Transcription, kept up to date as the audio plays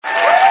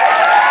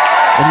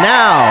And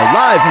now,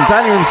 live from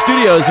Dining Room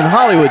Studios in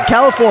Hollywood,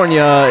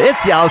 California,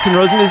 it's the Allison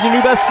Rosen is Your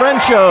New Best Friend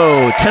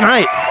show.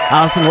 Tonight,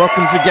 Allison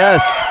welcomes her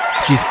guest.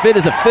 She's fit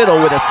as a fiddle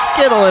with a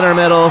skittle in her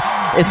middle.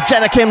 It's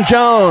Jenna Kim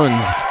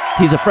Jones.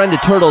 He's a friend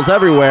of turtles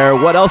everywhere.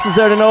 What else is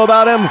there to know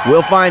about him?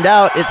 We'll find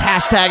out. It's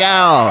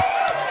 #Al.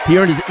 He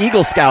earned his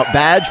Eagle Scout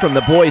badge from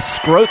the Boy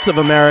Scroats of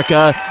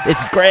America.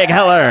 It's Greg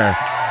Heller.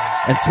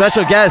 And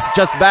special guest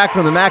just back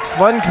from the Max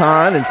Fun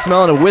Con and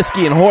smelling of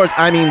whiskey and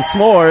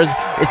s'mores,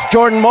 it's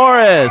Jordan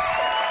Morris.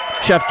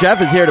 Chef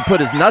Jeff is here to put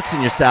his nuts in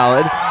your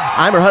salad.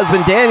 I'm her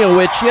husband Daniel,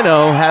 which,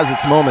 has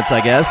its moments,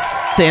 I guess.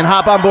 Saying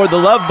hop on board the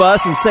Love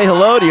Bus and say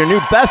hello to your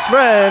new best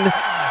friend,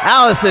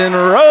 Allison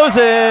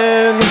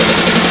Rosen.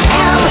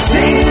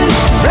 Allison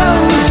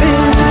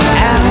Rosen.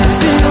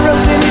 Allison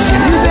Rosen is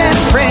your new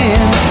best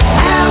friend.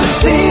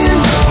 Allison,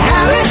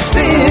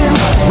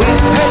 with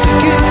her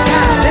good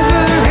times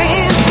never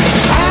end.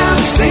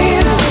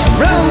 Allison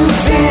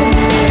Rosen,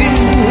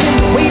 doing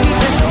the wavy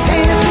pencil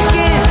dance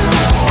again.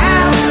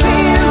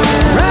 Allison,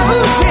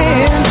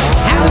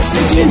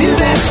 Allison's your new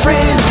best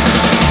friend.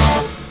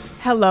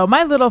 Hello,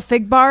 my little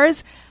fig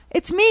bars.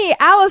 It's me,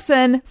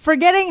 Allison,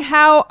 forgetting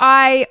how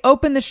I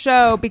opened the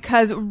show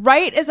because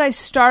right as I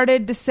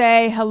started to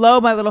say, hello,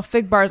 my little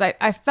fig bars,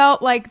 I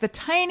felt like the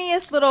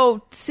tiniest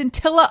little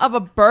scintilla of a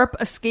burp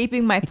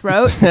escaping my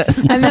throat.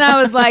 And then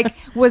I was like,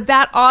 was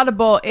that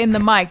audible in the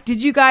mic?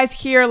 Did you guys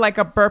hear like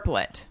a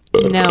burplet?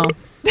 No.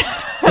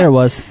 There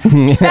was.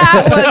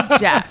 That was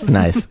Jeff.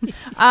 Nice.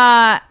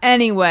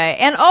 Anyway,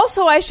 and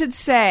also I should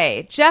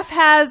say, Jeff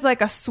has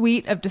like a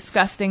suite of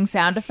disgusting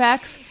sound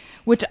effects,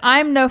 which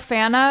I'm no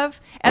fan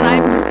of.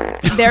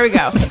 And there we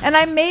go. And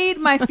I made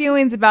my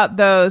feelings about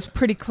those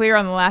pretty clear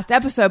on the last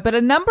episode, but a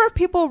number of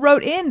people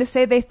wrote in to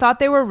say they thought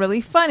they were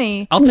really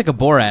funny. I'll take a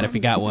Borat if you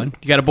got one.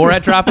 You got a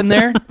Borat drop in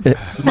there?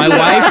 My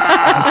wife?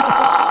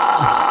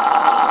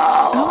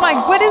 Oh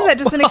my, what is that?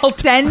 Just an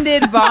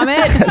extended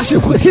vomit?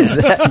 What is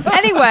that?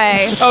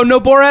 Anyway. Oh, no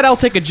Borat? I'll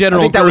take a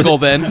general gurgle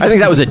then. I think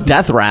that was a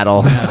death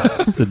rattle.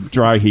 It's a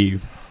dry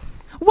heave.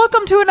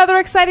 Welcome to another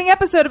exciting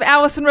episode of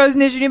Allison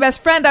Rosen is Your New Best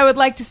Friend. I would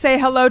like to say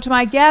hello to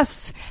my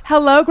guests.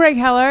 Hello, Greg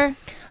Heller.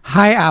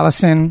 Hi,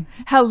 Allison.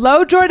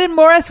 Hello, Jordan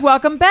Morris.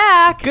 Welcome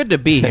back. Good to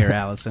be here,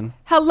 Allison.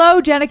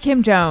 Hello, Jenna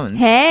Kim Jones.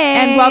 Hey.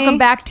 And welcome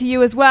back to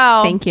you as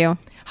well. Thank you.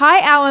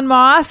 Hi, Alan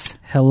Moss.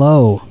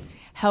 Hello.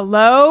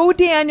 Hello,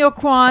 Daniel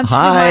Quantz, who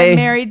Hi. I'm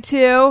married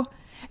to.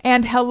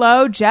 And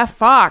hello, Jeff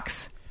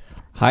Fox.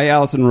 Hi,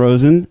 Allison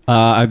Rosen.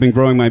 I've been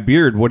growing my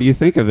beard. What do you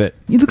think of it?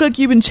 You look like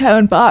you've been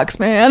chowing Fox,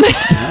 man.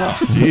 Oh,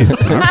 gee.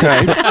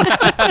 Okay.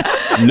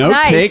 Note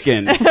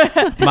taken.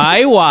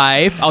 My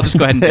wife. I'll just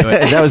go ahead and do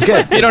it. That was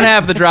good. If you don't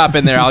have the drop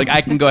in there, I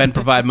can go ahead and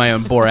provide my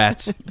own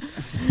Borats.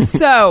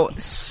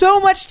 So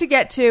much to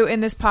get to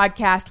in this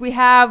podcast. We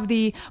have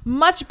the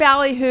much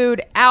ballyhooed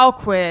Al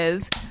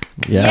quiz.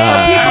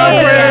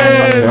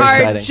 Yeah. People who are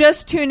exciting.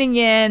 just tuning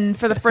in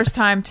for the first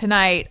time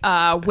tonight.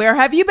 Where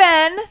have you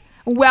been?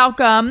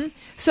 Welcome.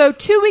 So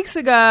 2 weeks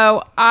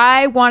ago,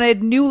 I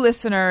wanted new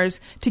listeners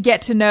to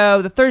get to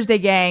know the Thursday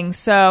Gang.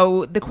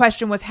 So the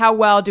question was, how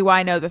well do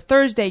I know the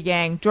Thursday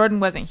Gang? Jordan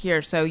wasn't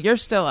here, so you're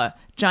still a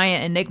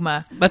giant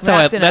enigma. That's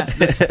how that's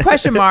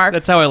question mark.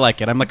 That's how I like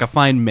it. I'm like a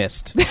fine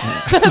mist.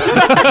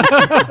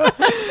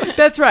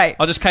 That's right.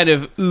 I'll just kind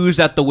of ooze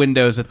out the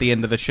windows at the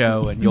end of the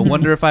show, and you'll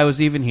wonder if I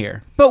was even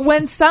here. But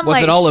when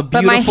sunlight... Was it all a But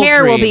beautiful my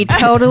hair dream? will be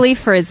totally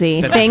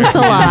frizzy. Thanks a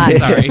lot.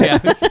 Sorry,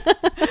 yeah.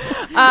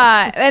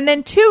 And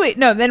then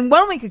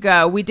 1 week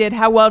ago, we did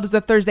How Well Does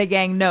the Thursday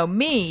Gang Know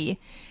Me?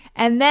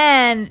 And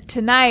then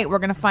tonight, we're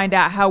going to find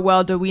out how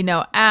well do we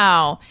know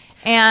Al.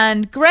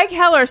 And Greg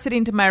Heller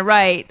sitting to my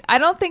right, I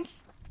don't think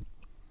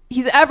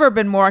he's ever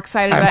been more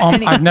excited about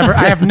anything.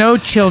 I have no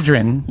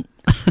children,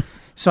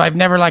 so I've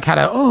never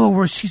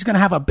had she's going to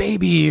have a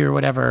baby or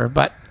whatever,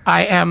 but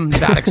I am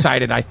that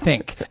excited, I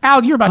think.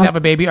 Al, you're about to have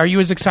a baby. Are you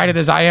as excited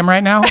as I am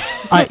right now?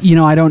 I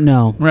don't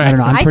know. Right. I don't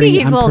know. I think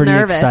he's a little pretty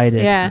nervous.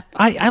 excited. Yeah.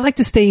 I like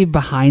to stay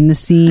behind the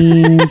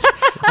scenes.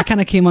 I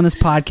kind of came on this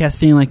podcast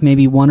feeling like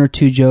maybe 1 or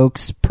 2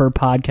 jokes per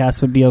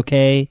podcast would be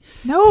okay.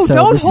 No, so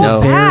don't this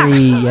hold is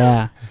very,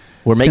 back.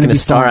 We're making a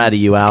star out of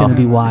you, Al. It's going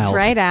to be wild. That's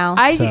right, Al.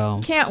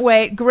 I can't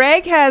wait.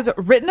 Greg has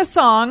written a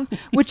song,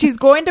 which he's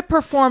going to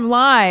perform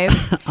live.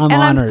 I'm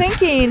and honored. I'm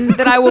thinking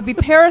that I will be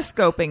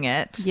periscoping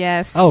it.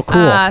 Yes. Oh,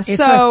 cool. It's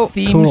a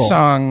theme Cool.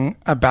 song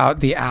about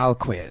the Al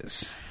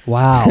quiz.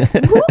 Wow.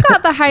 Who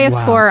got the highest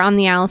Wow. score on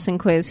the Allison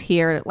quiz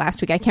here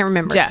last week? I can't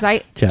remember. Jeff.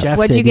 'Cause Jeff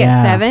What'd you did, get,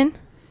 yeah. 7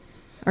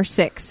 or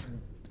 6?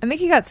 I think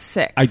he got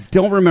 6. I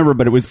don't remember,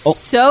 but it was...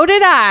 So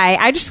did I.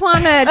 I just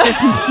want to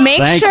just make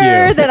Thank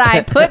sure you. that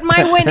I put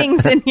my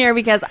winnings in here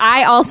because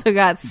I also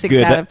got 6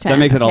 good. out of 10. That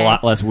makes it okay? a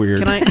lot less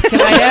weird. Can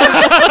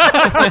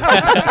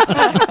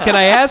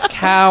I ask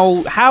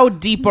how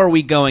deep are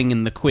we going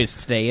in the quiz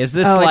today? Is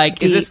this it's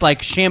deep.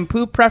 like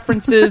shampoo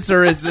preferences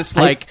or is this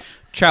like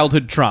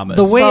childhood traumas?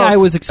 The way I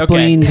was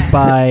explained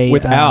by...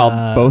 With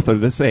Al, both are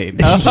the same.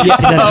 Yeah,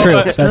 that's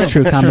true. That's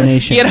true.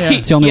 Combination. He had,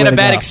 It's the only he had way a to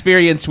bad go.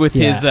 experience with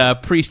his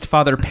priest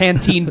father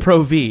Pantene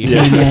Pro V.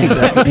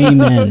 Amen.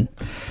 Amen.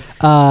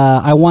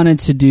 I wanted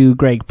to do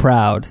Greg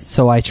proud,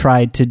 so I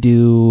tried to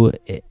do,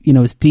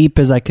 as deep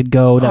as I could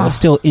go. That was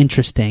still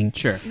interesting.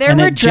 Sure. There And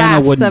were that Jenna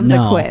drafts wouldn't of the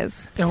know.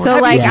 quiz. There were- So,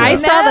 Have like, you I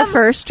seen saw them? the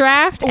first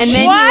draft, and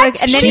then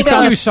What? and then She you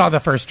saw go, you saw the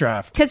first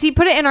draft. because he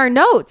put it in our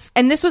notes,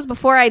 and this was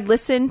before I'd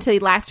listened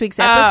to last week's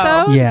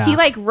episode. Yeah. He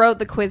like wrote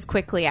the quiz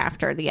quickly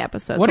after the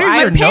episode. What so are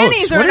your I, notes?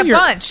 Panties are What in a your-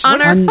 bunch.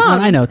 on our on phone?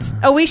 iNotes.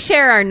 Oh, we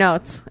share our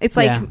notes. It's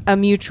like Yeah. a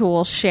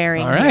mutual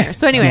sharing. All right. Here.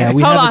 So anyway, Yeah,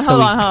 we Hold have on, it so hold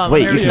we- on, hold on.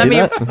 Wait, you can let do me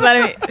that?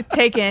 let me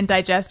take in,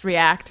 digest,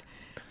 react.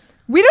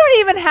 We don't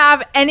even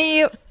have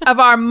any of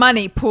our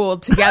money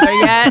pooled together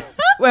yet.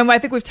 When I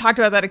think we've talked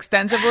about that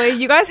extensively.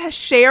 You guys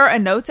share a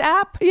notes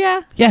app?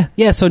 yeah.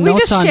 Yeah. So We notes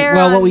just on. share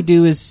Well, what on- we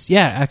do is,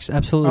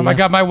 absolutely. Oh my yeah.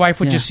 God, my wife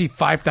would Yeah. just see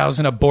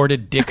 5,000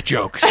 aborted dick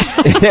jokes.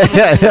 That's what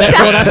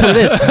it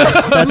is.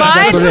 That's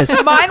exactly what it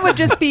is. Mine would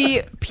just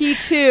be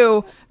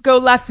P2. Go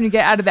left when you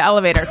get out of the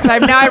elevator.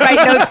 Because now I write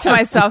notes to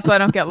myself so I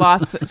don't get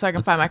lost, so I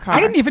can find my car.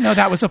 I didn't even know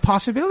that was a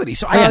possibility.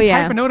 So I Oh, had to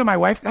yeah. type a note to my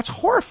wife. That's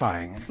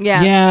horrifying.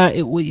 Yeah. Yeah,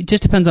 it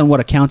just depends on what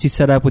accounts you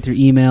set up with your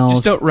emails.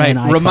 Just don't write and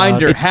iCloud.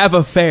 reminder, It's- have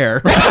a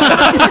fair.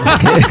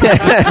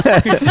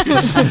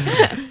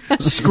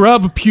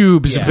 Scrub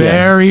pubes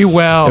very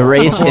well.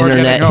 Erase before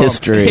internet getting home.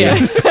 history.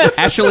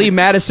 Ashley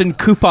Madison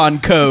coupon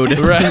code.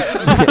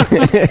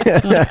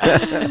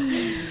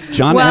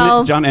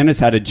 John Ennis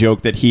had a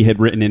joke that he had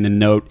written in a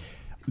note.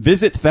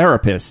 Visit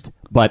therapist,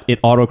 but it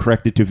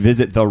autocorrected to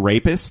visit the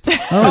rapist.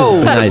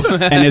 Oh, nice.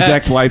 And his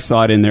ex-wife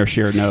saw it in their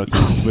shared notes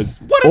and was,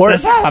 what is Or,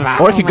 this all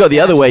about? or it could go the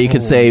other way. You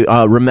could say,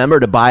 remember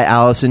to buy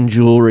Allison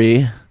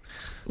jewelry,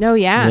 Oh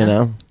yeah. you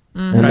know?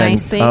 And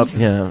Nice things.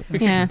 Yeah.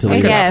 Yeah.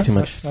 Delete I it. guess. Too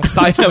much.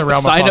 Sign in the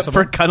realm of up possible.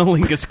 for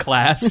cunnilingus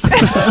class.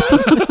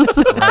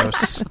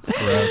 Gross.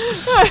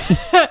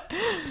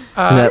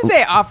 That-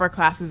 They offer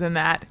classes in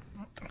that.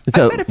 it's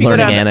a bet if you go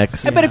learning down,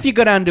 annex. I bet if you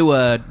go down to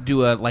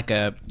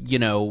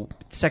a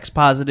sex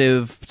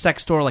positive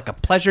sex store, like a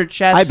Pleasure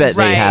Chest. I bet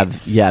Right. they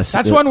have, yes.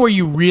 That's one where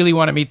you really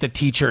want to meet the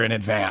teacher in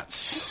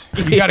advance.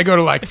 You got to go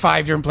to like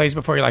 5 different places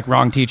before you're like,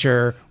 wrong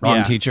teacher, wrong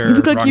Yeah. teacher. You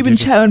look like wrong you've been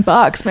teacher. chowing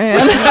box, man.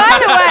 By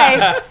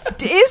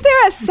the way, is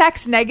there a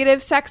sex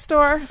negative sex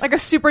store? Like a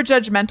super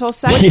judgmental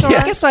sex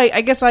store?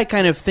 I guess I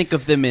kind of think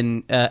of them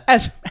in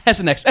as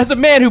a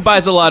man who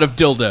buys a lot of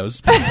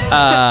dildos.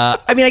 I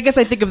mean, I guess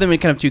I think of them in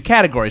kind of two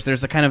categories.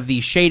 There's the kind of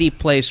the shady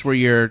place where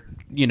your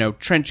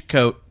trench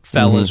coat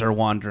fellas are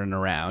wandering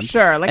around.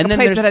 Sure, like and a then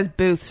place there's- that has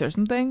booths or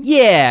something.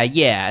 Yeah,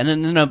 and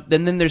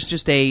then there's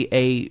just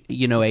a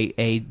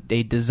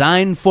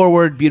design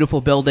forward,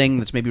 beautiful building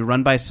that's maybe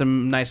run by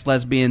some nice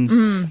lesbians.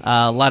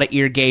 A lot of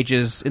ear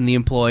gauges in the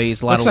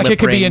employees. A lot Looks of like lip it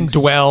could be in rings.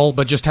 Dwell,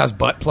 but just has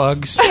butt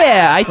plugs.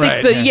 Yeah, I think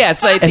Right, that yeah.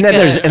 yes, I think.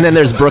 and then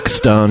there's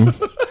Brookstone.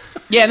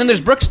 yeah, and then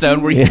there's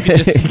Brookstone where you can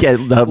just Get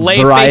the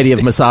lay variety face-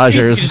 of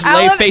massagers. You just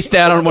lay Alan- face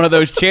down on one of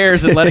those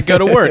chairs and let it go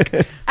to work.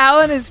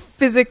 Alan is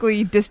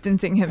physically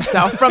distancing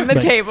himself from the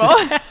table.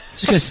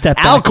 Just gonna step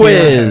back Al here.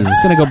 quiz.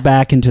 Just gonna go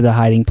back into the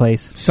hiding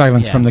place.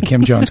 Silence from the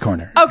Kim Jones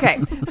corner. Okay,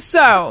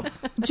 so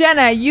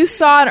Jenna, you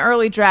saw an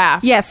early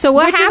draft. Yeah, so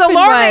what which happened is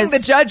alarming was- the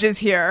judges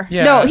here.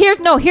 Yeah.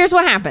 Here's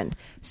what happened.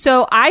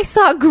 So I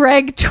saw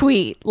Greg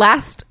tweet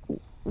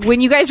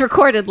when you guys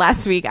recorded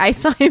last week. I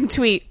saw him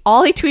tweet.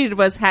 All he tweeted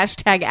was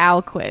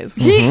 #AlQuiz.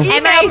 He emailed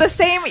And I- the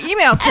same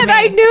email to And me.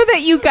 I knew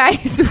that you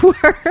guys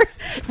were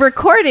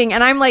recording,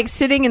 and I'm like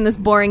sitting in this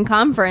boring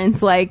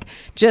conference, like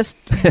just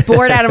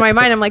bored out of my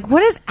mind. I'm like,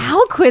 what is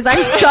AlQuiz?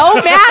 I'm so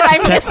mad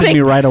I'm Texted missing me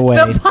right away.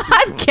 the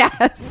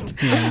podcast.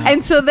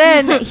 And so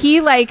then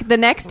he like the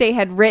next day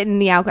had written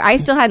the AlQuiz. I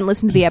still hadn't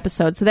listened to the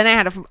episode, so then I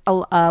had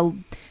a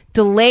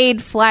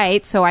delayed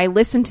flight, so I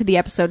listened to the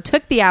episode,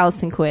 took the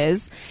Allison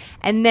quiz,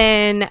 and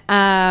then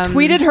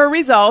tweeted her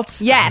results.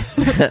 Yes,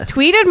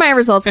 tweeted my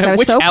results because I was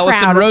Which so Allison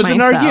proud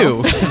Rosen of are you?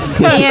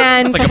 myself.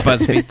 And It's like a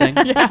BuzzFeed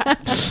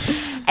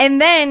thing.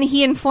 and then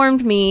he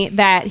informed me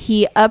that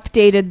he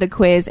updated the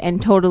quiz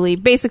and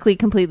basically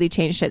completely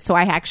changed it. So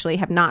I actually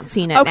have not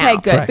seen it. Okay, now.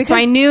 good. Correct. So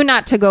I knew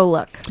not to go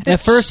look. At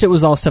first, it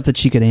was all stuff that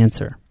she could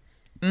answer.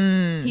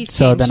 He's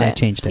So changed then I it.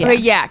 changed it. Yeah.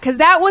 Okay, yeah, because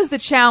that was the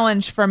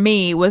challenge for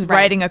me, was Right.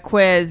 writing a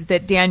quiz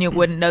that Daniel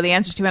wouldn't know the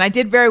answers to, and I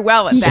did very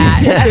well at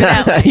that.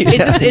 evidently.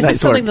 It's just Nice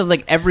something work. that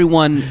like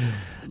everyone,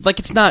 like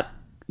it's not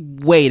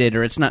weighted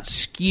or it's not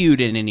skewed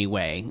in any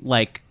way.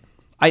 Like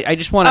I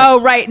just want to. Oh,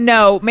 right.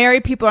 No,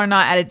 married people are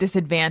not at a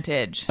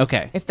disadvantage.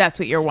 Okay. If that's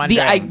what you're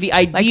wondering. The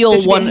Like, ideal there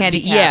should be a one,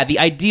 handicap. the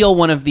ideal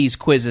one of these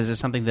quizzes is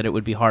something that it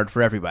would be hard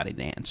for everybody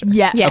to answer.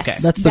 Yes. Yes. Okay.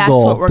 That's the That's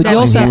goal. what we're But you going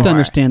also have for. to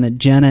understand that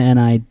Jenna and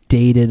I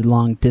dated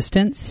long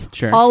distance.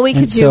 Sure. All we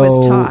could And do so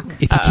is talk.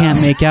 If you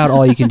can't make out,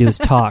 all you can do is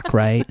talk,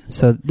 right?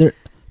 So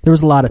there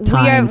was a lot of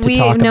time to We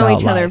talk know about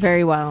each other life.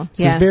 very well.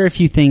 So Yes. there's very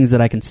few things that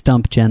I can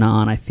stump Jenna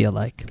on, I feel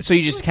like. So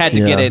you just had to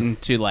Yeah. get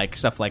into like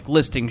stuff like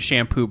listing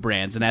shampoo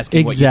brands and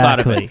asking what you thought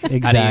of it. Exactly, How do you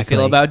exactly.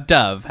 feel about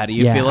Dove? How do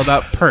you Yeah. feel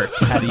about Pert?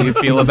 How do you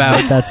feel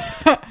about That's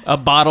a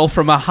bottle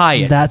from a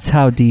Hyatt? that's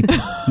how deep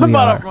we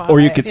are. Or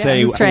you could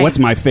say, That's right. what's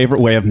my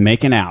favorite way of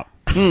making out?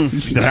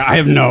 I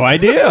have no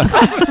idea.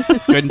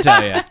 Couldn't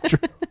tell you.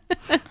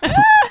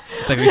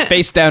 It's like we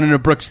face down in a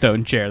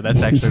Brookstone chair.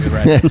 That's actually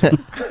the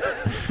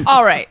right.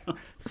 All right.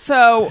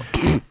 So,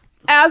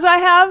 as I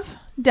have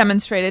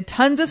demonstrated,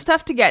 tons of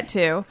stuff to get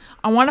to.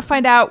 I want to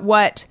find out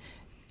what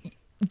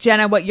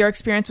your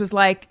experience was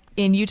like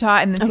in Utah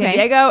and then San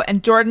Diego.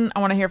 And Jordan, I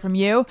want to hear from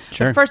you.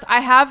 Sure. But first,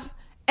 I have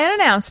an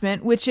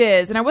announcement, which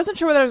is, and I wasn't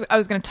sure whether I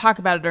was going to talk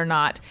about it or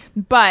not,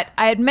 but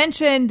I had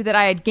mentioned that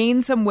I had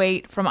gained some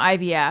weight from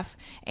IVF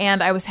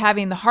and I was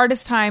having the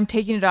hardest time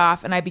taking it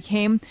off and I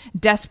became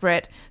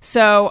desperate.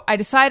 So I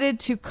decided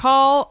to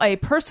call a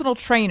personal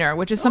trainer,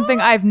 which is something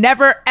I've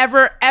never,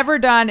 ever, ever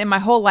done in my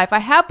whole life. I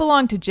have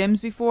belonged to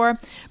gyms before,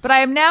 but I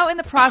am now in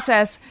the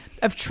process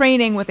of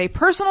training with a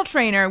personal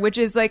trainer, which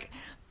is like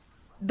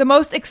the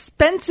most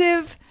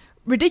expensive,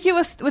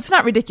 ridiculous. It's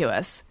not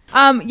ridiculous.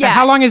 Yeah. And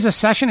how long is a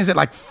session? Is it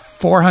like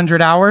 400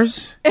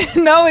 hours?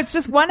 No, it's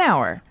just 1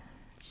 hour.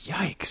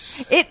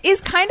 Yikes. It is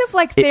kind of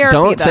like therapy,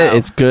 Don't though. say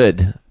it's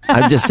good.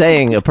 I'm just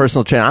saying a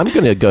personal trainer. I'm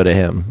going to go to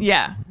him.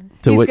 Yeah.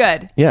 To He's what-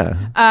 good.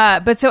 Yeah.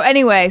 But so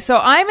anyway, so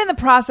I'm in the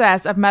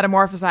process of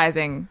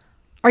metamorphosizing.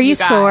 Are you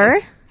guys. sore?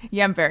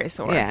 Yeah, I'm very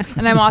sore. Yeah.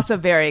 And I'm also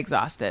very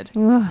exhausted.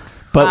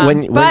 But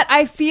when But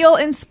I feel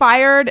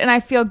inspired and I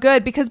feel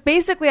good because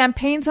basically I'm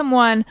paying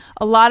someone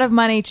a lot of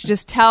money to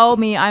just tell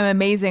me I'm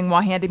amazing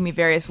while handing me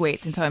various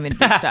weights and telling me to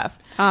do stuff.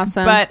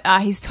 Awesome. But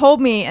he's told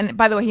me, and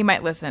by the way, he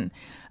might listen.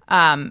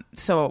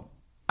 So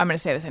I'm going to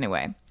say this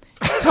anyway.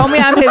 He's told me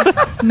I'm his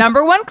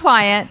number one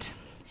client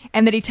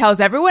and that he tells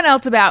everyone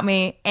else about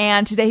me.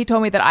 And today he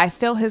told me that I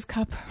fill his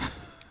cup.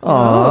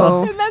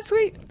 Oh. Isn't that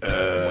sweet?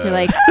 You're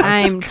like,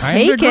 I'm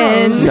kinda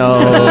taken. gross.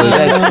 no,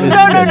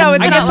 that's, No.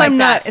 It's I not guess like I'm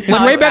that. not- It's It's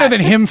not way like better that.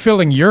 than him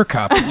filling your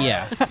cup.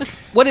 Yeah.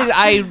 What is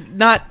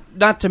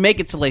not to make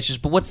it salacious,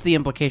 but what's the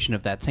implication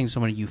of that? Saying to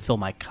someone, "You fill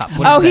my cup."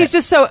 What Oh, is he's that?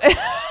 just so.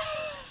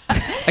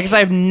 I guess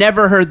I've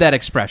never heard that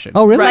expression.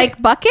 Oh, really? Like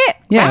bucket?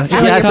 Yeah. Actually,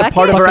 Yeah, that's a bucket?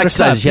 part of her Bucket of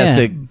exercise. cup, She has yeah.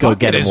 to go Bucket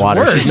get him is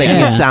water. worse. She's making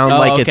Yeah. it sound Oh,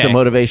 like it's a okay.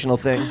 motivational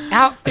thing.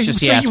 Al, just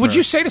he so asked would for you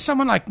it. say to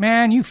someone like,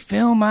 "Man, you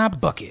fill my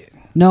bucket"?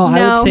 No,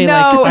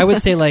 No. I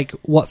would say like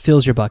what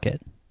fills your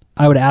bucket.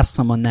 I would ask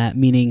someone that,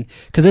 meaning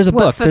because there's a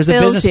What book, there's a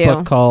fulfills business you?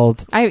 book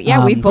called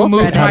we both Who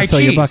Moved read How My to Fill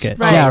Your Cheese? Bucket.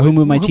 Right. Yeah, Who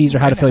Moved My Who- Cheese or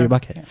How to Fill Your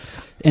Bucket.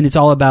 And it's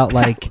all about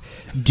like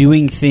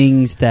doing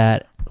things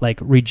that like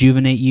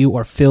rejuvenate you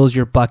or fills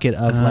your bucket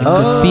of like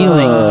good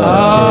feelings.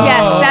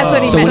 Yes, that's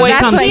what he So meant. when he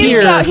That's comes what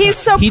here, he's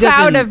so he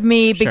proud doesn't- of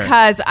me Sure.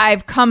 because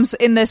I've come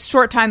in this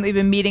short time that we've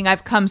been meeting.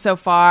 I've come so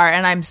far,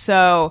 and I'm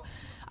so.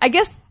 I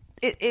guess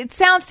it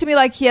sounds to me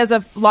like he has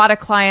a lot of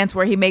clients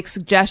where he makes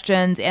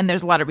suggestions, and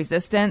there's a lot of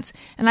resistance.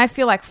 And I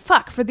feel like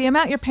fuck for the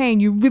amount you're paying,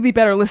 you really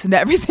better listen to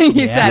everything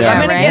he said. Yeah, I'm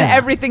going to get right.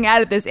 everything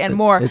out of this and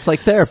more. It's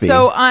like therapy.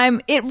 So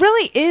it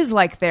really is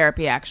like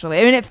therapy. Actually,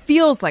 I mean, it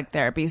feels like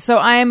therapy. So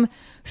I'm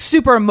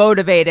super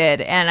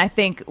motivated, and I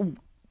think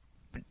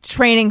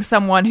training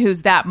someone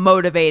who's that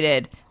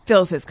motivated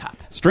fills his cup.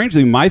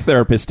 Strangely, my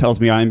therapist tells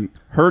me I'm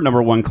her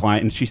number one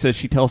client, and she says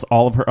she tells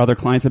all of her other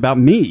clients about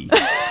me.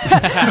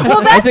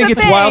 Well, that's I think the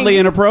it's thing. wildly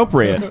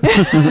inappropriate.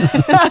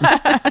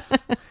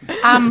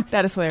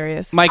 That is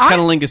hilarious. My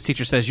cunnilingus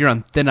teacher says you're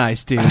on thin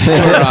ice, dude.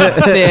 You're on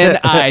thin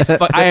ice.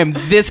 I am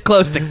this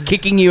close to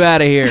kicking you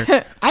out of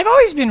here.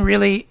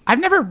 I've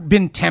never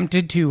been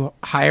tempted to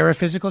hire a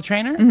physical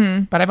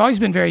trainer, but I've always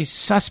been very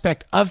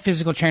suspect of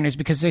physical trainers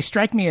because they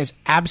strike me as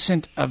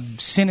absent of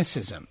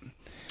cynicism.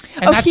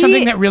 And Oh, that's he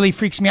something that really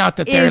freaks me out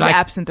that they're is like,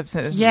 absent of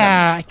cynicism.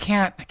 yeah, I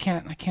can't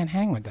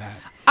hang with that.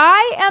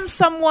 I am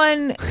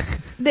someone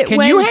that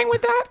Can you hang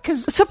with that?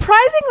 Because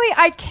surprisingly,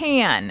 I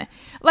can.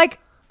 Like,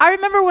 I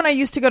remember when I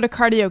used to go to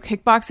cardio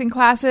kickboxing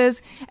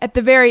classes, at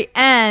the very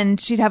end,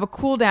 she'd have a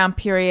cool down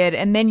period,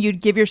 and then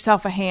you'd give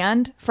yourself a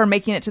hand for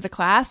making it to the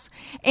class.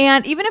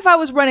 And even if I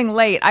was running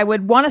late, I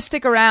would want to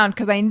stick around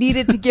because I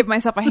needed to give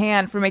myself a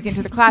hand for making it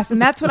to the class. And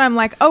that's when I'm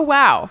like, oh,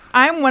 wow,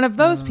 I'm one of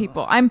those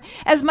people. I'm,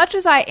 as much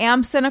as I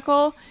am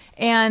cynical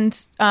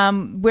and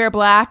wear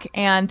black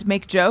and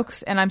make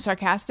jokes and I'm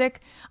sarcastic,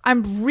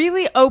 I'm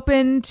really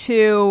open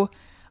to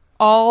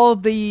all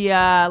the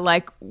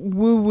like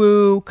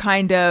woo-woo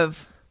kind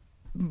of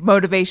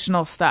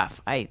motivational stuff.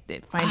 I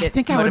find it I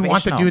think I would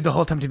want the motivational. dude the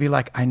whole time to be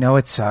like, I know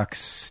it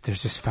sucks.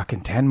 There's just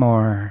fucking 10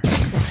 more.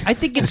 I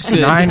think it's Just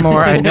good. 9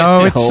 more. I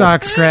know it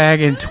sucks,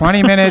 Greg. In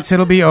 20 minutes,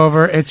 it'll be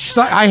over.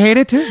 I hate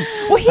it too.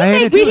 Well, he I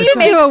hate it we too. should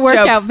Do a make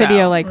workout jokes, video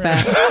though. like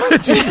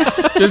that.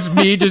 Just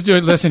me, just do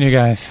it. Listen, you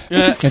guys.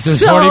 It's just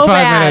so 45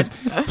 bad.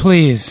 minutes.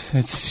 Please.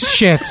 It's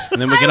shit.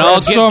 And then we can all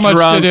get so much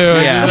drunk. to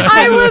do. Yeah.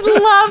 I would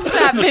love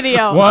that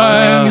video.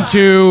 1,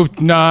 2,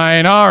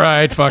 9. All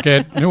right, fuck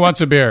it. Who wants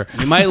a beer?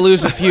 You might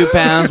lose a few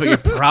pounds, but you're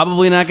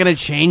probably not going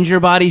to change your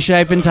body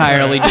shape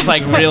entirely. Just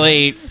like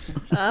really.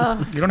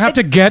 You don't have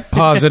to get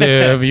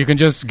positive. You can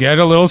just get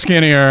a little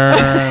skinnier.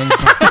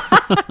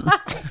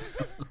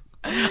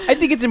 I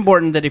think it's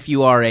important that if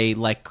you are a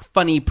like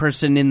funny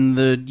person in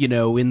the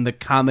in the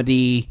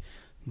comedy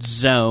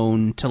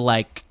zone to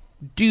like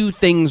do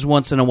things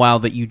once in a while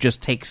that you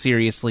just take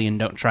seriously and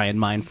don't try and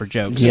mine for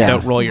jokes Yeah.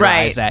 and don't roll your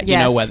Right. eyes at.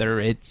 Yes. Whether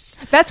it's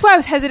That's why I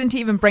was hesitant to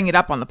even bring it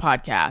up on the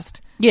podcast.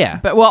 yeah.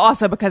 But well,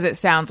 also because it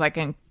sounds like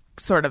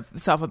sort of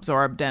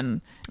self-absorbed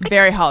and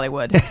very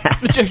Hollywood.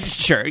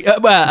 Sure.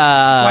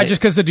 Why?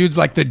 Just because the dude's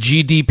like the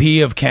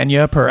GDP of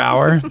Kenya per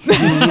hour?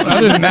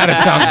 Other than that, it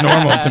sounds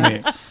normal to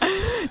me.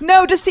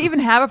 No, just to even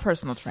have a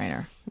personal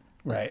trainer.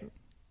 Right.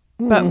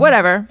 But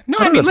whatever. No,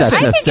 I I don't mean, know if that's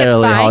listen.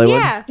 necessarily fine,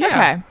 Hollywood. yeah.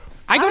 Okay.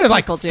 I go to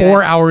like people do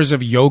 4 it. hours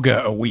of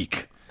yoga a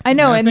week. I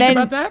know, You and think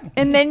then about that?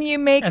 and then you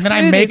make And then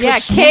I smoothies. make yeah,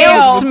 smoothies.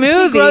 kale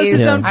Smoothies. He grows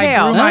his own I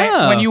kale. grew my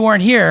Oh. when you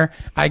weren't here.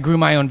 I grew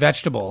my own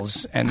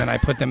vegetables, and then I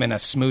put them in a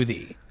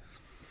smoothie.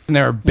 And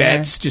there were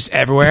bets just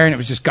everywhere, and it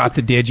was just got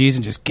the digis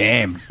and just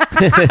game.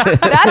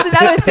 That's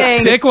another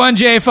thing. Sick one,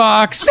 J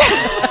Fox.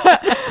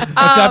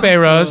 What's up, A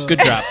Rose? Good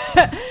drop.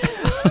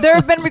 There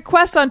have been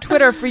requests on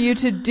Twitter for you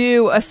to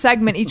do a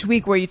segment each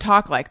week where you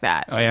talk like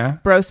that. Oh yeah.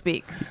 Bro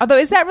speak. Although,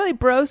 is that really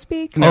bro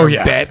speak? And there were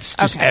bets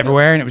just Okay.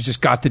 everywhere, and it was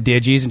just got the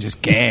digis and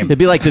just game. It'd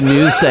be like the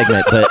news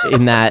segment, but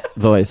in that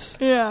voice.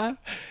 Yeah.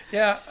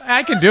 Yeah,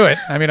 I can do it.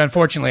 I mean,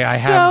 unfortunately, I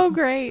have. So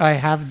great. I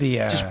have the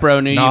Just bro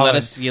new.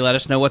 knowledge. You let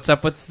us know what's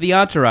up with the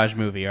Entourage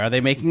movie. Are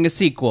they making a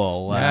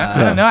sequel? I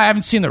don't know. I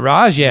haven't seen the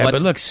Raj yet, but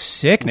What's- look,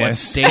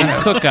 sickness. What's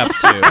Dane Cook up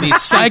to? I'm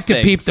psyched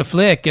to peep the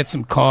flick, get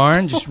some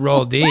corn, just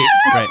roll deep.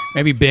 Right.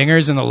 Maybe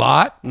bingers in the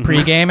lot,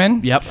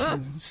 pre-gaming. Yep.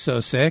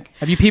 So sick.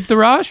 Have you peeped the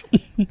Raj?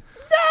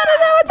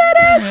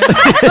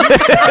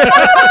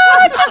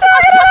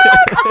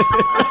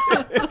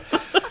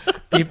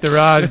 Peep the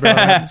Raj, bro.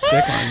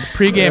 Sick one.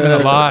 Pre-game in the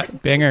lot,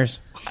 bingers.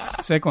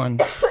 Sick one.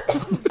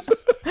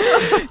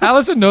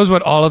 Allison knows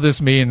what all of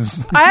this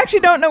means. I actually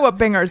don't know what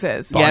Bingers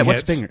is. Yeah, Bong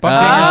what's hits. binger?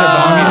 Bingers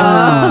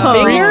are bong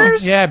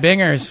hits. Bingers? Yeah,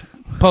 bingers.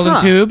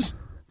 Pulling tubes.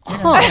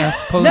 Yeah,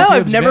 pulling No,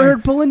 I've tubes, never binger.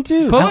 heard pulling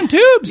tubes. Pulling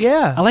tubes.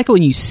 Yeah. I like it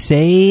when you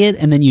say it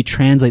and then you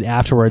translate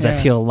afterwards. I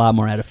Yeah. feel a lot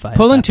more edified.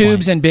 Pulling at that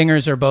tubes point. and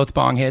bingers are both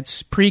bong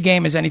hits.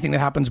 Pre-game is anything that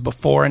happens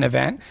before an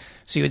event.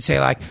 So you would say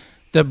like,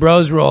 the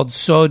bros rolled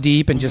so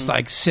deep and just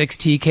like 6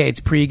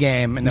 TKs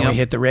pre-game, and then we Yep.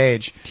 hit the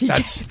rage.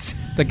 That's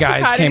the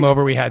guys Tecates. came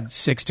over. We had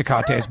 6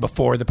 Tecates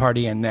before the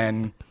party, and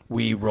then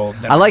we rolled.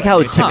 I like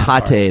how Huh.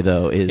 Tecate,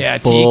 though, is Yeah,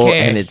 full TK.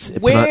 and it's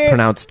Where-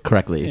 pronounced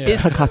correctly. Yeah.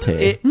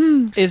 Tecate.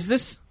 Is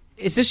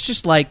this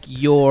just like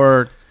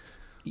your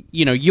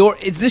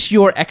is this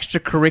your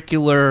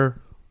extracurricular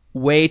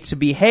way to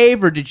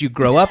behave, or did you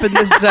grow up in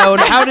this zone?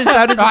 How does this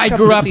I come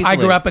grew this up. I easily?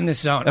 grew up in this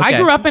zone. I Okay.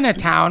 grew up in a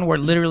town where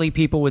literally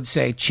people would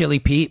say "chili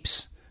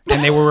peeps,"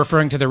 and they were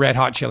referring to the Red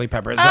Hot Chili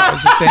Peppers. That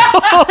was the thing.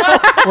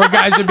 Where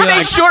guys would be They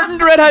like,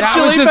 shortened Red Hot that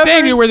Chili was the Peppers.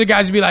 thing where the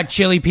guys would be like,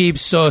 "Chili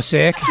peeps, so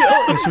sick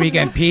this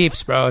weekend,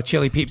 peeps, bro,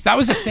 chili peeps." That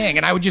was the thing,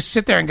 and I would just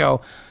sit there and go.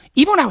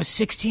 Even when I was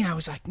 16, I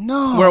was like,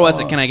 "No." Where was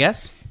it? Can I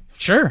guess?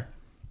 Sure.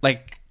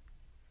 Like,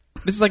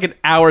 this is like an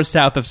hour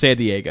south of San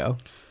Diego.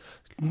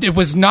 It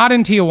was not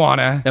in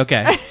Tijuana.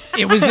 Okay.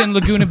 It was in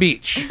Laguna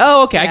Beach.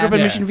 Oh, okay. I grew up in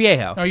Yeah. Mission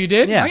Viejo. Oh, you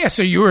did? Yeah. Oh, yeah.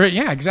 So you were,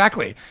 yeah,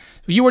 exactly.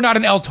 You were not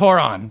an El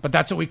Toron, but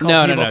that's what we call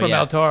No, people no, from yeah.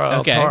 El Toro.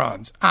 Okay. El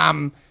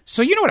Torons.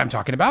 So you know what I'm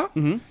talking about.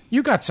 Mm-hmm.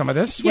 You got some of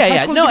this. Which high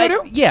Yeah. school No, did you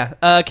go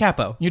to?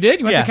 Capo. You did?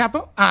 You went Yeah. to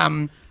Capo?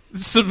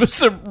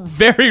 Some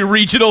very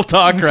regional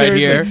talk right Seriously.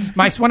 here.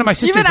 One of my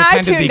sisters Even I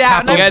attended the tuned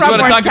out, Capo. You guys from want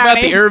to Orange talk about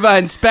County. the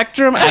Irvine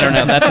Spectrum? I don't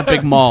know. That's a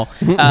big mall.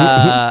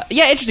 Yeah,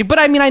 interesting. But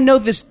I mean, I know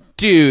this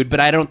dude, but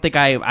I don't think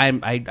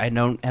I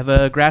don't have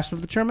a grasp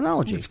of the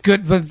terminology. It's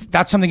good, but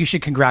that's something you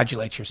should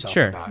congratulate yourself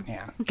Sure. about.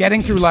 Yeah.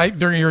 Getting through life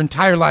during your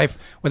entire life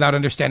without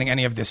understanding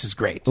any of this is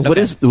great. What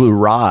is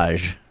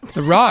Raj?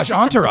 The Raj,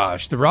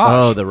 Entourage, the Raj.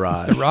 Oh, the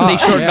Raj. The Raj. They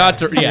shortened yeah. out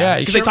to Yeah,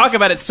 because they talk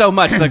about it so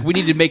much. Like we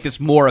need to make this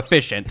more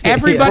efficient.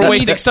 Everybody We're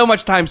needs wasting so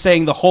much time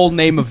saying the whole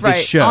name of Right.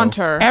 this show.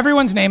 Onter.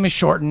 Everyone's name is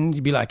shortened.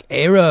 You'd be like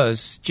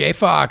A-Rose,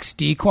 J-Fox,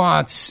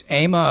 D-Quants,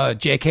 AMA,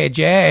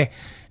 JKJ,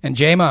 and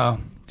JMO.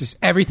 Just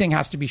everything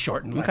has to be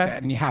shortened like Okay.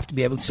 that, and you have to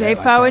be able to say it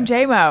like JFO that. and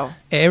JMO.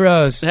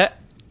 A-Rose. Eh,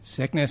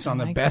 Sickness on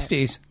the like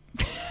besties.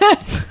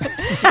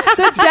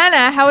 So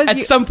Jenna, how is At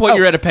you? some point,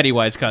 you're at a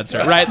Pennywise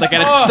concert, right? Like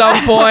at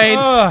some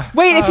point.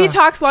 Wait, if he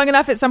talks long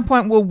enough, at some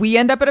point, will we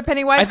end up at a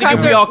Pennywise I think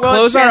concert? if we all Will it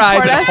close our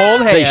eyes transport and us?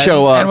 hold hands, They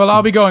show up. And we'll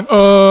all be going,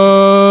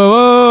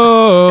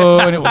 oh,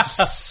 and it will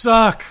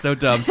suck. So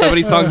dumb. So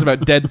many songs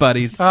about dead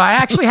buddies. I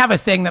actually have a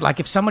thing that, like,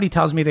 if somebody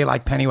tells me they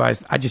like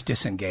Pennywise, I just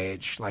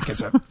disengage, like,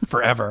 as a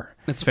forever.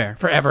 That's fair.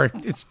 Forever.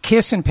 It's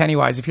Kiss and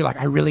Pennywise. If you're like,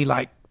 I really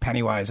like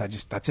Pennywise,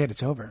 that's it.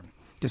 It's over.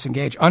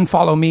 Disengage.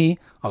 Unfollow me.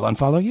 I'll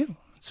unfollow you.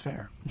 It's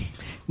fair.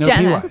 No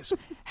Jenna, P-wise.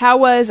 how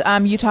was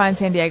Utah and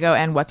San Diego,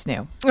 and what's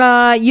new?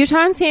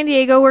 Utah and San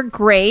Diego were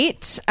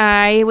great.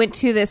 I went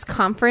to this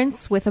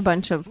conference with a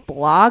bunch of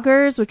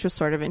bloggers, which was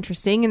sort of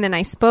interesting. And then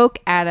I spoke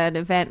at an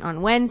event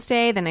on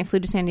Wednesday. Then I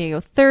flew to San Diego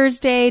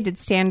Thursday, did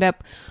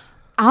stand-up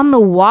on the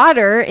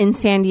water in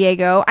San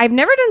Diego. I've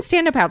never done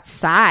stand-up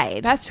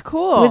outside. That's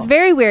cool. It was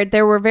very weird.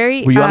 There were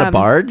very... Were you on a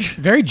barge?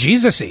 Very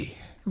Jesus-y.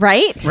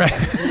 Right? Right.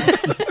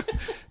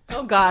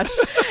 Oh, gosh.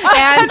 And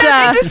And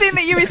that's interesting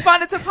that you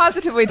responded so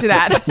positively to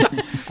that.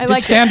 I Did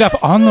like stand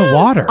up on the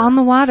water. on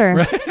the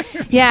water.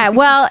 Yeah,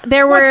 well,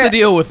 there What's were... the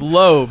deal with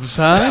loaves,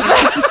 huh?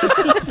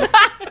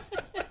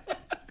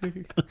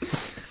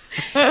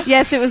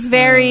 Yes, it was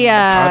very...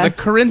 Are the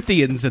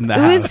Corinthians in the It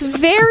house? was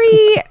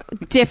very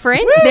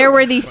different. There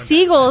were these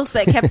seagulls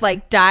that kept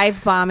like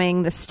dive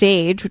bombing the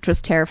stage, which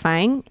was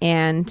terrifying.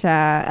 And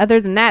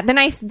other than that,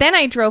 then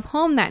I drove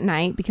home that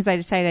night because I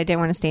decided I didn't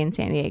want to stay in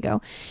San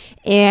Diego,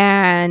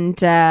 and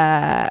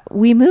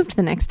we moved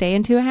the next day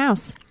into a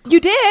house. You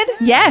did?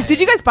 Yes. Did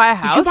you guys buy a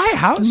house? Did you buy a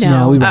house?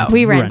 No, we rented.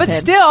 we rented. But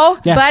still,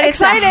 Yeah. But it's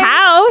exciting. a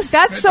house.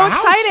 That's It's so a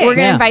house. exciting. We're going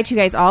to Yeah. invite you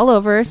guys all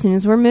over as soon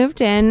as we're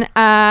moved in.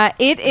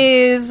 It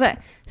is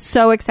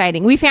so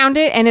exciting. We found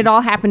it, and it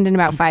all happened in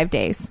about 5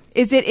 days.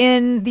 Is it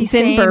in the It's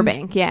same... in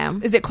Burbank, yeah.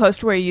 Is it close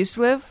to where you used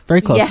to live? Very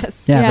close.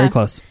 Yes. Yeah, Yeah. very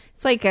close.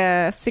 It's like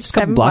a 6, Just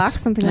a couple 7 blocks.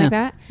 blocks, something Yeah. like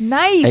that.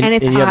 Nice. And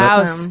it's you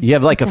have awesome. You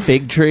have like a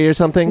fig tree or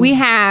something? We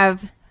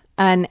have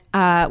an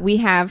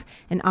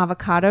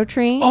avocado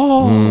tree.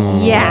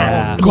 Oh,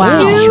 Yeah.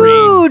 Wow.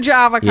 Huge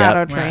avocado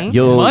Yep. tree.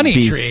 You'll Money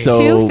be tree. so...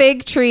 2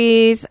 fig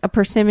trees, a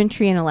persimmon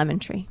tree, and a lemon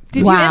tree.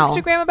 Did Wow.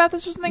 you Instagram about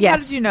this or something? Yes. How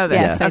did you know this?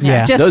 Yes. Okay.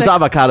 Yeah. Just Those a-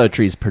 avocado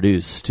trees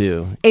produce,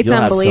 too. It's You'll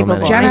have so unbelievable.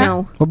 many. Jenna, I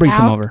know. We'll bring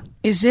some Al, over.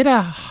 Is it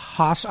a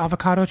Haas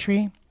avocado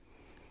tree?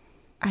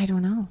 I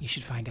don't know. You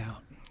should find out.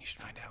 You should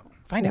find out.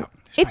 Find out.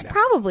 It Find out.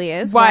 probably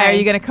is. Why are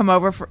you going to come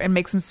over and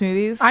make some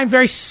smoothies? I'm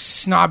very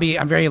snobby.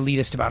 I'm very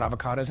elitist about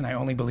avocados, and I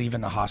only believe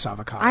in the Haas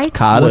avocado. I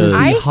Avocados. What does the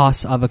I-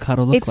 Haas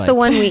avocado look It's like? the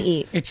one we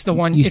eat. it's the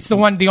one. You It's the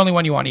one. The only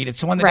one you want to eat.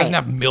 It's the one that Right. doesn't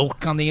have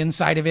milk on the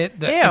inside of it.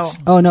 Ew.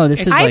 Oh, no, this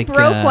is I like...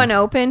 broke one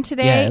open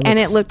today, yeah, it and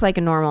looks- it looked like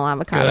a normal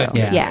avocado. Good.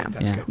 Yeah. Yeah.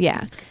 That's good.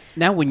 Yeah.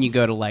 Now, when you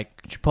go to like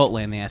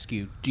Chipotle and they ask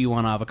you, "Do you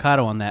want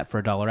avocado on that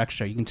for $1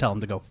 extra?" You can tell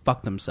them to go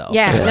fuck themselves.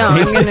 Yeah, no,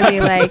 I'm going to be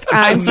like,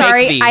 I'm make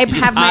sorry, these. I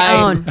have my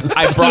own. I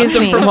brought Excuse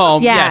them me. from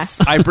home. Yeah. Yes,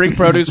 I bring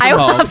produce from I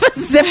will home. have a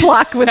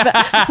Ziploc with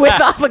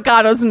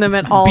avocados in them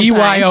at all times.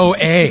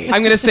 BYOA.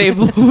 I'm going to save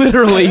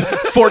literally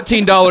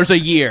 $14 a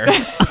year.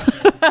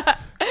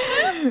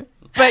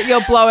 But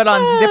you'll blow it on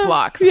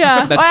Ziplocs.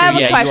 Yeah. That's I have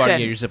true. a Yeah, question.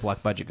 your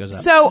Ziploc budget goes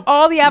up. So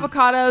all the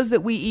avocados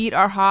that we eat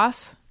are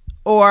Haas?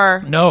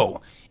 Or...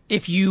 No.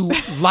 If you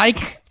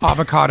like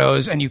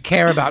avocados and you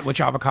care about which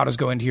avocados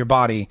go into your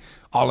body,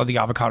 all of the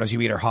avocados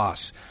you eat are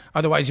Haas.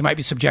 Otherwise, you might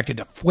be subjected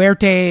to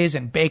Fuertes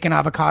and bacon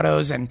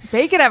avocados. And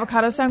Bacon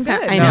avocados sound good.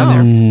 I no,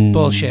 know. they're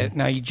bullshit.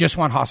 No, you just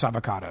want Haas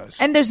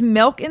avocados. And there's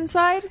milk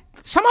inside?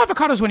 Some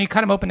avocados, when you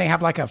cut them open, they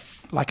have like a.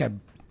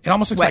 It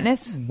almost looks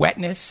Wetness? like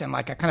wetness and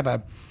like a kind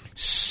of a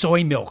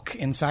soy milk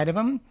inside of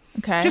them.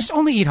 Okay. Just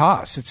only eat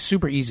Haas. It's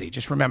super easy.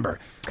 Just remember,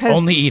 'Cause-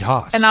 only eat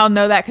Haas. And I'll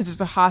know that because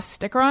there's a Haas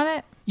sticker on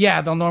it?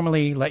 Yeah, they'll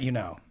normally let you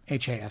know.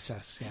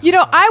 HASS. Yeah. You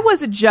know, I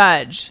was a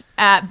judge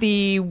at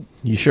the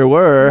You sure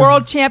were.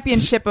 World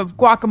Championship of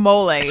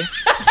Guacamole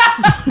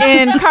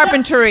in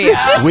Carpinteria.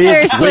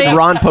 Seriously. With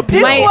Ron Papillo.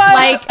 This was-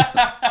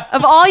 Like,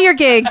 of all your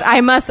gigs,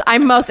 I'm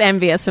most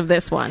envious of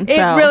this one. It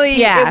So, really,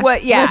 yeah. it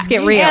was, yeah. Let's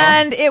get real.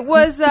 And it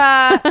was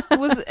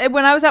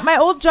when I was at my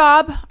old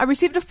job, I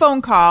received a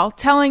phone call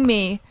telling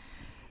me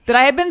that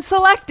I had been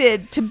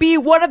selected to be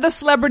one of the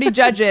celebrity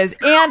judges,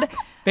 and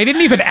They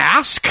didn't even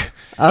ask.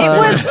 it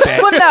was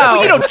well,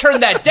 no. You don't turn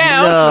that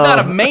down. No. She's not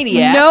a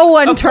maniac. No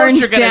one Of course turns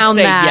you're gonna down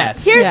say that.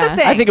 Yes. Here's Yeah. the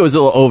thing. I think it was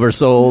a little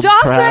oversold. Dawson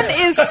perhaps.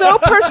 is so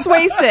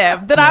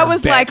persuasive that I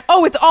was bet. like,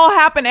 "Oh, it's all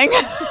happening!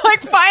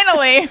 Like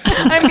finally,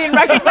 I'm being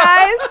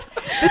recognized.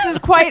 This is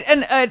quite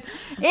an." And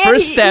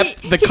First step,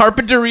 the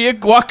Carpinteria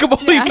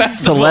Guacamole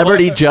Festival.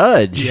 Celebrity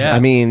judge. Yeah. I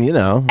mean, you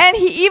know, and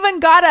he even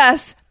got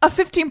us a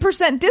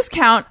 15%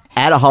 discount.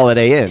 at a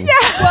Holiday Inn.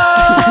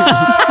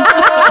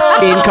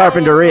 In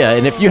Carpinteria.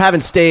 And if you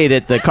haven't stayed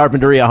at the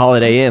Carpinteria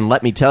Holiday Inn,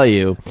 let me tell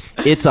you,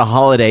 it's a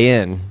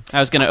Holiday Inn. I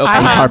was going to open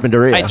In my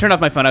Carpinteria. I turned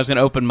off my phone. I was going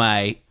to open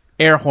my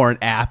air horn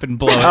app and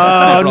blow it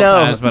Oh, several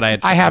no. times, but I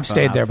have my phone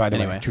stayed off. there, by the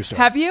Anyway. way. True story.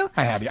 Have you?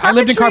 I have. I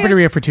lived in Carpinteria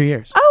Carpinteria is- for 2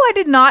 years. Oh, I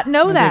did not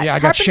know that. Yeah, I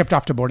got shipped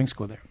off to boarding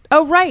school there.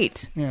 Oh,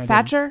 right. I did.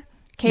 Thatcher?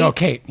 Kate? No,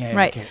 Kate. Yeah,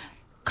 right. Kate.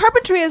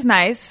 Carpinteria is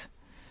nice.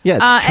 Yeah,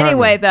 it's charming.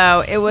 Anyway,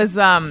 though, it was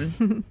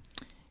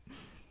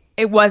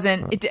it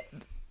wasn't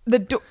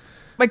the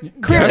my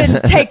career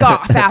didn't take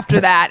off after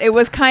that. It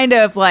was kind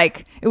of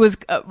like it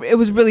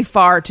was really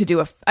far to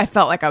do I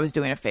felt like I was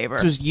doing a favor.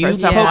 So it was you, for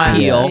someone.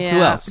 Popeil. Yeah. Who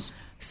else?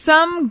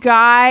 Some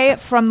guy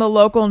from the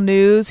local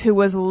news who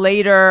was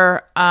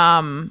later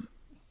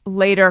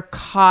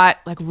caught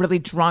like really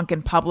drunk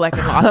in public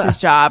and lost his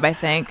job, I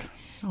think.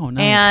 Oh,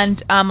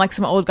 nice. And like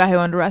some old guy who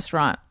owned a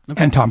restaurant.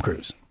 And Tom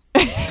Cruise.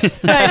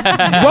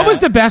 What was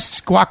the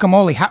best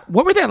guacamole?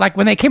 What were they like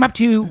when they came up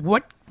to you?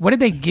 What did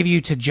they give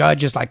you to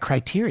judge as like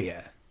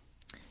criteria?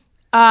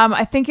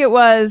 I think it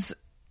was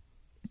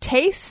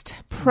taste,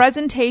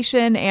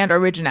 presentation, and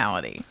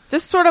originality.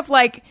 Just sort of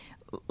like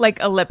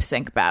a lip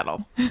sync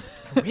battle.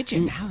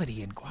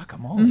 Originality in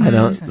guacamole.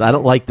 I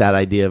don't like that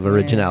idea of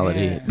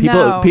originality.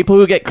 No. People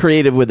who get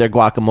creative with their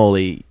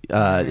guacamole,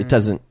 it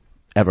doesn't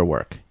ever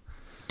work.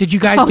 Did you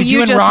guys? Oh, did you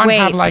and just Ron wait,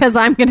 have like? because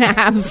I'm going to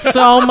have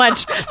so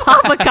much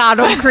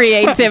avocado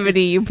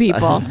creativity, you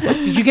people.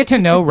 Did you get to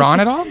know Ron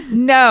at all?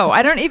 No,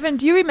 I don't even.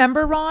 Do you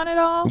remember Ron at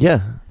all?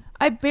 Yeah.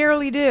 I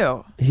barely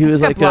do. He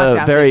was I like blocked a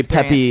out the very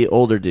experience. peppy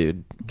older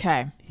dude.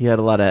 Okay, He had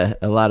a lot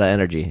of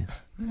energy.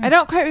 I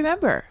don't quite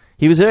remember.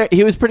 He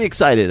was pretty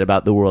excited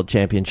about the World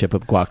Championship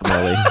of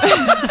Guacamole.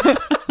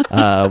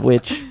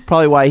 which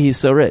probably why he's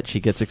so rich. He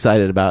gets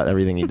excited about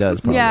everything he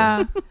does. Probably.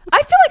 Yeah.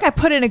 I feel like I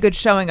put in a good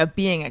showing of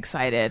being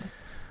excited.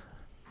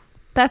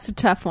 That's a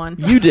tough one.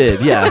 You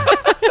did, yeah.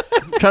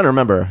 I'm trying to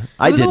remember.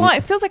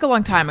 It feels like a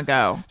long time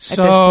ago. At this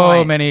So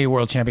point. many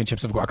world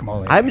championships of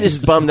guacamole. I'm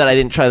just bummed that I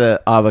didn't try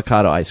the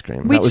avocado ice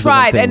cream. We That was the one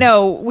tried. I thing.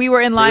 know. We were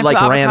in line They, for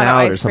like, the ran avocado out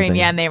or ice cream. something.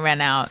 Yeah, and they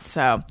ran out.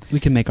 So We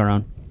can make our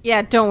own.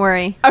 Yeah, don't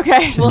worry.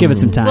 okay. Just give it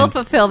some time. We'll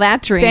fulfill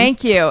that dream.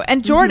 Thank you.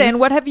 And Jordan,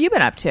 what have you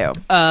been up to?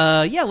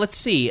 Yeah, let's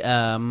see.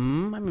 I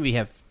maybe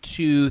have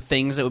two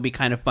things that would be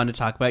kind of fun to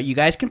talk about. You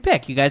guys can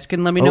pick. You guys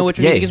can let me know which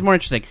one you yay. think is more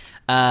interesting.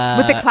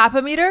 With the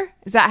clap-o-meter?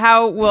 Is that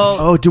how we'll...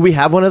 Oh, do we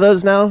have one of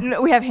those now?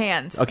 No, we have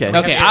hands. Okay.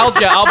 Okay,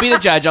 I'll be the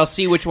judge. I'll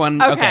see which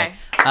one. Okay.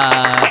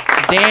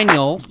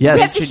 Daniel. Yes.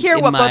 We have to hear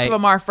in what my- both of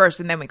them are first,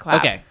 and then we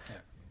clap. Okay.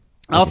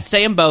 I'll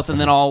say them both, and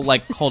then I'll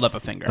hold up a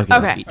finger.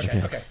 Okay. Each.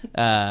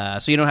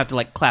 So you don't have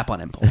to clap on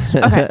impulse.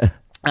 Okay.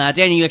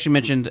 Daniel, you actually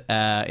mentioned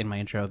in my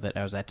intro that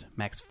I was at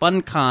Max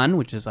Fun Con,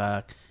 which is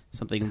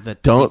something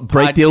that Don't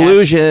break the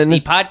illusion.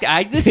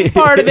 This is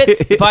part of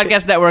it. The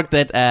podcast network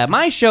that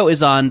my show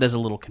is on does a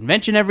little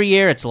convention every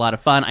year. It's a lot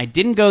of fun. I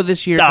didn't go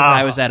this year because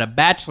I was at a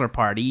bachelor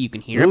party. You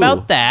can hear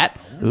about that,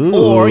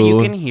 or you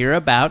can hear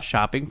about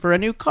shopping for a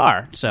new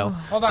car. So,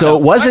 So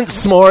it wasn't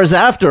s'mores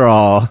after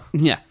all.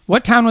 yeah,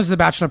 What town was the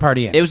bachelor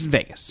party in? it was in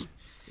Vegas.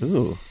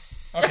 Ooh.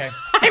 Okay.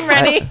 I'm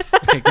ready.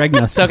 Okay, Greg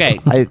knows. It's okay.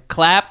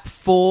 Clap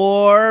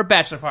for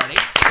bachelor party.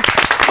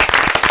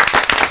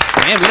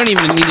 Man, we don't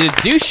even need to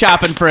do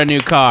shopping for a new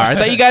car. I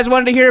thought you guys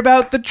wanted to hear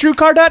about the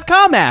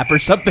TrueCar.com app or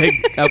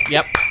something. Oh,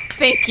 yep.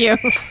 Thank you.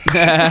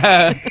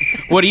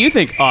 What do you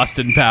think,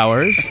 Austin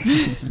Powers?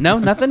 No,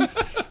 nothing?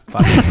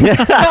 Fuck.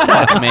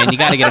 Fuck, man, you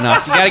gotta get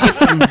enough. You gotta get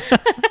some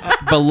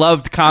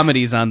beloved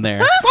comedies on there.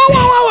 Wah, wah,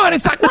 wah, wah. And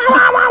it's like, wah,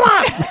 wah, wah,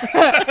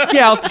 wah.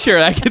 Yeah, sure.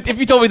 If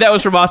you told me that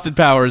was from Austin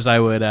Powers, I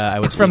would.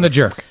 It's from The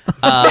Jerk.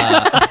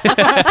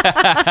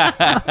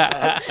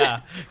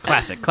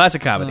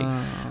 Classic comedy.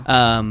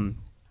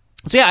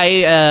 So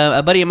yeah,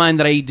 a buddy of mine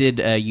that I did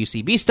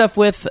UCB stuff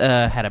with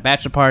had a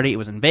bachelor party. It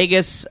was in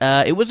Vegas.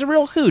 It was a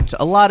real hoot.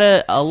 A lot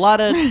of.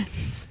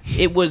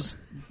 It was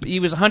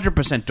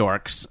 100%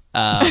 dorks,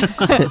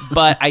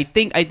 but I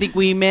think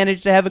we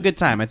managed to have a good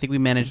time. I think we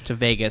managed to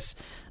Vegas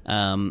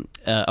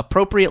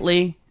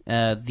appropriately.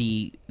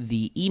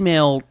 The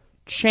email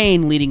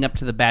chain leading up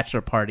to the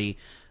bachelor party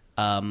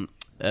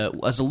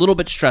was a little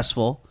bit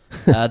stressful.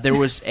 There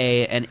was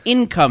an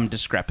income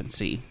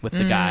discrepancy with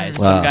the guys.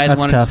 Wow. Some guys That's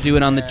wanted tough. to do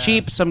it on the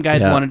cheap. Some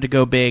guys Yeah. wanted to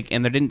go big,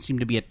 and there didn't seem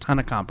to be a ton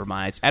of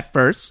compromise at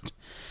first.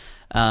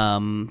 So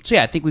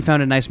yeah, I think we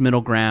found a nice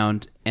middle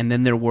ground. And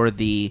then there were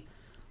the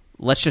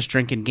let's just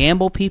drink and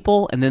gamble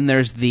people, and then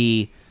there's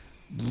the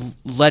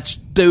let's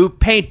do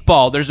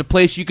paintball. There's a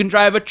place you can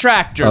drive a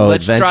tractor.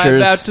 Let's adventures.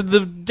 drive out to the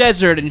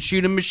desert and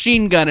shoot a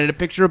machine gun at a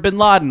picture of Bin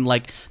Laden.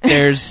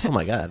 There's Oh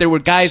my God. there were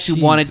guys who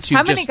Jeez. wanted to.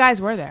 How just, many guys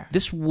were there?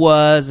 This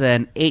was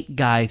an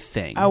 8-guy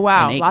thing. Oh,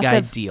 wow. an Lots 8-guy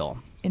of- deal.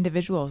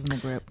 Individuals in the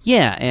group.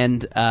 Yeah,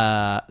 and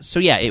so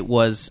yeah, it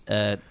was.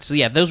 So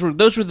yeah, those were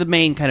the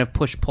main kind of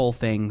push pull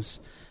things.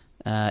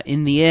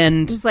 In the It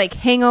end, was like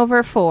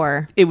Hangover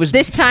 4. It was-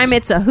 This time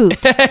it's a hoot.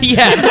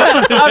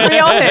 yeah, A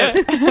real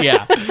hit.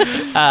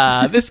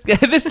 yeah.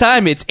 This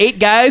time it's 8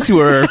 guys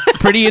who are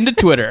pretty into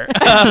Twitter.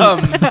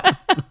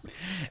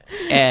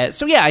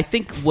 So yeah, I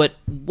think what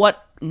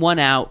won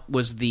out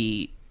was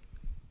the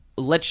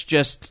let's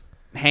just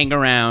hang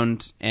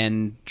around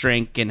and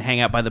drink and hang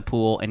out by the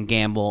pool and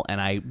gamble, and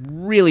I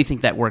really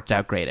think that worked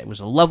out great. It was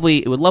a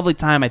lovely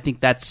time. I think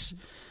that's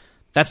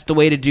the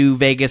way to do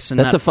Vegas and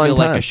That's not a fun feel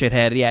like time. a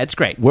shithead. Yeah, it's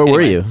great. Where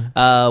were you?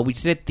 We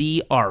stayed at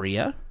the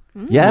Aria,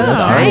 Yeah,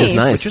 that's nice. nice.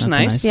 Nice. which was That's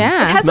nice. nice.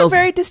 Yeah. It has Smells- a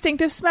very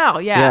distinctive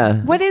smell. Yeah. Yeah.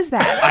 What is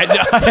that? I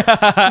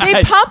know.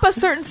 They pump a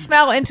certain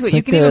smell into it. It's You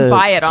like can even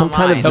buy it some online.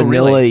 kind of Oh,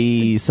 really?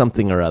 vanilla-y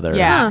something or other.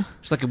 Yeah.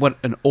 It's like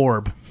an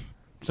orb.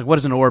 It's like, what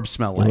does an orb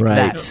smell like?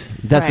 Right. That.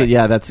 That's Right.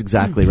 yeah. That's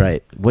exactly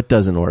right. What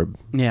does an orb?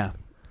 Yeah.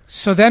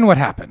 So then what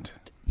happened?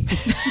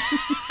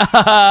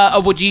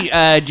 Would you?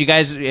 Do you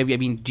guys? I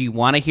mean, do you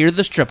want to hear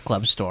the strip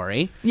club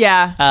story?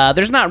 Yeah.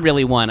 There's not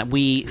really one.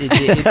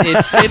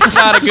 It's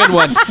not a good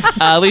one.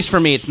 At least for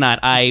me, it's not.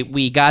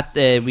 We got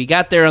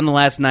there on the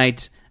last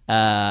night.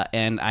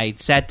 And I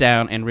sat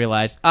down and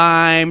realized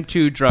I'm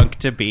too drunk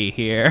to be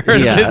here.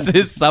 Yeah. This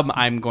is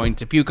I'm going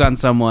to puke on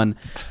someone.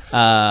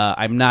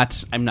 I'm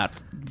not.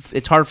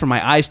 It's hard for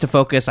my eyes to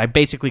focus. I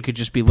basically could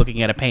just be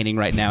looking at a painting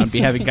right now and be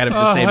having kind of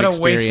the same what a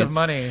experience. waste of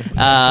money.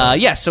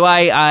 Yeah. So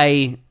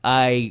I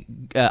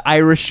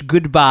Irish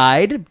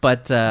goodbyed,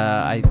 but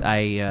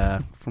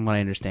I from what I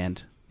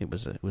understand, it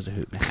was a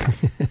hoot and a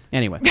half.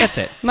 Anyway, that's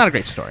it. Not a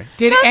great story.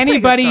 Did That's a pretty good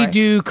anybody story.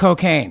 do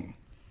cocaine?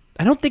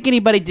 I don't think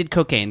anybody did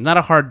cocaine. Not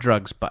a hard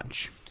drugs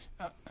bunch.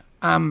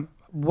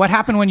 What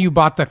happened when you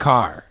bought the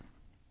car?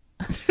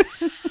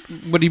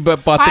 What, you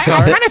bought the I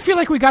car? kind of feel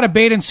like we got a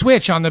bait and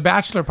switch on the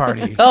bachelor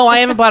party. Oh, I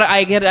haven't bought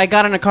it. I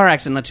got in a car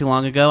accident not too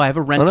long ago. I have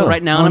a rental no.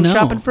 right now, Oh, and I'm no.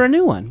 shopping for a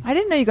new one. I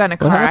didn't know you got in a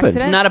car happened?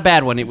 accident. Not a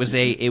bad one. It was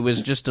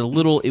just a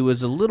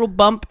little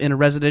bump in a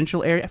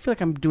residential area. I feel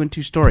like I'm doing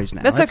two stories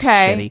now. That's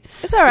okay.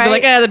 Shitty. It's all right. You're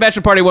like, the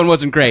bachelor party one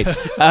wasn't great.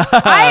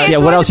 I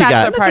enjoyed what else the you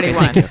got? bachelor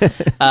party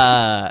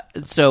one.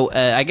 So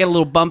I get a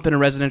little bump in a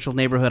residential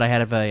neighborhood. I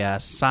had a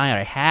Scion.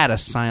 I had a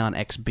Scion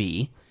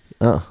XB.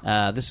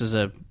 Oh. This is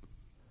a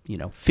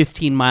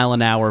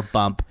 15-mile-an-hour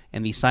bump,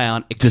 and the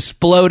Scion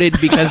exploded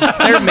because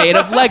they're made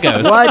of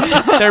Legos.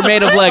 What? They're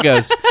made of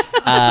Legos.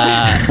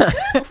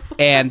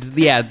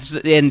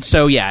 And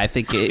so I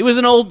think it was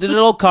an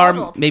old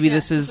car. Maybe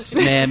this is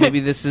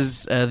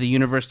the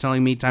universe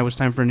telling me it was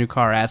time for a new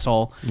car,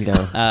 asshole.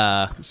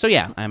 Yeah.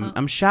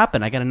 I'm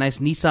shopping. I got a nice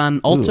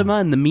Nissan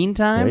Altima in the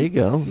meantime. There you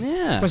go.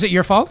 Yeah. Was it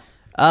your fault?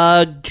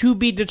 To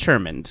be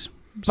determined.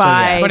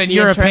 By But in the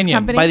your insurance opinion,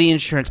 company? By the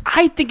insurance.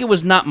 I think it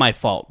was not my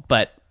fault,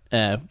 but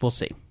we'll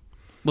see.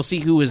 We'll see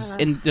who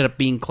ended up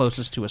being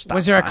closest to a stop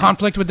Was there a sign.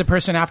 conflict with the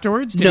person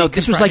afterwards? Did No, he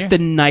this was confront like you?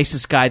 the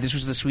nicest guy. This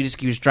was the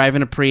sweetest. He was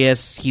driving a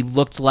Prius. He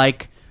looked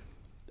like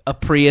a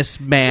Prius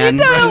man. He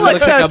doesn't look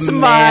looked so like a smug,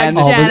 man.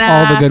 Jenna.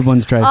 All the good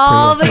ones drive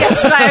All the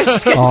Prius. I was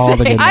just gonna All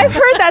the say. good I've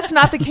ones. heard that's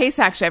not the case,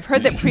 actually. I've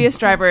heard that Prius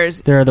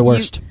drivers... They're the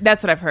worst.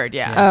 That's what I've heard,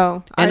 yeah. Oh,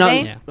 are And,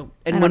 they? Yeah. and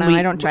I don't when know. we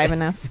I don't drive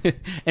enough.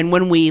 And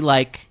when we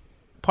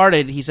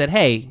parted, he said,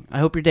 "Hey, I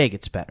hope your day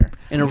gets better."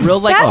 In a real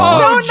That's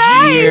so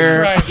nice!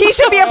 jeer. He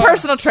should be a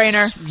personal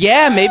trainer.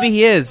 Yeah, maybe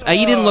he is.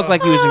 He didn't look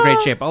like he was in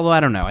great shape. Although I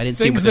don't know. I didn't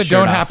see him Things with the that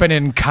don't shirt off. happen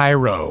in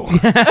Cairo.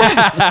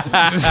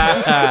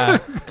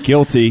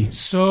 Guilty.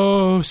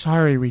 So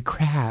sorry we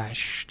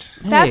crashed.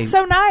 That's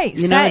so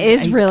nice. That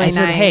is really I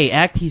said, nice.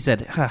 "Hey, he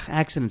said,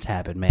 accidents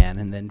happen, man,"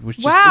 and then was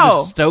just it Wow.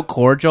 was so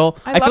cordial.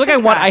 I I feel love like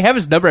this guy. I have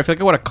his number. I feel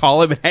like I want to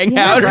call him and hang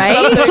Yeah, out. Or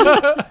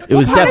something. right? It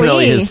was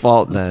definitely we? his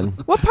fault then.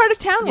 What part of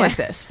town was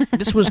this?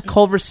 This was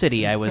Culver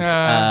City. I was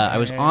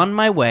on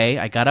my way.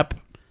 I got up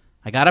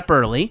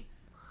early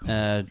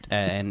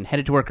and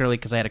headed to work early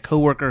because I had a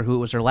coworker who it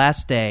was her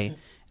last day,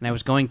 and I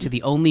was going to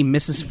the only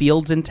Mrs.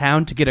 Fields in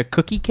town to get a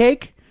cookie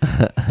cake.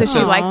 Does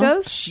she like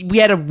those? We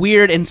had a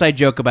weird inside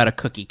joke about a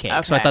cookie cake,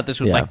 so I Okay. thought this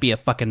would Yeah. be a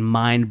fucking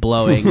mind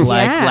blowing Yeah.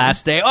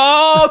 last day.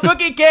 Oh,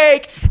 cookie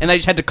cake! And I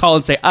just had to call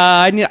and say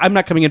I'm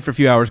not coming in for a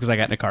few hours because I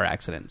got in a car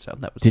accident. So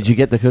that was. Did you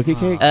get the cookie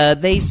cake?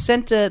 They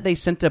sent a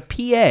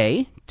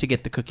PA to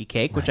get the cookie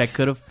cake, which I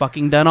could have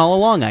fucking done all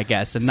along, I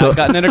guess, and not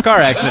gotten in a car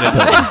accident.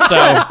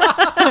 So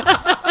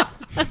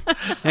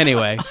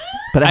anyway.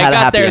 But it I had a got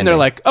happy there and they're ending.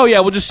 like, "Oh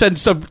yeah, we'll just send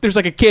some." There's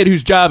like a kid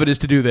whose job it is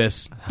to do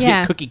this. To Yeah.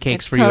 get cookie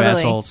cakes for Totally. you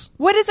assholes.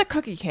 What is a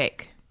cookie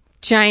cake?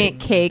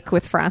 Giant cake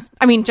with frost.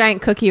 I mean,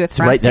 giant cookie with It's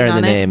frosting right there in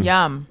on the it. name.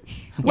 Yum.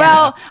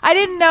 Well, I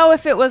didn't know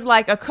if it was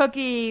like a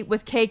cookie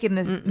with cake in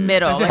the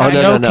middle. Does it Like- have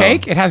no, no, no.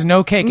 cake? It has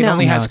no cake. It No.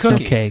 only No, has it's no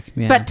cookie. cake.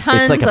 Yeah. But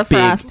tons like a of big-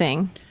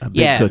 frosting. A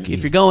big Yeah, cookie.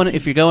 if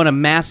you're going a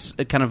mass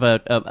kind of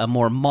a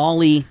more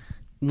Molly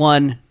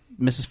one,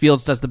 Mrs.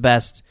 Fields does the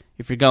best.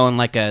 If you're going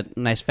like a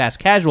nice fast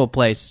casual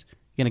place,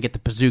 you're gonna get the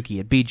Pizookie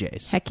at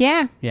BJ's. Heck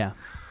yeah. Yeah.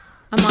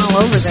 I'm all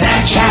over this.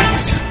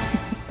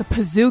 Snapchat. The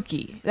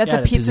Pizookie. That's Yeah,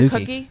 a the pizza Pizookie.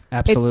 cookie?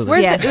 Absolutely.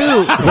 Where's Yes. the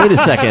ooh? Wait a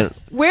second.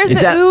 Where's Is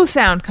the that- ooh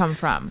sound come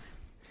from?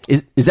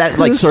 Is that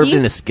like Kooky? served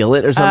in a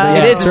skillet or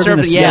something? It is served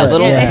in served, a yeah, a skillet.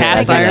 little Yeah.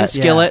 cast It's like iron a-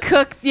 skillet.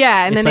 Cooked,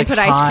 yeah, and then It's they like put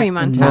ice hot cream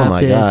on and top. Oh my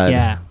melted. God.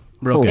 Yeah.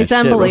 Real Holy good. It's shit,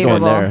 we're going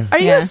unbelievable. there. Are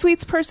you Yeah. a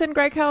sweets person,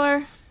 Greg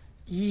Keller?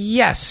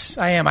 Yes,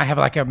 I am. I have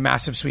like a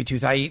massive sweet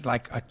tooth. I eat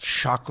like a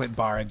chocolate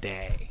bar a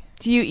day.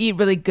 Do you eat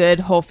really good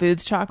Whole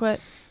Foods chocolate?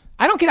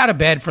 I don't get out of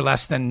bed for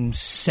less than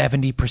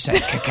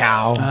 70%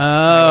 cacao.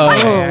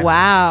 Oh,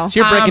 wow. So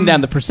you're breaking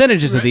down the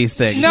percentages of these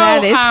things. No,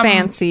 That is um,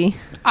 fancy.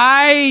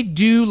 I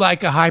do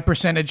like a high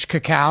percentage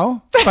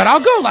cacao, but I'll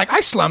go like, I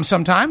slum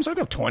sometimes. I'll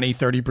go 20,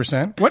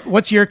 30%.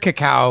 What's your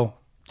cacao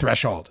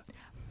threshold?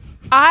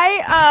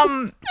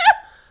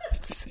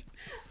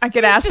 I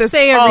could ask just this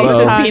say a all the Reese's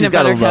Well, time. she's peanut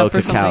got a butter low cup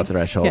or cacao something.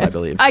 threshold, I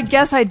believe. I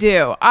guess I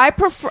do.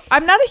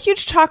 I'm not a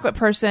huge chocolate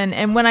person,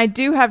 and when I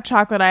do have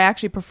chocolate, I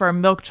actually prefer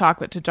milk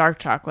chocolate to dark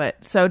chocolate.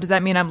 So does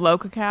that mean I'm low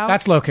cacao?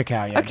 That's low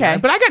cacao, yeah. Okay.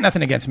 Jared. But I got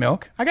nothing against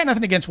milk. I got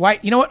nothing against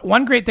white. You know what?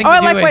 One great thing Oh, to I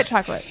do like is white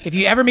chocolate. if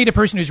you ever meet a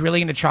person who's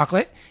really into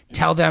chocolate,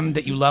 tell them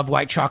that you love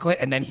white chocolate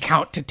and then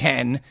count to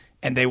 10.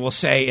 And they will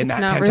say in that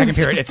not 10 real second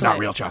period, it's not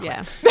chocolate. real chocolate.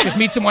 Yeah. Just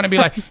meet someone and be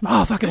like,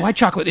 oh, fucking white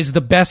chocolate is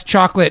the best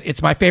chocolate.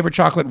 It's my favorite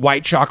chocolate,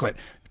 white chocolate.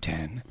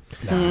 10,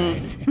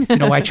 9. You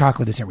know, white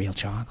chocolate isn't real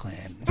chocolate.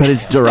 But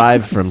it's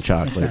derived from It's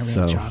chocolate, not real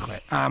so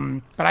chocolate.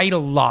 But I eat a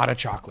lot of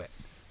chocolate.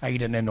 I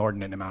eat an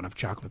inordinate amount of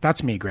chocolate.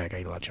 That's me, Greg.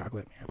 I eat a lot of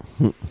chocolate.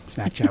 Yeah.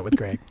 Snapchat with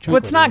Greg. Well,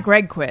 it's Chocolate not eating.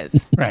 Greg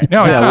quiz. Right.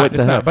 No, Yeah, it's what not. the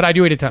It's heck? not. But I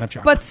do eat a ton of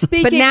chocolate. But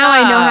speaking, But now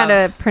I know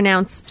how of- to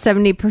pronounce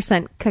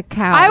 70%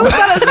 cacao. I always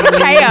thought it was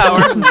cacao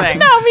or something.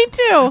 No, me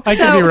too. I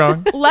could be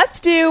wrong. Let's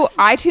do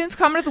iTunes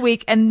comment of the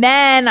week, and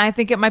then I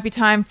think it might be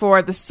time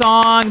for the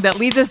song that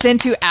leads us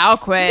into Al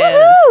quiz.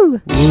 Woo!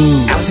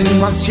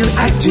 Allison wants your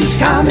iTunes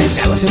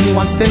comments. Allison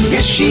wants them,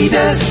 yes she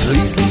does.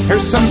 Please leave her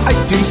some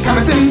iTunes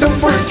comments and don't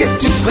forget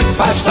to click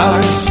 5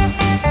 stars.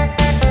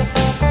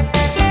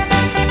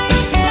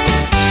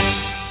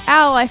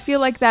 I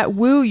feel like that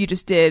woo you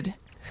just did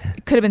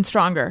could have been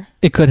stronger.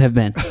 It could have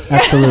been.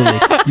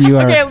 Absolutely. You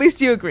are. Okay, at least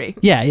you agree.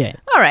 Yeah.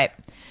 All right.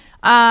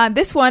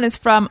 This one is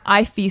from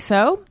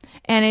iFiso,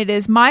 and it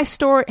is my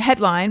story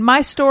headline,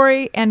 My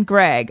Story and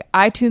Greg,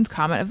 iTunes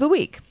comment of the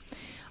week.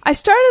 I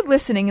started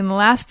listening in the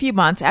last few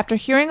months after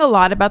hearing a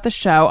lot about the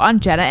show on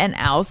Jenna and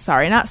Al's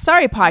Sorry Not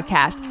Sorry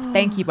podcast.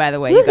 Thank you, by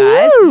the way, you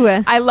guys.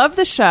 Woohoo! I love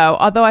the show,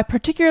 although I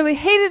particularly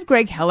hated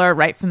Greg Heller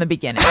right from the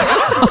beginning.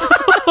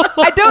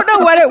 I don't know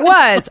what it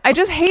was. I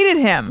just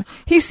hated him.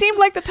 He seemed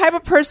like the type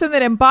of person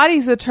that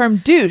embodies the term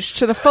douche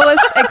to the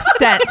fullest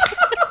extent.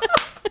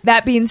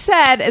 That being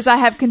said, as I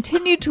have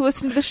continued to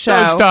listen to the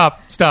show... Oh,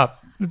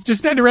 stop.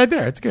 Just end it right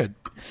there. It's good.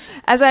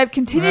 As I have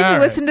continued to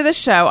listen to the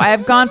show, I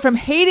have gone from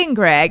hating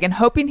Greg and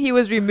hoping he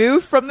was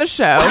removed from the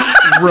show.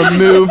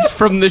 Removed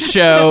from the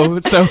show.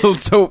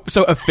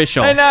 So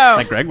official. I know.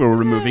 Like, Greg, we're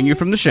removing you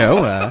from the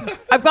show.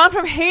 I've gone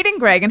from hating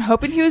Greg and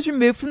hoping he was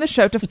removed from the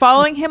show to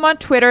following him on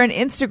Twitter and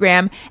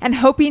Instagram and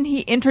hoping he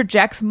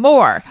interjects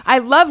more. I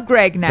love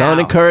Greg now. Don't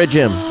encourage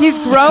him. He's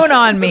grown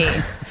on me.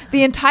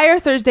 The entire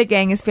Thursday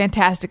Gang is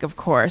fantastic, of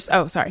course.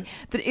 Oh, sorry.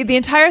 The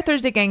entire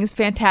Thursday Gang is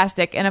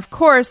fantastic. And of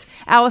course,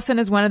 Allison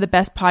is one of the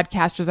best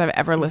podcasters I've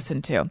ever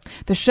listened to.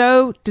 The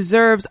show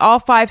deserves all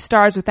 5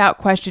 stars without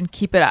question.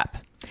 Keep it up.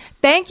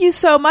 Thank you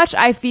so much,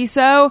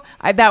 iFiso.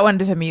 That one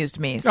just amused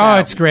me. So. Oh,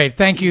 it's great.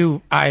 Thank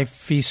you,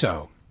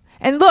 iFiso.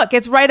 And look,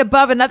 it's right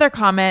above another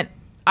comment.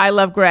 I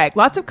love Greg.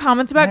 Lots of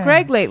comments about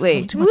Greg lately.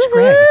 It's a little too much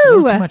Greg. It's a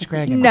little too much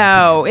Greg.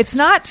 No, it's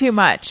not too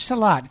much. It's a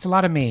lot. It's a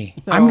lot of me.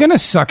 I'm going to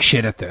suck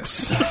shit at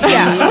this.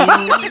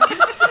 Yeah.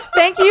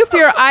 Thank you for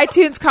your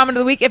iTunes comment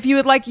of the week. If you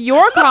would like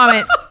your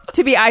comment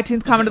to be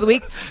iTunes comment of the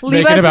week,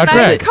 leave us a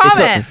nice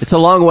comment. It's a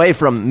long way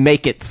from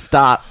make it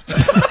stop.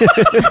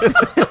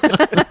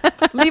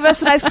 Leave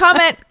us a nice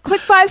comment.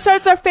 Click 5 stars.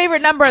 It's our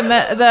favorite number, and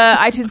the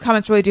iTunes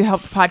comments really do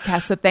help the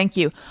podcast, so thank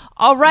you.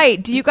 All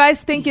right. Do you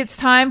guys think it's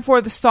time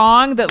for the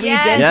song that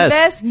leads into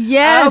this?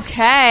 Yes.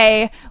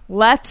 Okay.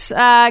 Let's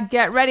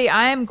get ready.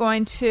 I am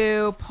going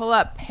to pull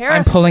up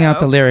Periscope. I'm pulling out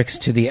the lyrics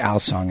to the Al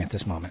song at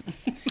this moment.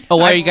 Oh,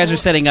 while you guys are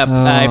setting up,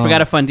 I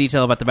forgot a fun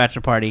detail about the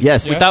bachelor party.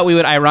 Yes. We thought we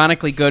would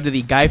ironically go to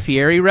the Guy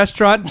Fieri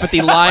restaurant, but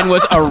the line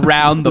was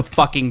around the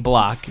fucking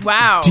block.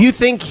 Wow. Do you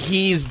think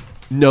he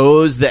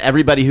knows that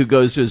everybody who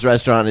goes to his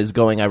restaurant is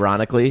going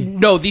ironically?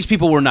 No, these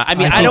people were not. I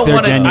mean, I I think they're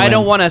don't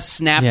genuine. want to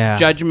snap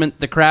judgment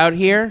the crowd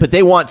here. But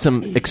they want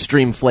some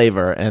extreme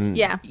flavor, and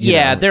Yeah.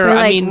 Yeah, They're, I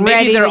like, mean, ready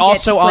maybe they're to get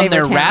also to on Flavor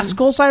their Town.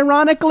 rascals,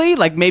 ironically.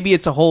 Like, maybe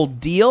it's a whole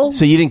deal.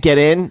 So you didn't get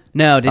in?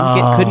 No,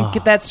 couldn't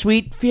get that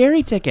sweet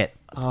Fieri ticket.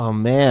 Oh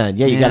man,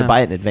 yeah, you got to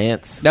buy it in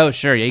advance. No,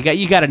 sure, yeah,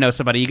 you got to know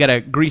somebody. You got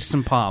to grease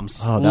some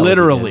palms, Oh, that would be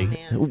literally.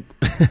 good.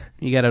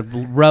 You got to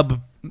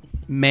rub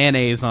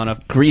mayonnaise on a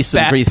Grease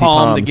some fat greasy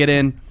palm palms. to get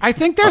in. I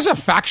think there's a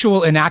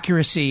factual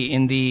inaccuracy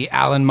in the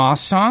Alan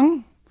Moss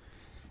song.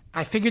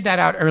 I figured that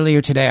out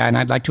earlier today, and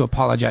I'd like to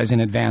apologize in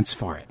advance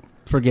for it.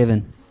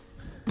 Forgiven.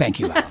 Thank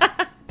you, Alan.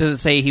 Does it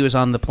say he was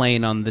on the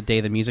plane on the day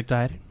the music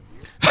died?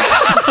 Because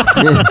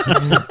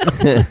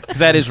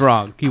that is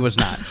wrong. He was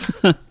not.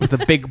 It was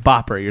the Big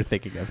Bopper you're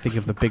thinking of. Think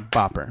of the Big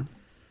Bopper.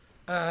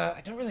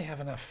 I don't really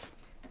have enough.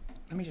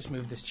 Let me just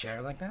move this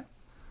chair like that.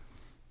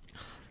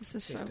 This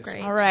is so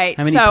great. All right.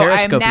 How many So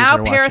I'm Periscopies now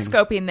are watching?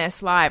 periscoping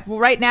this live. Well,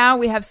 right now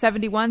we have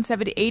 71,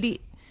 70, 80,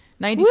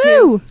 92.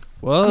 Woo!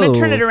 Whoa. I'm going to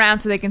turn it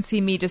around so they can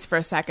see me just for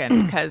a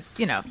second because,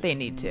 they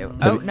need to.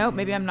 Oh, no,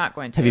 maybe I'm not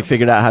going to. Have you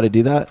figured out how to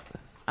do that?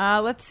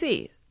 Let's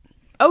see.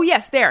 Oh,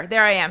 yes, there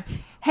I am.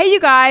 Hey,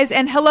 you guys,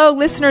 and hello,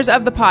 listeners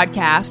of the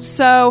podcast.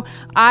 So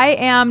I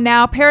am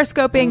now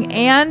periscoping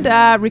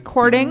and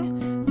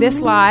recording this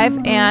live,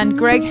 and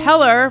Greg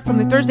Heller from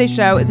the Thursday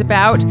Show is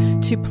about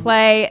to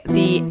play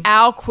the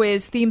Al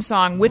Quiz theme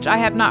song, which I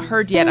have not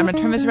heard yet. I'm going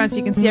to turn this around so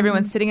you can see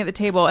everyone sitting at the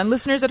table. And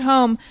listeners at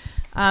home,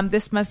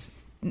 this must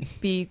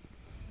be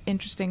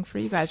interesting for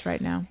you guys right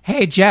now.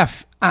 Hey,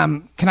 Jeff,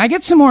 can I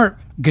get some more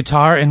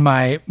guitar in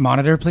my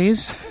monitor,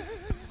 please?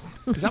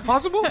 Is that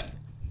possible?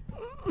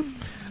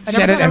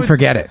 Set it and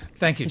forget it.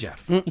 Thank you,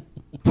 Jeff. I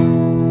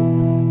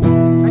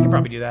can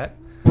probably do that.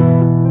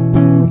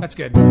 That's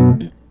good.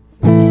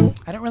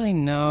 I don't really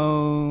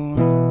know.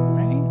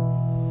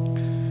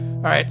 Right?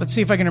 All right, let's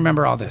see if I can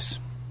remember all this.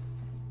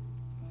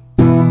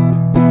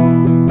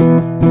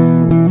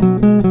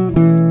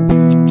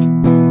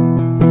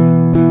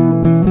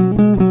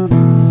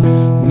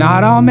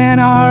 Not all men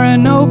are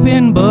an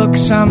open book.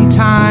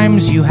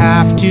 Sometimes you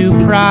have to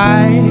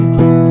pry.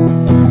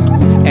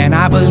 And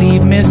I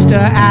believe Mr.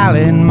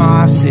 Alan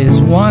Moss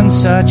is one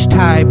such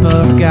type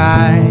of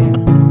guy.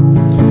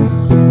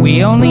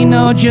 We only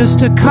know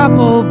just a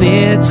couple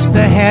bits,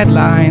 the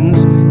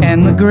headlines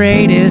and the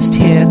greatest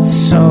hits.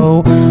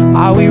 So,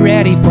 are we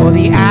ready for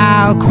the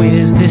Al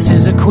Quiz? This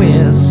is a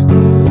quiz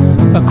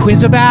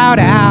about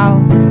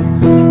Al.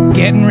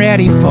 Getting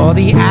ready for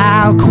the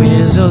Al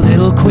Quiz, a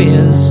little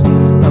quiz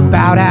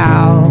about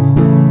Al.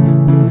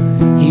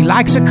 He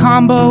likes a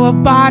combo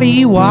of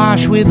body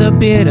wash with a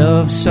bit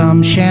of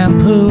some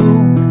shampoo.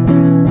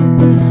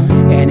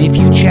 And if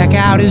you check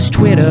out his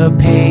Twitter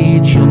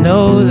page, you'll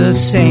know the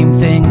same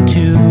thing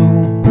too.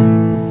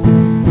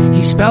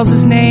 He spells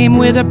his name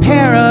with a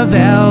pair of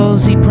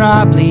L's. He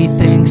probably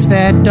thinks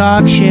that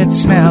dog shit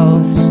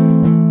smells.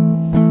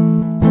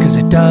 'Cause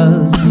it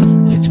does.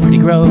 It's pretty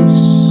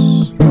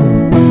gross.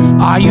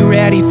 Are you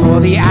ready for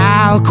the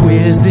Al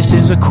quiz? This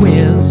is a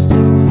quiz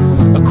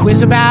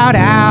about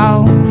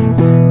Al.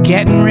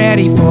 Getting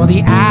ready for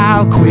the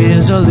Al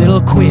quiz, a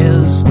little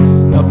quiz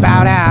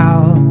about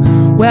Al.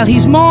 Well,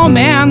 he's more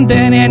man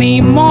than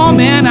any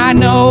Mormon I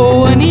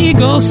know. An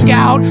Eagle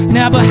Scout,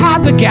 never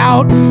had the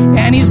gout.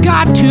 And he's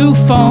got 2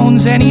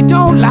 phones, and he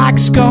don't like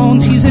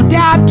scones. He's a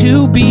dad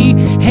to be,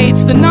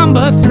 hates the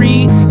number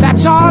 3.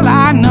 That's all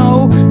I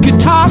know.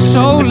 Guitar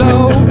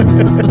solo.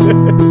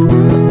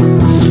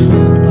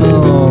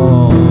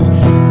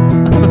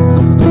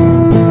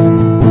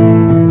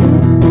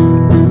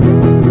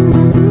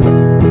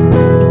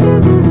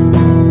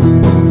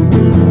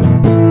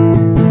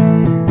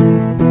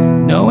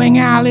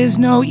 Al is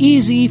no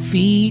easy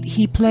feat,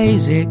 he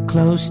plays it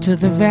close to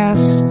the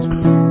vest.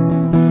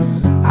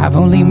 I've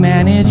only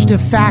managed a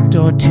fact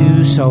or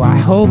 2, so I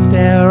hope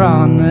they're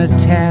on the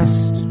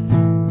test.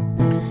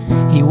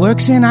 He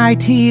works in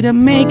IT to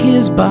make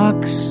his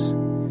bucks,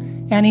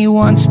 and he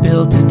once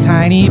built a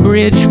tiny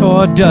bridge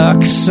for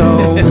ducks. So,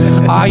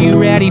 are you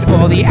ready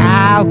for the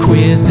Al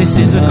quiz? This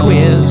is a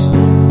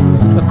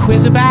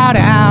quiz about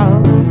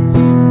Al.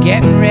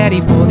 Getting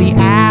ready for the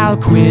Al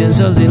quiz,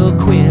 a little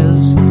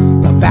quiz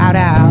about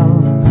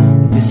Al.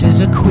 This is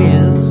a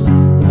quiz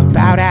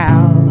about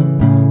Al.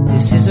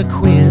 This is a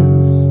quiz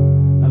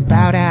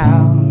about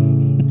Al.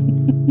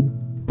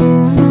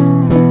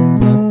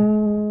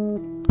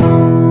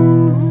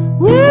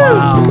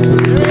 Wow.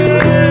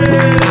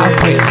 Al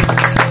quiz.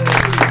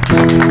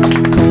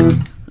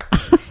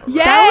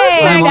 Yay!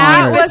 I'm That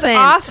honored. was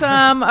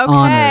awesome.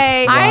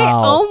 Okay. Honored.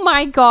 Wow. Oh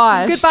my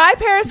gosh. Goodbye,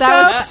 Periscope.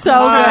 That was so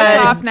It's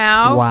good. off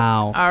now.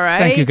 Wow. All right.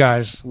 Thank you,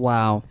 guys.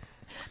 Wow.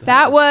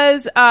 That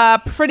was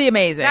pretty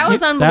amazing. That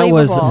was That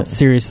unbelievable. was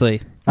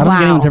seriously. I don't think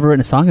Wow. anyone's ever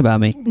written a song about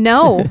me.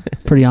 No.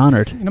 Pretty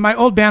honored. You know, my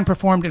old band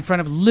performed in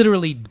front of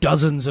literally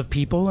dozens of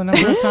people a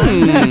number of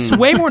times. It's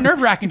way more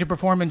nerve-wracking to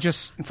perform in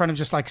front of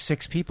just like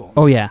 6 people.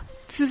 Oh yeah.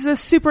 This is a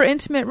super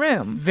intimate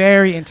room.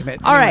 Very intimate.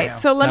 All right,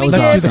 so let That me was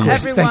give awesome.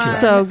 everyone. Thank you.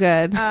 So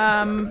good. Do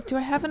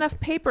I have enough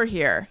paper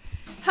here?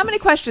 How many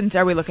questions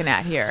are we looking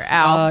at here,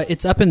 Al?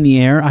 It's up in the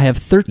air. I have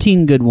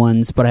 13 good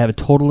ones, but I have a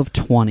total of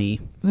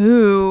 20.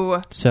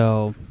 Ooh.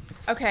 So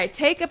Okay,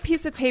 take a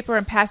piece of paper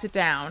and pass it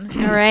down.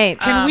 All right.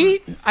 Can we?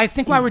 I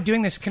think while we're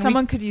doing this, can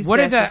someone we? could use what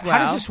this are the? as How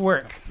does well. this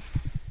work?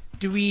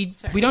 Do we?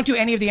 We don't do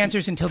any of the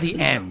answers until the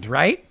end,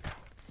 right?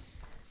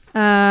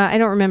 I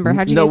don't remember.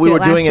 How'd you No, guys we do were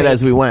it last doing it week?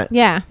 as we went.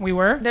 Yeah. We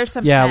were. There's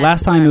some. yeah, pens.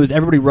 last time it was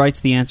everybody writes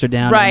the answer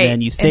down, Right, and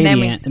then you say and then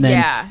the we- answer, and then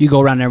yeah. you go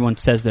around and everyone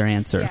says their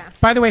answer. Yeah.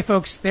 By the way,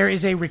 folks, there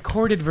is a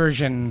recorded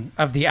version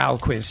of the Al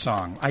Quiz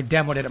song. I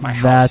demoed it at my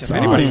house. That's if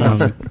anybody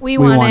wants awesome. it. We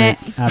want it.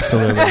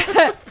 Absolutely.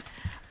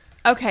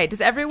 Okay, does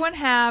everyone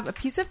have a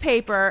piece of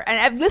paper?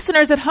 And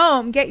listeners at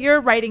home, get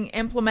your writing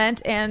implement.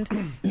 And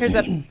here's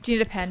a. Do you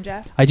need a pen,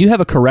 Jeff? I do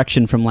have a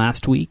correction from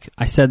last week.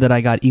 I said that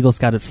I got Eagle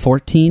Scout at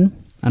 14,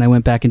 and I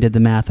went back and did the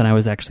math, and I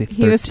was actually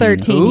 13. He was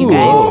 13, you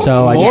guys.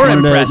 So I just More wanted to,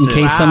 in impressive.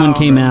 case someone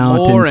came out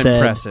More and said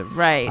impressive.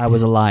 Right. I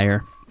was a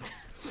liar.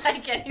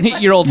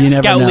 Your old You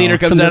never scout know. leader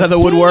comes Somebody- out of the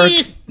woodwork.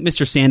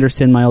 Mr.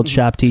 Sanderson, my old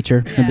shop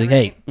teacher. He'd be like,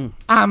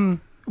 hey,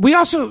 We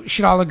also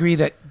should all agree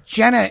that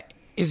Jenna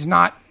is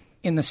not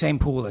in the same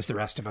pool as the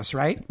rest of us,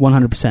 right?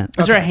 100%.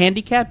 Is there a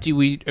handicap? Do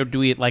we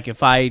like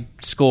if I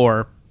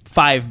score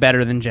 5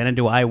 better than Jenna,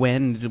 do I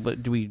win?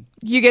 Do we?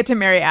 You get to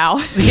marry Al.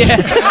 Yeah.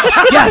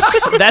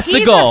 Yes, that's the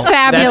He's goal. a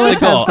fabulous that's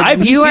the goal.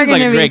 husband. He You are seems like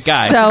gonna a be great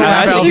guy. so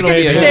I think thrilled. it'll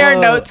be a- Share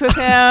notes with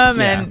him,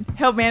 Yeah. and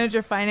he'll manage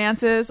your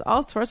finances,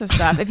 all sorts of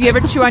stuff. If you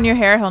ever chew on your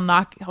hair, he'll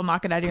knock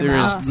it out of your There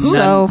mouth. is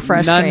So none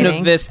frustrating.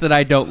 of this that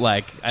I don't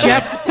like.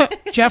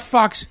 Jeff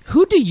Fox,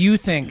 who do you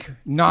think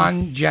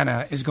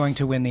non-Jenna is going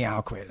to win the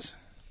Al Quiz?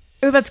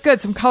 Oh, that's good.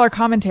 Some color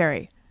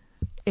commentary,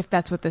 if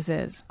that's what this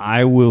is.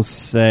 I will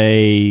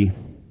say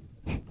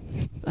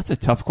that's a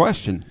tough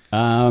question.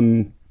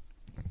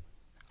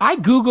 I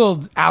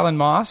Googled Alan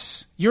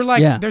Moss. You're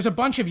like, Yeah. there's a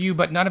bunch of you,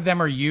 but none of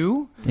them are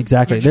you.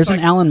 Exactly. You're just There's like-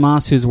 an Alan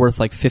Moss who's worth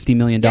like $50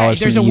 million Yeah, from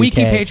there's the a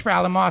wiki UK. page for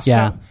Alan Moss.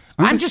 Yeah. So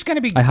I'm just going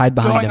to be I hide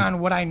behind going him. on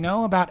what I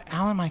know about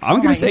Alan.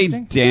 I'm going to say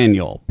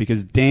Daniel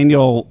because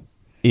Daniel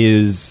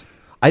is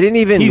I didn't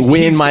even He's-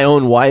 win he's- my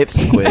own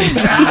wife's quiz.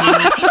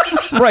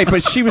 right,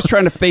 but she was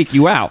trying to fake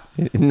you out.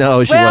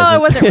 No, she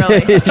Well, wasn't. it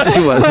wasn't really.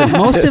 She wasn't.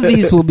 Most of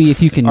these will be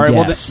if you can All right,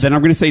 well guess. then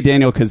I'm going to say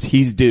Daniel because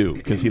he's due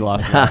because he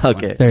lost. The last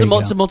Okay. one. There So you go.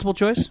 it's a multiple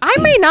choice? I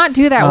may not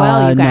do that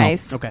well, you No.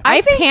 guys. Okay.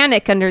 I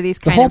panic under these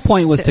The kind whole of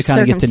point was to kind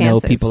of get to know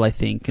circumstances. people, I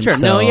think. And Sure.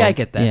 so, No, yeah, I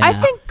get that. yeah. I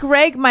think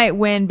Greg might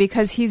win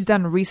because he's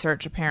done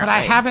research, apparently. But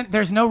I haven't.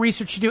 There's no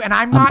research to do, and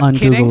I'm not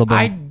kidding. un-Googleable.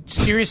 I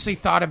seriously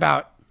thought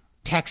about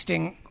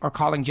texting or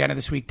calling Jenna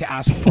this week to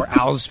ask for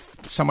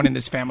someone in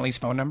his family's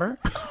phone number.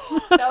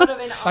 That would have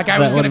been Like I That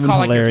was going would've to call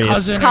been like your hilarious.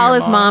 cousin, or Call your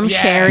his mom,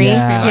 Yeah, Sherry.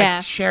 just be like,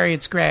 Yeah. Sherry,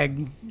 it's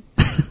Greg.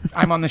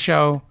 I'm on the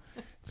show.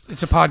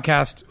 It's a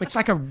podcast. It's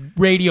like a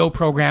radio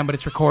program, but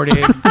it's recorded.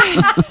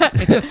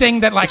 It's a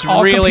thing that like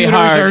all really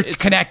computers hard. are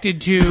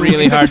connected to.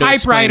 Really it's hard a to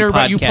typewriter,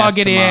 explain but you plug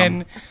it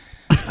podcast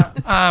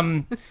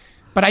in.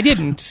 But I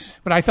didn't.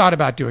 But I thought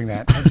about doing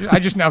that. I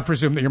just now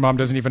presume that your mom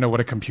doesn't even know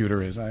what a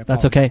computer is.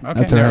 That's okay.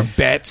 That's there all are right.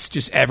 bets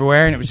just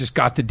everywhere, and it was just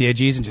got the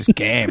digis and just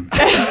game.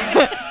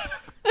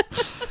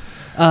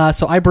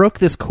 So I broke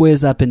this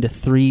quiz up into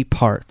 3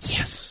 parts.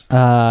 Yes.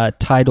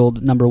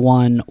 Titled number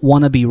 1,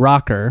 Wannabe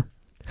Rocker,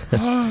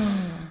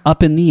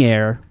 Up in the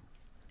Air,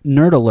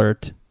 Nerd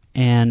Alert,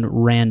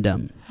 and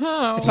Random.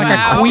 It's like wow. a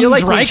I Queen's feel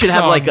like we Reich should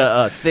have song. like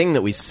a thing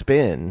that we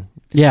spin.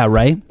 Yeah,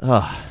 right?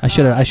 Ugh. I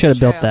should have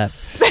built that.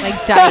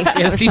 Like dice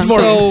Yeah, or these something.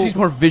 more, these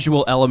more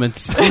visual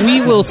elements.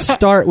 We will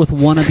start with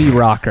Wannabe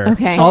Rocker.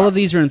 Okay. All of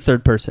these are in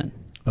third person.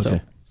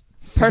 Okay.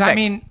 So, Does that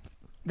mean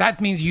that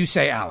means you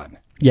say Alan?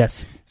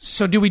 yes.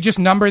 So do we just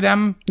number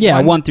them? Yeah,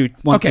 1 through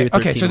Okay.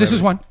 13, Okay. So this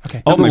is whatever. 1.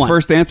 Okay. Oh, Number my 1.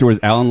 first answer was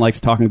Alan likes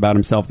talking about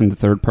himself in the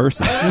third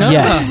person.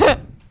 Yes.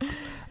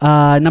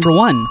 Number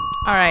 1. All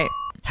right.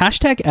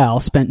 Hashtag Al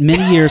spent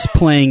many years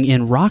playing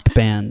in rock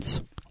bands.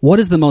 What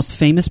is the most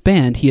famous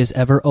band he has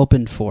ever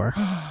opened for?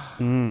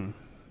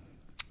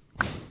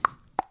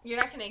 You're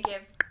not going to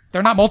give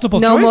They're not multiple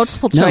no choice.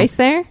 multiple No. choice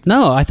there?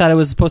 No, I thought it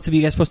was supposed to be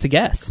you guys supposed to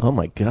guess. Oh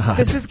my god.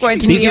 This is going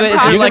to Can you be give it, is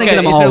impossible. there like, You're a,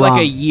 gonna get is them there all like a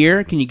wrong.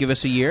 year? Can you give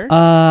us a year?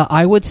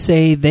 I would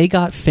say they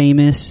got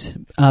famous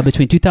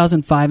between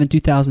 2005 and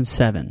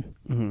 2007.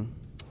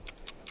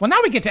 Well, now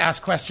we get to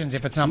ask questions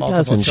if it's not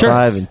multiple choice.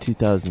 2005 and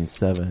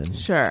 2007.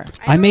 Sure.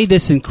 I made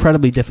this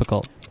incredibly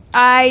difficult.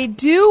 I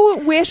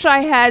do wish I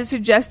had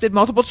suggested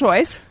multiple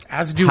choice.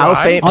 As do How,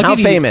 I. I'll how give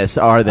you- famous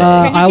are they? you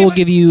I give will it-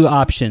 give you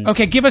options.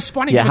 Okay, give us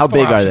funny. yeah, give how us 4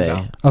 big are options they?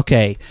 out.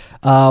 Okay.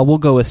 We'll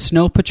go with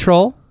Snow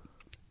Patrol,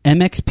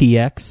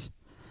 MXPX,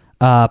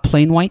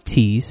 Plain White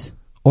Tees,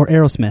 or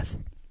Aerosmith.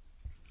 –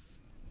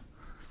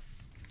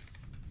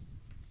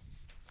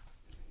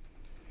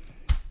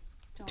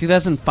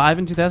 2005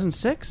 and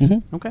 2006?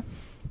 Mhm. Okay.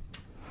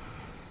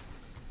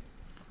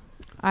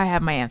 I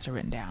have my answer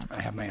written down. I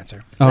have my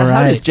answer. All How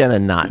right. does Jenna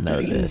not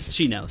know this?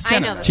 She knows. I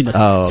know She knows.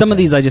 Oh, Some of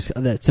okay. these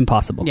that's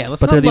impossible. Yeah,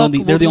 let's but not they're the look.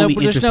 only they're the Well, only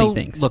there's interesting no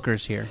things.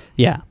 lookers here.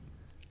 Yeah.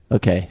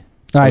 Okay.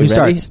 All right, Are who we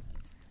ready? starts?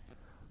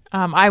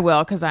 I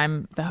will because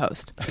I'm the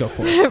host. Go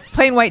for it.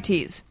 Plain white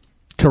tees.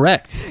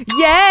 Correct. Yay!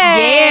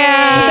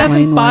 Yeah.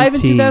 2005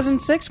 and Tees.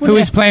 2006? Who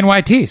is playing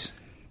white tees?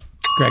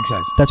 Greg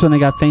says. That's when they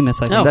got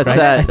famous. I think. Oh, That's right?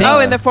 that. I think. Oh,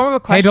 in the form of a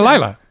question. Hey,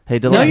 Delilah. Hey, No,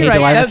 Delilah. you're Hey, right.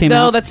 Delilah That, came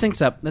no, out. that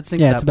syncs up. That syncs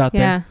Yeah, up. it's about Yeah.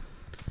 there.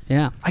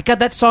 Yeah. I got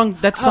that song.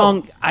 That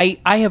song. I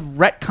have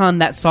retconned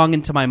that song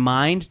into my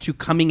mind to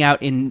coming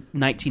out in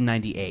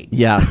 1998.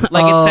 Yeah.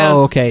 Like Oh, it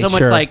sounds okay, so much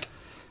sure. like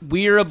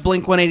we're a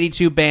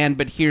Blink-182 band,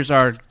 but here's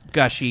our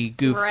gushy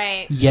goof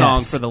Right. song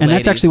Yes. for the and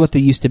ladies. that's actually what they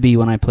used to be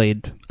when I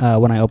played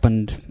when I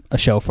opened a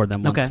show for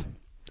them once. Okay.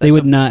 They That's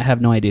would not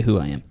have no idea who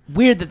I am.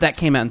 weird that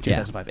came out in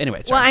 2005. Anyway,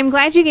 Well, sorry. I'm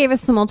glad you gave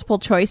us the multiple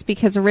choice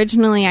because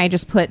originally I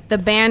just put the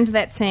band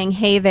that sang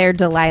 "Hey There,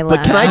 Delilah."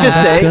 But can I just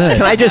That's say? good.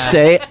 Can I just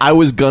say? I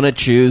was gonna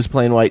choose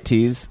plain white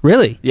tees.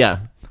 Really? Yeah.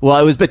 Well,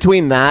 it was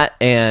between that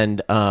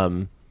and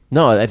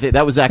no. I think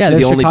that was actually they're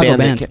the only Chicago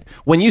band. band.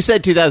 When you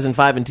said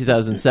 2005 and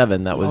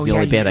 2007, that was the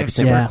only band I could It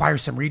think Yeah. of.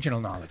 requires some regional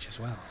knowledge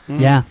as well.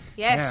 Yeah.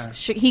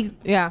 Yes,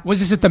 Yeah. Was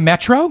this at the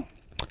Metro?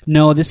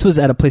 No, this was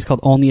at a place called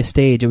Only a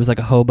Stage. It was like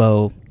a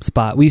hobo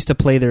spot. We used to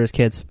play there as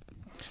kids.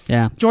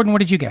 Yeah. Jordan, what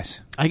did you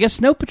guess? I guess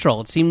Snow Patrol.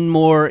 It seemed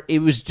more. It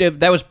was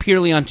that was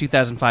purely on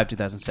 2005,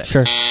 2006.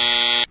 Sure.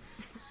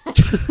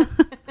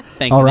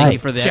 Thank All you, right. thank you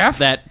for that. Jeff?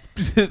 That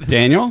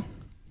Daniel,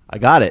 I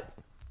got it.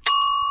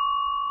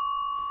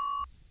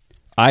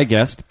 I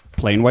guessed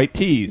plain white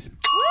tees.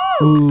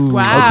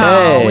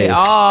 Wow. Okay. We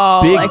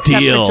all, Big except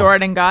deal. for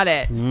Jordan, got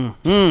it.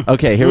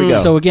 Okay, here we go.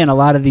 So again, a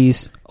lot of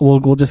these,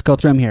 we'll just go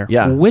through them here.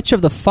 Yeah. Which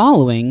of the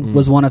following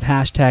was one of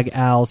hashtag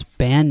Al's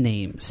band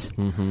names?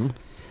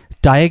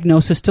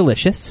 Diagnosis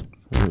Delicious,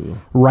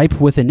 Ripe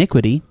with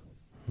Iniquity,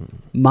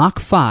 Mach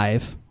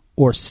 5,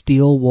 or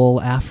Steel Wool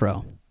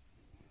Afro?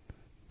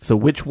 So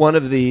which one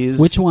of these?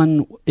 Which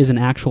one is an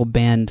actual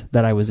band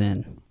that I was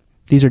in?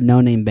 These are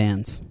no-name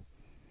bands.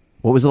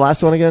 What was the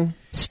last one again?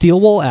 Steel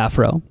Wool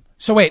Afro.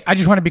 So wait, I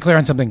just want to be clear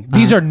on something.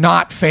 These are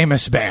not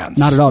famous bands.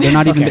 Not at all. They're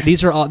not even. Okay.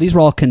 These were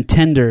all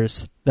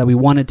contenders that we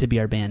wanted to be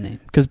our band name.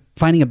 Because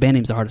finding a band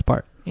name is the hardest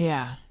part.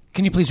 Yeah.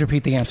 Can you please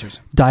repeat the answers?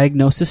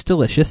 Diagnosis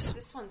Delicious,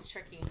 this one's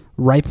tricky.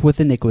 Ripe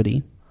with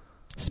Iniquity,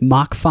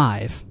 Mach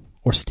 5,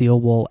 or Steel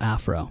Wool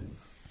Afro.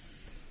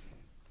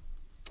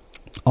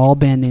 All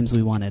band names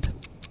we wanted.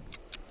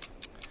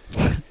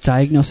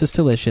 Diagnosis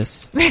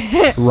Delicious,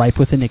 Ripe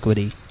with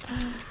Iniquity,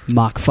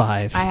 Mach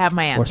 5, I have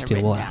my answer or Steel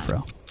written Wool down.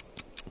 Afro.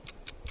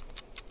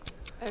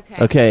 Okay.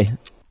 Okay,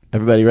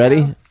 everybody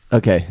ready?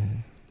 Okay.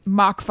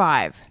 Mach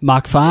 5.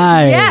 Mach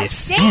 5.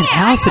 Yes! Man,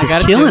 Allison I got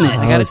is it killing too. it.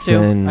 I got it too.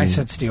 Allison. I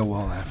said steel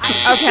wool.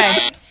 After.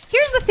 Okay.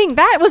 Here's the thing.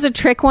 That was a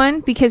trick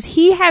one because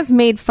he has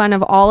made fun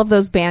of all of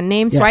those band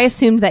names. So Yes. I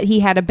assumed that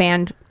he had a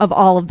band of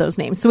all of those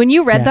names. So when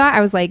you read that,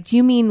 I was like, do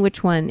you mean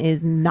which one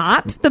is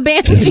not the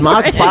band?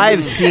 Mach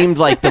 5 seemed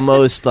like the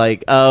most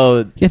like,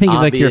 You think of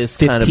like you're obvious,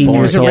 kind of 15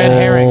 years boring. old.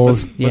 Red herring.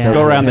 Let's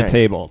go around the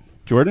table.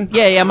 Jordan?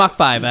 Yeah, Mach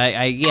 5.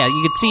 Yeah, you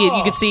could see it.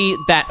 You could see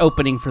that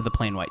opening for the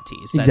plain white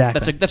tees.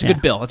 Exactly. That's a Yeah.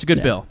 good bill. That's a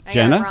good bill. I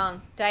Jenna? got it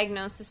wrong.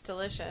 Diagnosis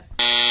Delicious.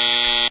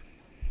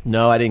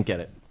 No, I didn't get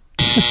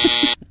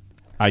it.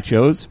 I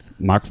chose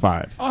Mach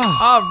 5. All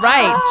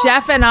right,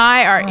 Jeff and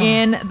I are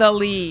in the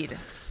lead.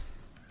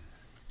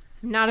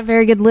 Not a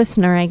very good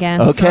listener, I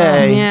guess.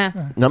 Okay. Yeah.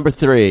 Number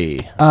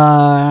 3.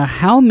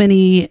 How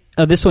many?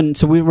 This one.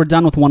 So we were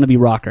done with Wannabe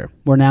Rocker.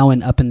 We're now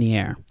in Up in the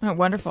Air. Oh,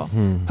 wonderful.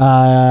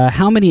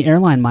 How many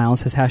airline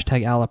miles has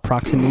 #Al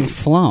approximately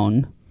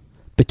flown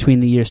between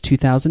the years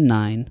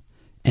 2009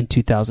 and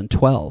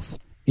 2012?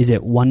 Is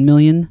it 1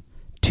 million,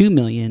 2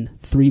 million,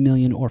 3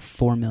 million, or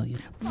 4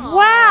 million?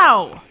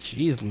 Wow.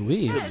 Jeez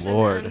Louise.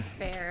 Lord.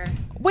 Unfair.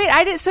 Wait,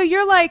 I did. So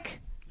you're like,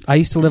 I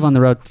used to live on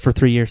the road for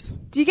 3 years.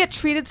 do you get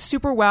treated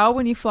super well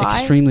when you fly?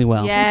 Extremely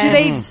well. Yes. Do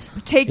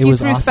they take It you was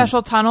through awesome.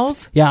 special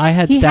tunnels? Yeah, I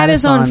had He had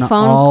status his own on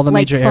phone, all the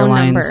like, major phone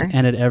airlines number.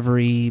 and at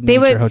every They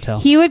major would. hotel.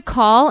 He would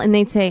call and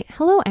they'd say,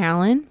 "Hello,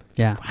 Alan.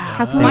 Yeah.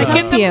 How can I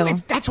help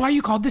you?" That's why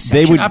you called this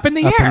They section would- Up in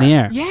the Up Air. in the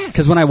Air. Yes.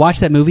 Because when I watched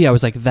that movie, I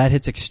was like, that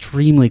hits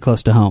extremely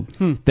close to home.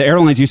 The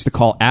airlines used to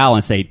call Al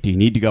and say, "Do you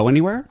need to go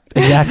anywhere?"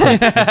 Exactly.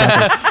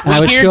 And I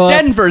would Here, show up,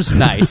 Denver's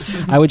nice.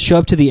 I would show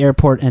up to the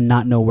airport and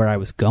not know where I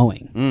was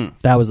going.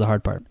 That was the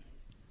hard part.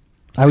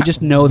 I would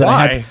just know that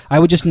Why? I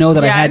would just know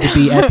that Yeah, I had I to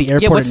be at the Yeah,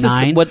 airport what's at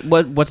this?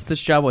 9. What's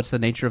this job? What's the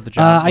nature of the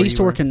job? I Where used you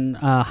to were? work in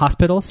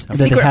hospitals. That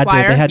Secret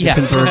flyer? they had to Yeah.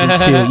 convert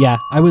into. Yeah,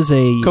 I was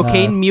a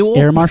Cocaine mule?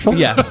 air marshal.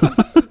 Yeah.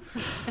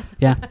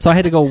 Yeah. So I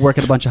had to go work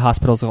at a bunch of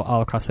hospitals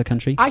all across the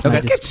country. I And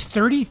think just- it's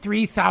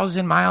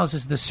 33,000 miles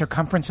is the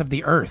circumference of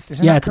the Earth.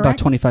 Isn't yeah, that it's about correct?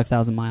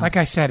 25,000 miles. Like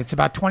I said, it's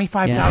about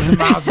 25,000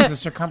 miles is the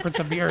circumference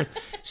of the Earth.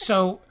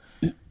 So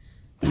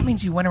that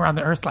means you went around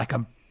the Earth like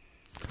A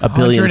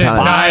billion times.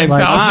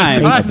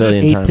 109,000 Like times. A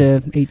billion eight times.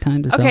 to 8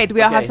 times or so. Okay, do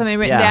we all have Okay, something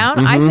written yeah.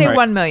 down? I say Right.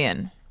 1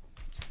 million.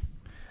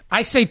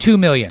 I say 2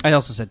 million. I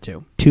also said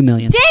 2. 2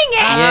 million. Dang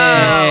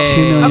it! Yay.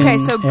 2 million. Okay,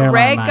 so airline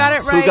Greg miles. got it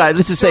Who right. got-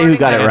 let's just say who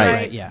got it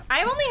right. Yeah.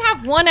 I only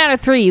have 1 out of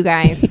 3, you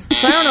guys.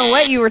 So I don't know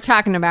what you were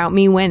talking about.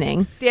 Me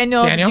winning.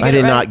 Daniel, Daniel? did you I get did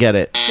it right? not get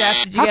it.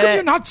 Jeff, did you How get come it?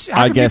 you're not? I How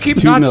come you guess keep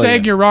 2 not million.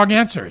 saying your wrong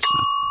answers?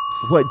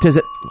 What does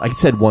it? I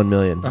said 1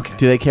 million. Okay.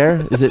 Do they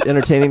care? Is it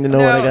entertaining to know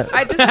what I No, got?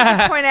 I just want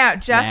to point out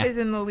Jeff Nah. is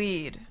in the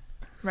lead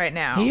right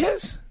now. He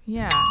is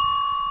Yeah.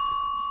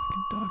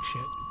 dog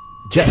shit.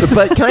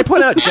 But can I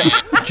point out,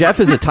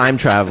 Jeff is a time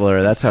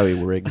traveler. That's how he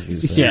rigs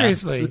these things. Yeah.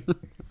 Seriously.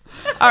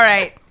 All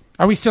right.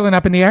 Are we still in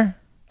Up in the Air?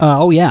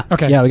 Oh, yeah.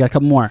 Okay. Yeah, we got a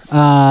couple more.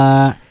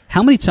 How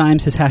many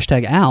times has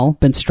 #Al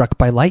been struck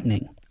by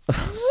lightning?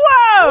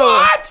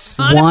 What?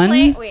 On a 1,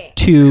 plane- wait.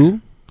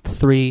 2,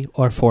 3,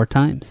 or 4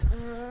 times?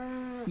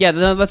 Yeah,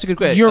 no, that's a good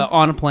question. You're-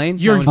 On a plane?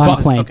 you're- No, On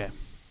a plane. Okay.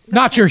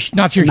 Not your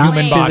Not human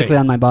physically body.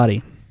 on my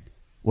body.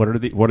 What are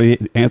the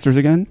answers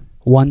again?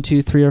 1,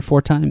 2, 3, or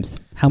 4 times.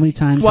 How many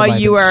times While have I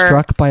you been were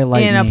struck by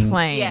lightning in a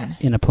plane.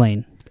 Yes. in a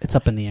plane? It's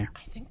up in the air.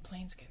 I think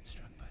planes get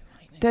struck by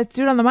lightning. Let's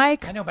do it on the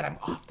mic. I know, but I'm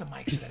off the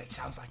mic so that it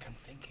sounds like I'm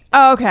thinking.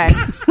 Oh, okay.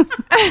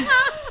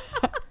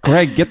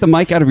 Greg, get the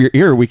mic out of your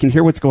ear. We can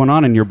hear what's going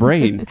on in your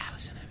brain.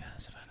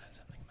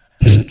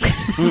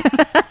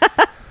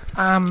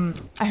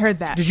 I heard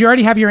that. Did you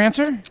already have your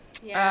answer?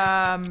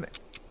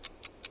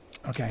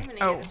 Okay.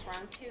 Oh. wrong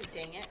too,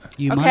 dang it.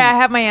 You Okay, might. I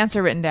have my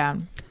answer written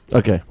down.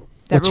 Okay.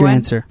 What's your Everyone?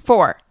 answer?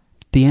 4.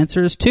 The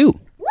answer is 2.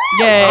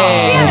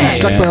 Yay!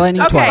 Struck by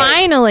lightning Okay. twice.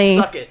 Finally.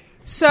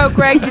 So,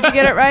 Greg, did you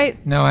get it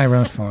right? No, I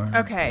wrote 4.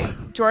 Okay.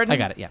 Jordan? I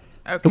got it, yeah.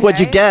 Okay. What'd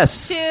you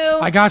guess? 2.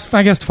 I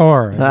guessed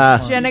 4.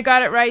 Jenna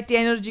got it right.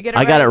 Daniel, did you get it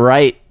I right? got it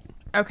right.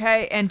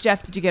 Okay. And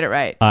Jeff, did you get it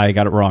right? I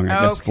got it wrong.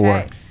 I guessed 4.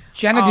 Okay.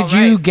 Jenna, All did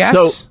you right. guess?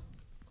 So-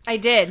 I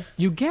did.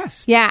 You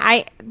guessed.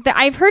 Yeah,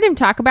 I've heard him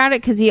talk about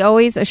it because he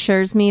always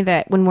assures me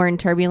that when we're in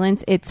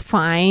turbulence, it's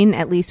fine.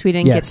 At least we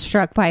didn't Yes. get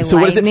struck by So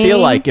lightning. what does it feel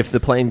like if the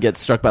plane gets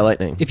struck by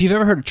lightning? If you've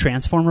ever heard a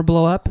transformer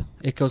blow up,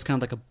 it goes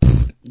kind of like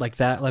a like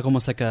that, like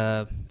almost like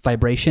a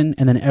vibration,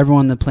 and then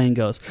everyone on the plane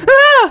goes,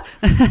 "Ah!"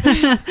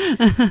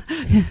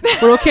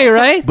 We're okay,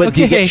 right? But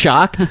do you Okay. get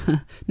shocked?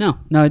 No,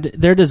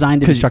 they're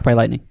designed to be struck by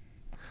lightning.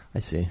 I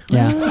see.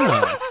 Yeah,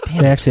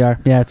 they actually are.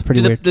 Yeah, it's pretty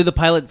weird. Do the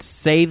pilots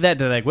say that?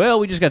 They're like, well,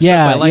 we just got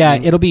Yeah, struck by yeah.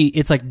 lightning.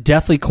 It's like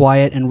deathly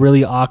quiet and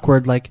really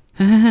awkward, like,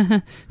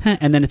 and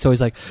then it's always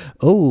like,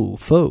 "Oh,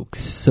 folks,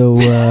 so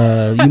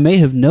you may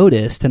have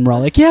noticed," and we're all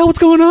like, "Yeah, what's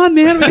going on,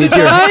 man?"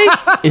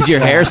 Is your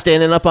hair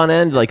standing up on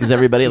end? Like, is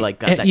everybody like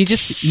got that? You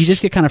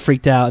just get kind of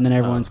freaked out, and then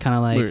everyone's kind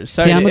of We're like,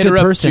 sorry "Yeah, I'm to a good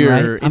interrupt person, your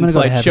right? I'm gonna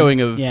go to in-flight heaven."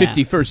 showing of Yeah.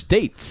 50 first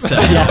dates.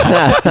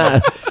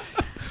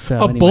 So,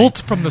 A anyway. bolt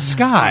from the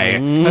sky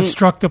has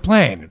struck the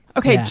plane.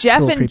 Okay, Yeah, it's a Jeff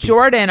little and creepy.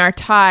 Jordan are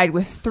tied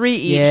with 3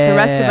 each. The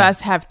rest of Yeah.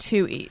 us have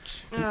 2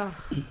 each.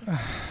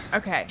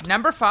 Okay,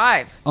 number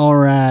 5. All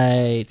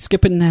right,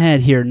 skipping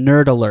ahead here.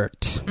 Nerd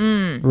alert.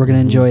 We're gonna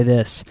enjoy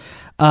this.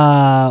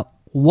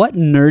 What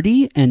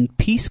nerdy and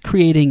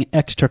peace-creating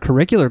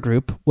extracurricular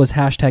group was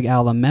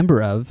 #Al a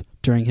member of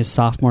during his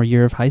sophomore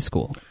year of high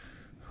school?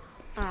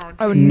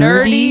 Oh,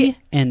 nerdy.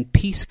 and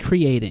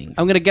peace-creating.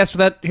 I'm going to guess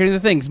without hearing the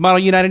things. Model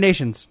United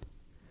Nations.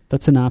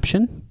 That's an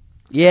option.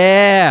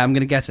 Yeah, I'm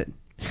going to guess it.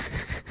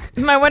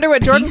 I wonder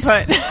what Jordan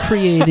put.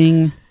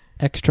 Peace-creating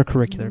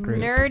extracurricular group.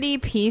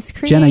 Nerdy peace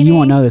creating. Jenna, you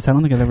won't know this. I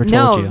don't think I've ever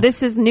told you. No,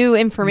 this is new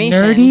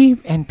information. Nerdy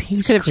and peace.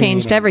 This could have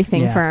changed creating.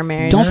 everything Yeah. for our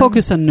marriage. Don't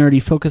focus on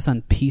nerdy. Focus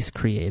on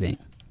peace-creating.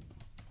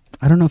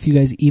 I don't know if you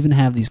guys even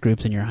have these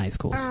groups in your high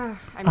schools. I'm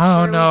Oh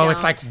sure we no, don't.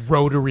 it's like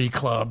Rotary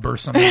Club or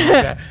something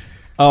like that.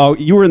 Oh,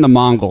 you were in the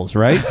Mongols,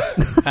 right?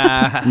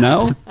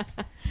 No?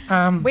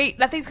 Wait,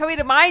 nothing's coming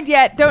to mind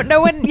yet. Don't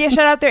no one shout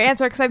out their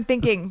answer because I'm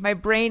thinking. My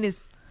brain is.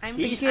 I'm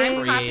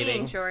creating.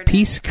 copying Jordan.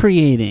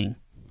 Peace-creating.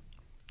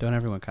 Don't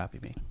everyone copy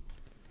me.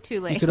 Too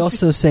late. You could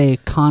also say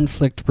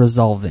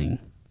conflict-resolving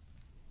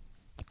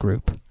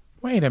group.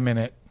 Wait a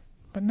minute,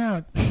 but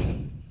now,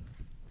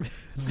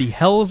 The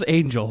Hells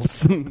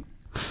Angels.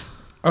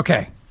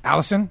 okay,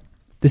 Allison.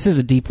 This is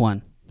a deep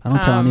one. I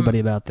don't tell anybody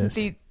about this.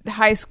 The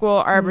high school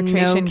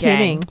arbitration no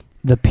gang. kidding.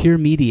 The peer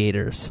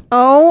mediators.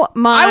 Oh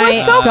my I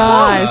was so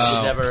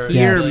gosh. Never.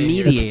 Peer Yes,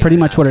 mediator. It's pretty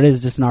much what it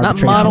is. Just an Not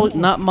arbitration.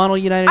 model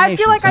United I Nations.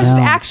 feel like I should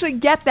No. actually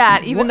get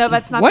that, even though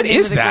that's not What the name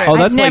is of the that? group. Oh, I've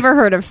that's like never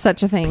heard of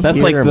such a thing.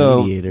 that's Peer like the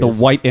mediators.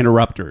 white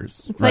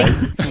interrupters. It's like,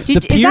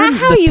 is peer- that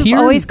how the you've peer-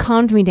 always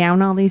calmed me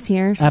down all these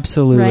years?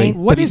 Absolutely. Right?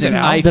 What But is it,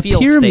 Al? I the feel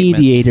peer statements.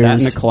 That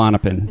mediators. and a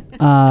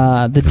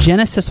Klonopin. The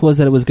genesis was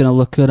that it was going to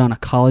look good on a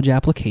college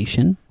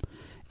application,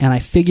 and I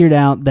figured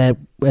out that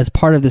as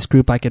part of this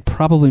group, I could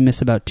probably miss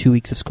about 2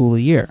 weeks of school a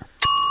year.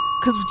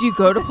 Because do you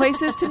go to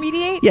places to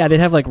mediate? Yeah, they'd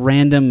have like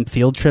random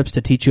field trips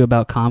to teach you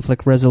about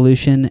conflict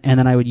resolution, and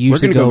then I would We're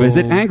usually going to go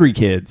visit angry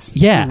kids.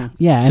 Yeah,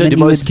 yeah. and So then do you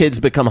most would- kids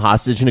become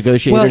hostage Well,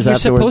 negotiators you're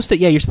afterwards? supposed to.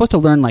 Yeah, you're supposed to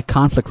learn like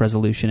conflict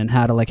resolution and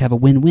how to like have a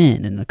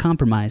win-win and a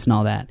compromise and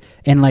all that.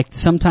 And like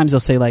sometimes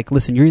they'll say like,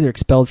 "Listen, you're either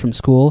expelled from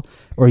school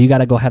or you got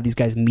to go have these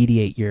guys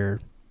mediate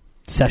your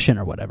session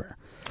or whatever."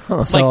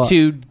 It's So- like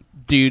two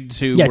dudes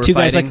who Yeah, were two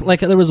guys. fighting.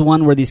 Like there was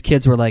one where these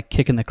kids were like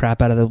kicking the crap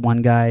out of the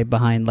one guy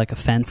behind like a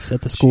fence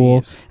at the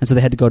school, Jeez. and so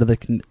they had to go to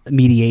the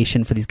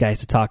mediation for these guys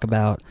to talk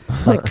about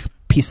like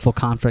peaceful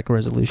conflict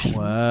resolution.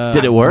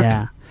 Did it work?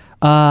 Yeah,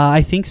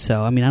 I think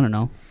so. I mean, I don't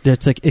know.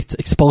 It's like it's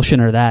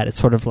expulsion or that. It's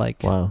sort of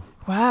like Wow.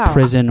 Wow.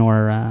 prison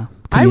or.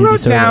 I community wrote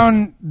service.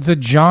 down the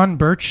John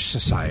Birch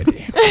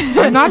Society.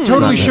 I'm not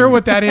totally sure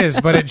what that is,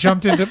 but it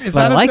jumped into. Is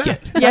But I that like a,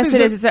 it. that Yes, it is.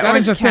 a- It's an that Orange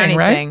is a County thing,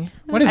 right? thing.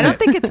 What is I don't it?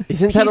 think it's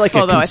Isn't that like a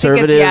peaceful, though. I think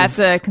conservative it's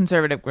a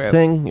conservative group.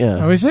 thing?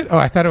 Yeah. Oh, is it? Oh,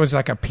 I thought it was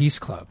like a peace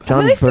club. I John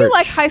really feel Birch.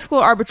 like high school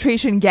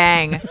arbitration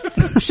gang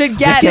should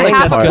get feel like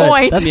half that's a good.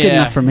 point. That's good Yeah.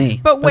 enough for me.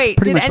 But That's wait,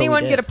 pretty did much what we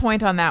anyone did. get a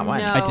point on that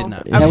one? No. I did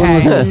not. That one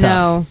wasn't that tough.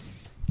 No.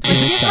 Did I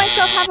give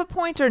myself half a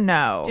point or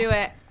no? Do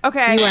it.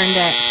 Okay. You earned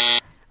it.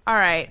 All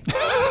right.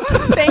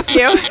 Thank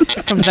you.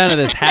 Comes down to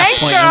this half Thanks,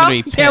 point. girl. I'm going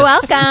to be pissed. You're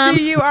welcome.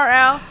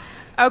 GURL.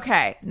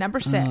 Okay, number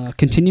 6.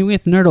 Continuing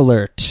with Nerd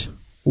Alert.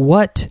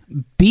 What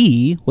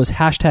B was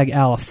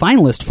 #Al a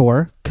finalist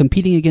for,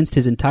 competing against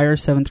his entire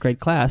 7th grade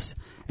class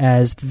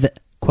as the,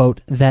 quote,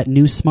 that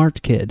new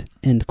smart kid,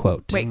 end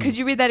quote. Wait, could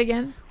you read that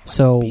again?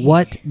 So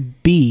what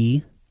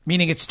B?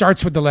 Meaning it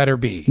starts with the letter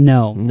B.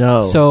 No.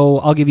 No. So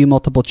I'll give you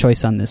multiple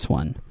choice on this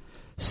one.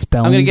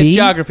 Spelling I'm going to guess bee,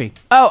 geography.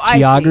 Oh, I see.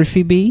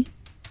 Geography B,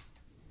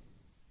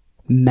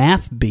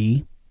 Math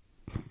B,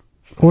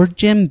 or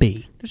Gym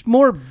B. There's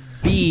more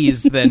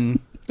B's than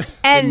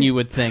And you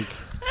would think.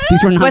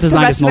 These were not what's the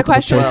designed rest as of the multiple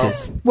question?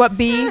 choices. What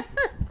B?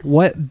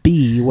 What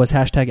B was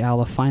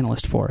 #Al a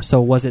finalist for?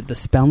 So was it the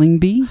spelling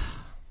bee,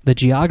 the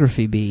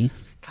geography bee,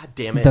 God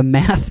damn it. the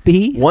math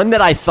bee? One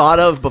that I thought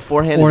of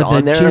beforehand Or is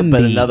on the there, gym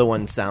but bee. another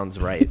one sounds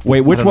right. Wait,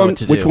 I which don't know one? what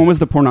to Which do. one was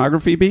the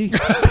pornography bee?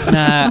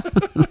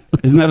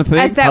 Isn't that a thing?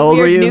 As that How old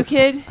were weird you? new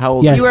kid? How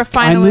old? Yes, You were a I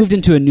finalist? moved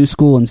into a new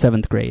school in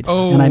 7th grade,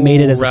 Oh, and I made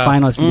it as rough. a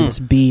finalist in this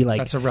B like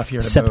That's a rough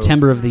year to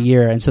September of the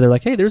year. And so they're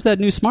like, "Hey, there's that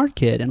new smart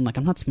kid," and I'm like,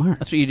 "I'm not smart."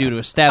 That's what you do to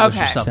establish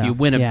Okay. yourself. So, You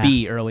win a yeah,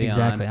 B early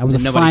exactly. on. I was a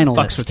and nobody finalist.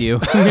 fucks with you.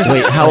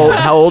 Wait,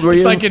 how old were you?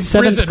 It's like in 7th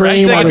prison,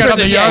 grade, right? I It's was like like-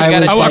 the Yeah, you yard.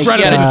 gotta I walk like, right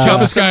you up to gotta the jump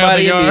toughest guy on the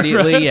somebody yard.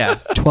 immediately. Yeah.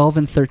 12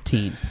 and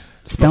 13.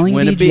 Spelling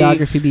win a bee, bee.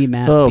 geography bee,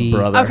 math Oh, bee.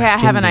 brother. Okay, I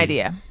Gym have an bee.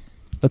 idea.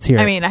 Let's hear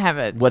it. I mean, I have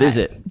a... What is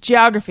it?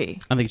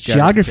 Geography. I think it's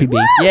geography bee.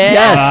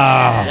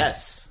 Yes.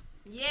 Yes.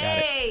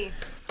 Yay.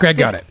 Greg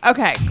got it.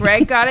 Okay,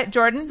 Greg got it.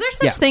 Jordan? Is there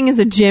such thing as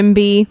a gym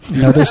bee?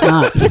 No, there's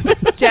not.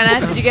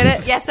 Jenna, did you get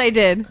it? Yes, I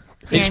did.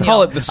 They just Daniel.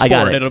 call it the sport. I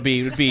got it. It'll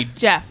be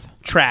Jeff.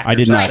 track. I or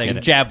did not something. get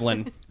it.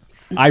 Javelin.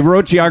 I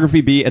wrote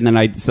geography B, and then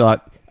I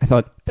thought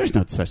there's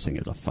no such thing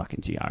as a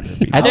fucking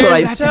geography. That's what I...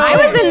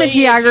 I was in the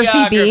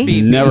geography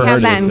bee. Never We heard have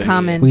of that this in thing.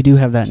 common. We do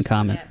have that in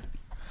common.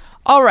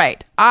 All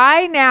right.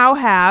 I now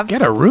have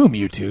Get a room,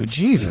 you two.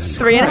 Jesus.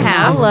 3.5.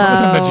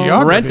 Hello. The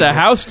geography. Rent a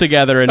house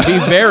together and be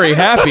very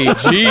happy.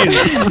 Jeez.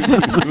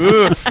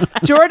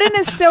 Jordan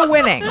is still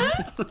winning.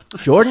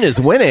 Jordan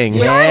is winning.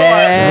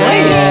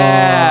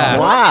 Yeah.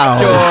 Wow.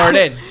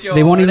 Jordan.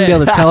 They won't even be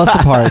able to tell us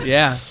apart.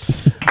 Yeah.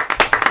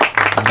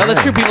 Oh,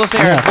 that's true. People say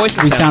our Yeah,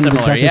 voices we sound sounded similar.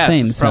 exactly Yes, the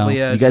same, it's probably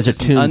so- a, You guys are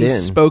just an tuned in.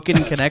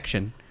 unspoken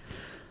connection.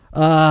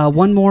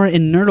 One more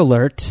in Nerd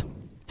Alert.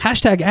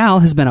 Hashtag Al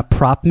has been a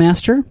prop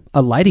master,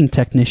 a lighting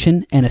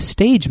technician, and a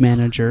stage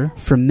manager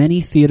for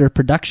many theater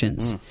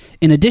productions.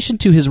 In addition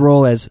to his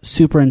role as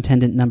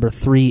superintendent number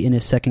 3 in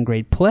his second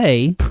grade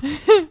play,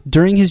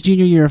 during his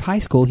junior year of high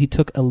school, he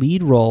took a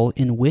lead role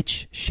in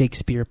which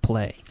Shakespeare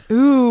play?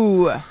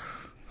 Ooh.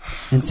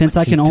 And since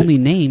I can only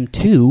name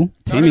 2,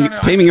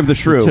 Taming of the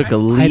Shrew. Took a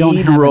lead I don't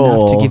have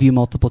role. enough to give you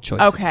multiple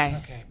choices. Okay.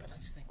 Okay, but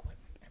let's think.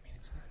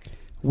 It's not.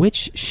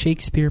 Which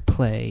Shakespeare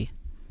play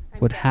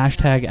would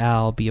hashtag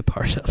Al be a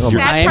part of? Sad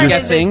I am part is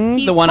guessing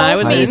he's the one I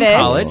told was me in this.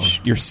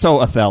 college. You're so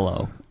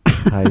Othello.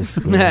 High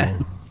school.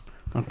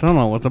 I don't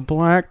know what's a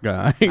black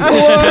guy.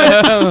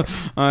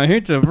 I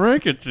hate to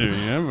break it to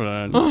you,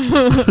 but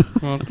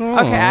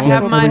Okay, I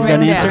have mine Everybody's got an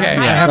written answer? down. Okay, I I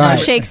don't have know mine.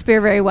 Shakespeare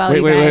very well, Wait,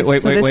 you wait, guys.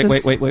 wait, so wait, this wait, is-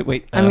 wait, wait, wait,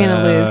 wait. I'm going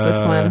to lose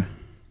this one.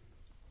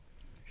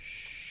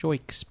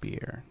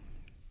 Shakespeare.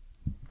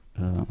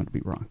 I'm going to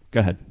be wrong.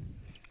 Go ahead.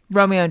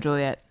 Romeo and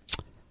Juliet.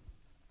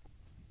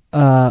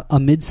 A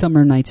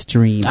Midsummer Night's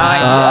Dream.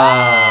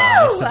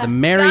 I said the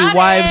Merry Got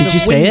Wives it. Did you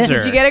of say it? Windsor.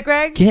 Did you get it,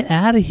 Greg? Get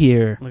out of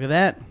here. Look at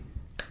that.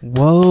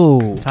 Whoa.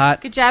 It's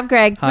hot. Good job,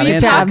 Greg. Hot Good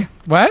answer. job.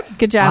 What?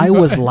 Good job. I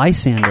was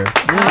Lysander, the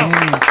All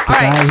guy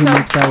right, who so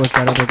makes out with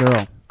that other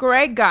girl.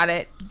 Greg got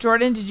it.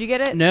 Jordan, did you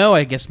get it? No,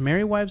 I guess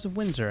Merry Wives of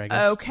Windsor. I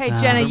guess. Okay,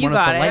 Jenna, you One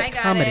got of the it. light I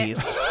got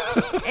comedies.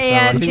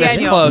 And I think that's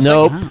Daniel. close.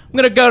 Nope. I'm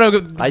gonna go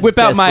to I whip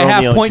out guessed my Romeo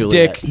and half-point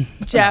Juliet. dick.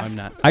 Jeff. No, I'm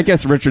not. I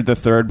guess Richard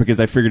III because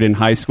I figured in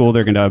high school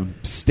they're going to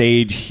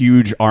stage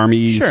huge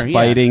armies Sure, yeah.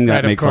 fighting. That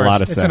Right, of makes a course.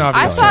 lot of It's sense. an I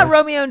obvious thought choice.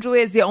 Romeo and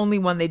Juliet is the only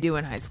one they do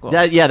in high school.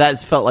 That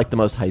felt like the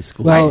most high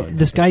school. Well,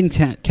 this guidance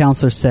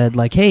counselor said,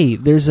 like, hey,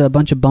 there's a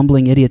bunch of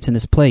bumbling idiots in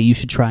this play. You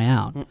should try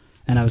out.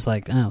 And I was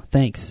like, oh,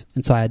 thanks.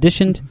 And so I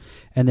auditioned,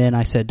 and then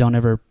I said, don't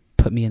ever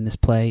put me in this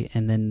play.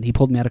 And then he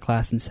pulled me out of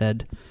class and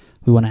said,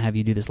 we want to have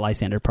you do this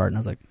Lysander part. And I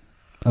was like,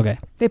 okay.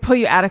 They pull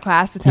you out of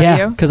class to tell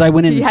Yeah, you? because I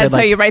went in He and had to said, tell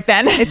like, you right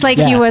then. It's like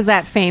Yeah. he was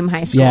at Fame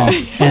High School. yeah.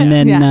 And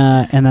then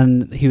Yeah. and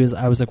then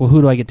I was like, well,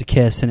 who do I get to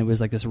kiss? And it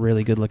was like this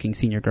really good-looking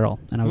senior girl.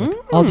 And I was like,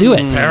 I'll do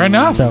it. Fair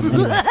enough. So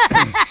anyway.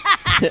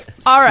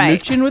 All right.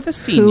 Smooching with a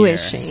senior. Who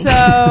is she?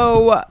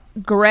 So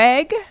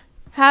Greg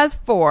has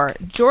 4.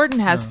 Jordan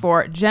has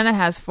 4. Jenna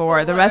has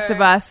 4. The rest of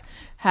us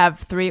have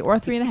 3 or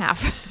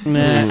 3.5.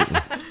 Nah.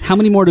 How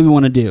many more do we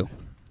want to do?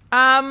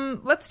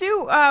 Let's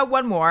do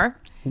one more.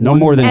 No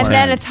more than And 10.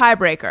 then a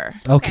tiebreaker.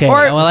 Okay.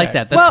 Or- Oh, I like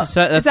that. That's Well, that's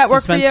does that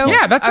work for you? suspenseful.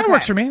 Yeah, that Okay.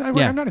 works for me.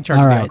 Yeah. I'm not in charge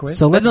All of the right. quiz.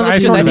 So let's No, that's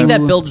let's good. I think do-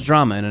 that builds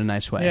drama in a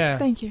nice way. Yeah.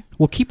 Thank you.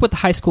 We'll keep with the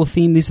high school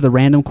theme. These are the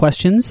random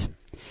questions.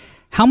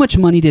 How much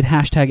money did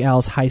hashtag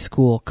Al's high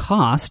school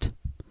cost?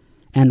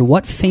 And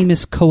what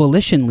famous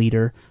coalition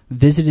leader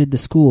visited the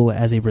school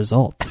as a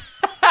result?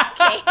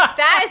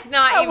 That is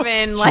not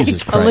even like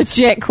Jesus a Christ.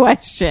 legit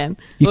question.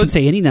 You can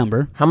say any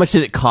number. How much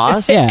did it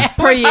cost? Yeah.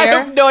 Per I year.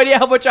 have no idea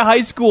how much a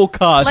high school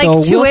costs. Like so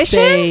we'll tuition?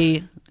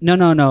 say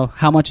no.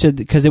 How much did?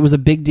 Because it was a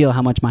big deal.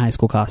 How much my high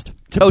school cost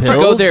to go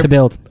there. to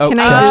build? Oh, Can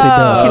to I actually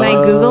build.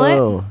 Can I Google it?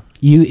 Oh.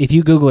 If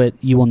you Google it,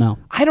 you will know.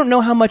 I don't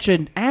know how much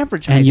an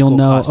average high And you'll school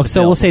know- costs to so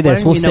build. we'll say Why this.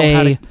 don't We'll you know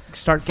how say- to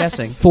start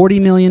guessing. 40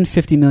 million,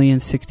 50 million,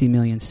 60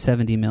 million,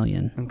 70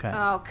 million. Okay.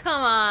 Oh,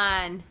 come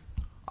on.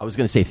 I was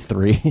going to say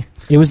 3.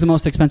 It was the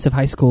most expensive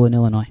high school in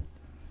Illinois.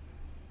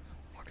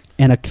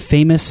 And a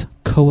famous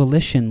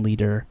coalition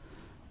leader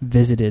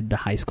visited the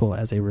high school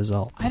as a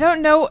result. I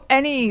don't know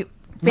any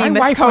My famous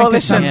wife went to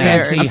coalition some leaders.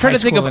 fancy I'm trying to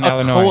high think of school a in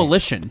Illinois.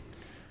 coalition,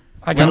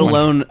 I let got one.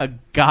 alone a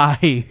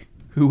guy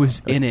who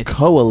was in it.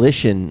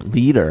 Coalition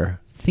leader.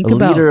 Think a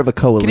about- leader of a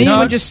Can coalition.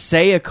 anyone just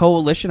say a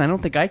coalition? I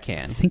don't think I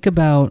can. Think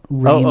about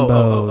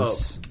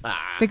rainbows.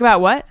 Think about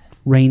what?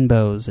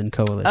 Rainbows and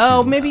coalitions.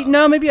 Oh,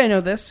 maybe I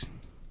know this.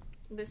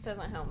 This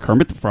doesn't help me.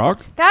 Kermit the Frog?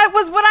 That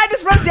was what I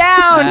just wrote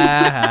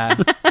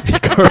down.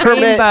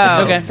 Kermit.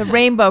 Rainbow. Okay. The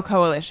Rainbow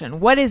Coalition.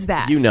 What is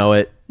that? You know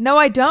it. No,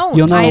 I don't.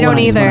 You'll know I when don't I'm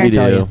either. gonna You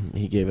tell do. you.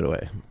 He gave it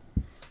away.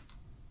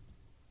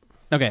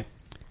 Okay,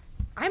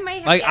 I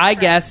might have I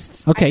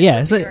guessed. Okay, yeah.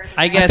 it's like-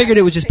 I I guess figured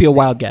it would just be a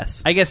wild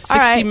guess. I guess All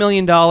right. $60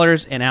 million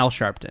and Al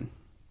Sharpton.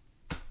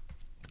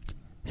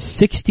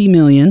 60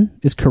 million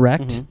is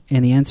correct,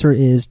 and the answer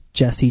is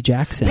Jesse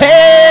Jackson.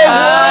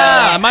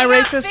 Am I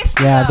racist?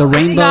 Yeah, the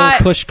Rainbow not-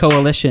 Push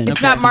Coalition.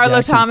 It's not Jesse Marlo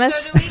Jackson. Thomas.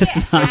 So do we get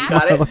half?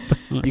 Got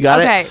it? You got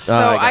Okay, it? so Oh,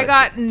 I it.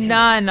 got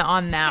none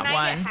on that Can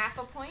I get one. half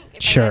a point? If I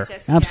Sure, get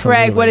Jesse absolutely.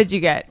 Greg, what did you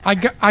get?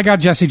 I got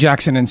Jesse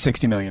Jackson and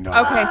 $60 million.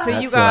 Okay, so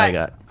That's you what I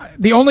got got.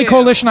 The only 2.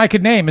 coalition I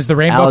could name is the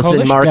Rainbow Allison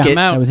Coalition. Market. Yeah, I'm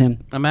out. that was him.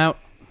 I'm out.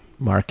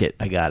 Market.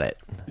 I got it.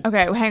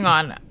 Okay, hang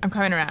on. I'm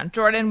coming around.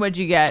 Jordan, what'd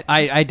you get?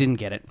 I didn't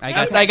get it. I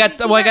got Okay. I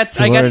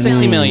got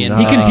 60 million.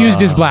 He confused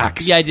his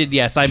blacks. Yeah, I did.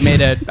 Yes, I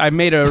made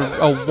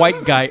a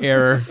white guy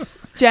error.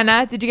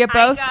 Jenna, did you get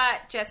I both?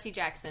 got Jesse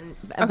Jackson.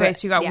 Okay, But-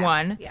 so you got yeah,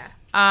 one. Yeah.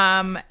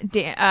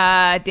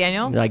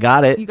 Daniel I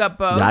got it. You got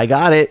both? I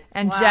got it.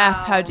 and Wow. Jeff,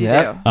 how'd you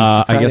Yep. do?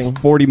 I guess exciting.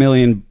 40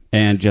 million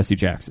and Jesse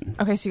Jackson.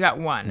 Okay, so you got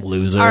one.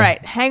 Loser. All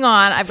right, hang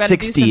on. I've got to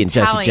do 60 some and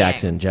Jesse tallying.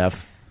 Jackson,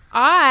 Jeff.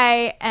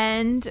 I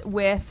end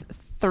with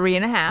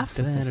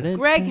 3.5.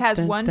 Greg has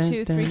 1,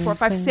 2, 3, 4,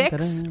 5,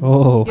 6.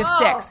 Oh. You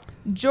have 6.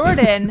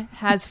 Jordan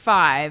has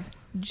 5.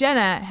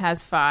 Jenna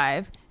has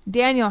 5.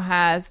 Daniel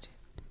has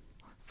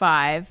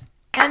 5.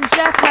 And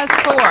Jeff has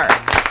 4.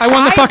 I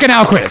won the fucking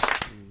Al quiz.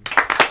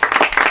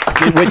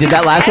 Wait, did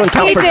that last one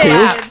count He for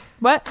did. 2?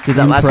 What? Did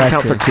that last one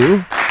count for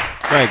 2?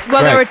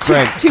 Well, there were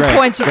two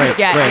points you could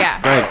get,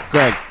 yeah.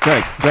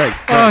 Greg.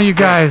 Oh, you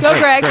guys. Go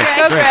Greg,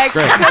 go Greg,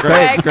 go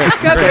Greg,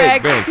 go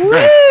Greg. Woo!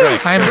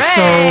 I'm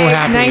so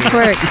happy. Nice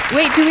work.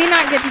 Wait, do we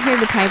not get to hear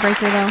the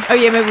tiebreaker though? Oh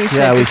yeah, maybe we should.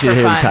 Yeah, we just should for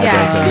hear the fun.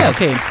 tiebreaker. Yeah,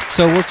 okay.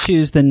 So we'll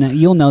choose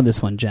you'll know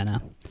this one,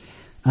 Jenna.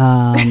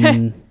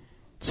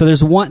 So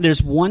there's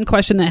one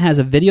question that has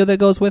a video that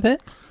goes with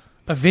it.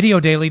 A video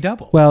daily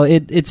double. Well,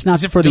 it's not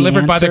Is it for the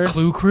delivered by answer. the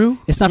Clue Crew?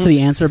 It's not for the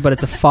answer, but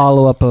it's a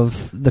follow-up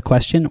of the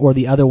question. Or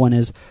the other one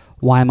is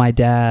why my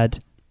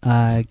dad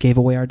gave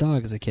away our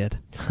dog as a kid.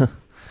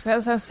 That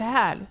was so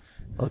sad.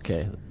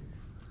 Okay.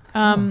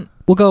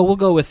 We'll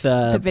go with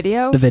The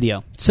video? The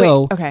video.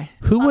 So, Wait, okay.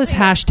 Who was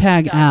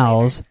hashtag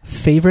Al's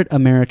favorite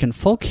American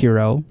folk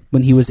hero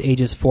when he was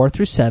ages 4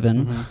 through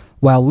 7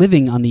 while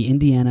living on the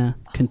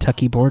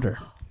Indiana-Kentucky border?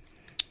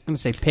 I'm going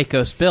to say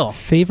Pecos Bill.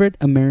 Favorite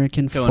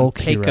American Going folk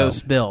hero.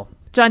 Pecos Bill.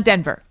 John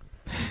Denver.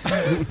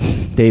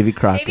 Davy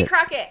Crockett. Davy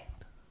Crockett.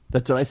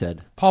 That's what I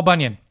said. Paul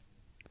Bunyan.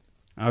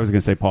 I was going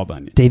to say Paul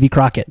Bunyan. Davy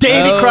Crockett.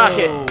 Davy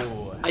Crockett.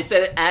 I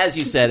said it as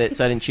you said it,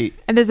 so I didn't cheat.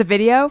 And there's a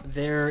video?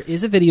 There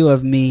is a video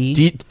of me.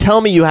 Tell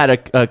me you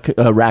had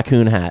a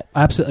raccoon hat.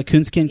 Absolutely, a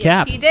coonskin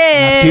cap. he did.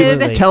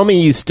 Absolutely. Tell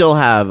me you still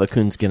have a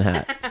coonskin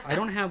hat. I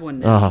don't have one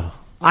now. Oh,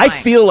 I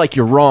feel like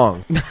you're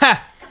wrong.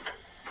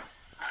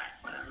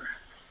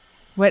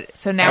 What?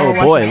 So now Oh we're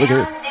boy, watching. look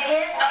at this.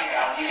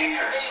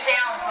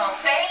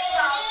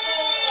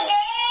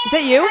 Is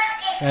that you?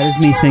 That is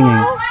me singing.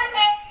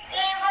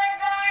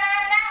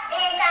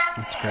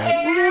 That's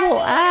great. Little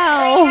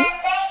owl.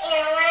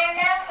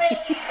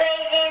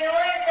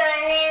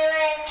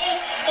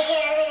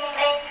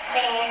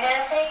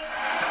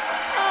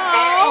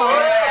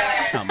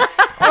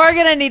 We're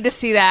gonna need to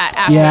see that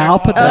after. Yeah, I'll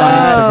put that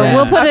on Instagram.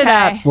 We'll put it Okay.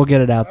 up. We'll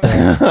get it out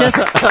there. Just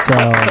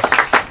So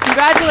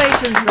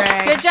Congratulations,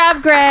 Greg. good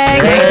job,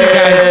 Greg. Thank you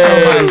guys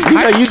so much. You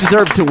know, you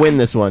deserve to win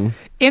this one.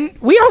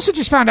 We also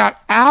just found out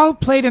Al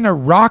played in a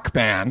rock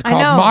band I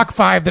called know. Mach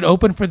 5 that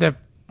opened for the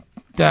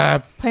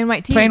Plain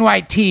White Tees. Plain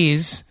White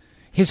Tees.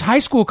 His high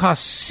school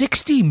cost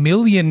 $60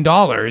 million.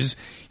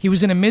 He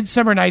was in A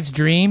Midsummer Night's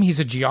Dream. He's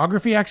a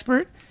geography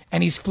expert,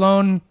 and he's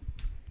flown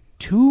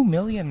 2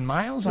 million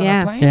miles on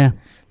Yeah. a plane. Yeah.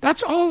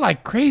 That's all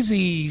like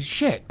crazy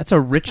shit. That's a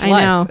rich I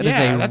life. know. That is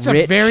Yeah, a that's a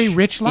rich, very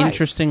rich life.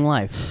 interesting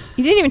life.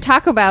 You didn't even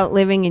talk about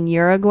living in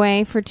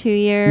Uruguay for 2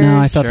 years. no,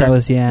 I thought that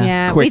was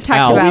Yeah, we Quick, talked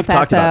Al, about we've that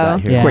talked though.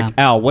 about that here. Yeah. Quick,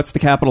 Al, what's the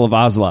capital of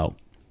Oslo?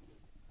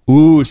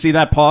 Ooh, see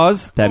that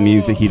pause? That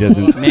means that he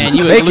doesn't. Man, he's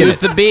you would faking lose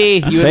it. the B.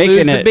 You would Faking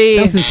lose the it. B.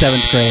 That was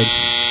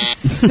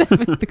in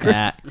 7th grade.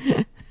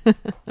 Yeah.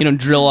 You don't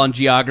drill on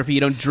geography. You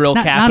don't drill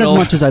Not capital. as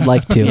much as I'd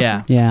like to.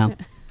 Yeah. Yeah.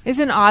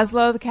 Isn't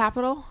Oslo the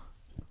capital?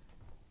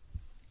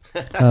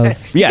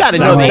 Of, Yes, gotta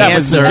know the that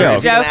was the answer.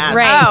 joke. Joke.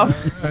 Right.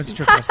 Oh, That's a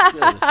trick question.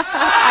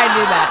 I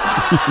knew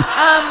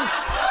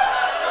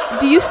that.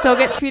 Do you still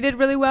get treated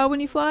really well when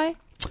you fly?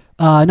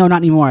 no, not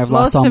anymore. I've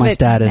lost all of my it's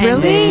status.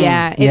 ended. Really?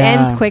 Yeah, it Yeah.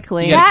 ends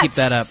quickly. You gotta keep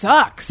that up.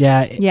 Sucks.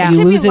 Yeah, Yeah. you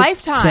Should be lose it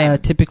lifetime.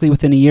 typically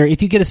within a year.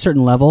 If you get a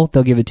certain level,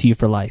 they'll give it to you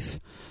for life.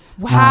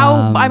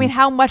 How? I mean,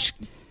 how much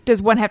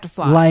does one have to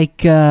fly?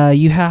 Like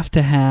you have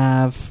to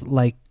have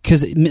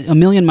because a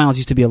million miles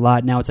used to be a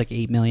lot. Now it's like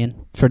 8 million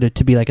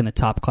to be like in the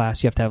top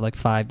class. You have to have like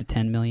 5 to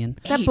 10 million.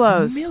 that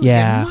blows.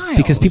 Yeah, miles.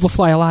 because people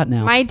fly a lot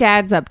now. My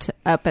dad's up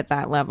at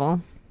that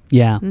level.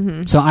 Yeah.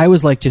 So I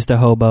was like just a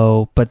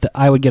hobo, but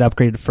I would get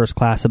upgraded to first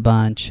class a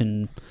bunch,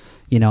 and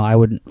I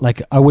wouldn't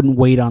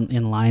wait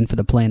in line for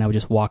the plane. I would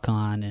just walk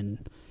on, and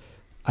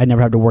I'd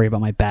never have to worry about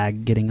my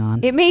bag getting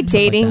on. It made Stuff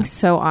like dating that.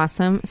 so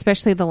awesome,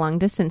 especially the long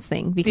distance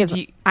thing, because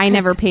you- I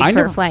never paid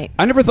for a flight.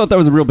 I never thought that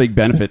was a real big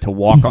benefit to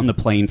walk on the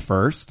plane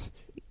first.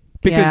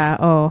 Because Yeah,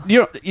 oh. you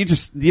don't get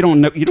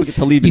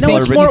to leave No, until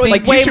it's everybody. more,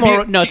 like, you way should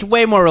more. be- No, it's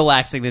way more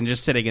relaxing than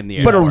just sitting in the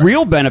air. but a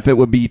real benefit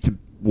would be to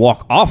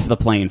walk off the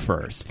plane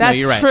first. That's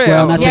you're right. true.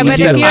 Well, that's Yeah, what we but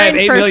do. if you're I have in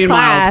 8 first million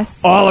class,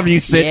 miles. All of you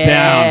sit Yeah.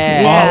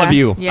 down. Yeah. All of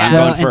you. Yeah. I'm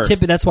Well, going first.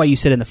 and that's why you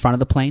sit in the front of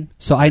the plane.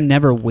 So I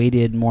never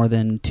waited more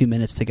than 2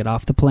 minutes to get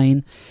off the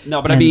plane.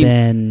 No, but I And mean,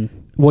 then,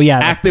 well, yeah,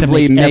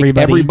 actively to make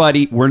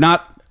everybody. We're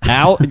not.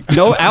 Al.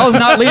 No, Al's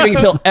not leaving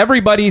until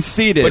everybody's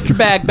seated. Put your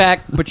bag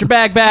back. Put your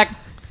bag back.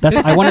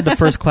 I wanted the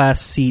first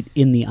class seat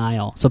in the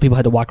aisle, so people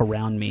had to walk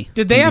around me.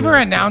 Did they ever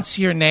announce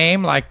your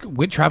name, like,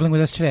 traveling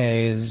with us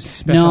today is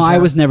special? No, I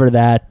shout-out"? was never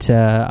that.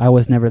 I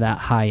was never that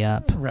high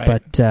up. Right.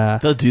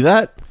 But They'll do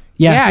that?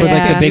 yeah, for like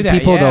yeah. the big Do that,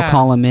 people, yeah. they'll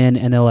call them in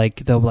and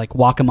they'll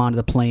walk them onto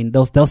the plane.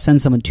 They'll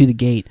send someone to the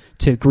gate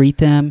to greet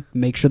them,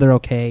 make sure they're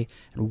okay,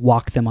 and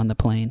walk them on the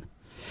plane.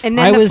 and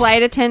then I the was-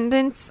 flight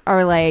attendants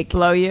are like,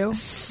 Blow you.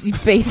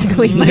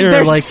 basically, They're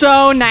they're like-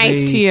 so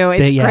nice to you.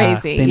 It's they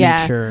crazy. They yeah.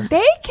 make sure.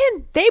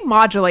 They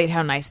modulate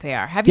how nice they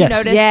are. Have you Yes.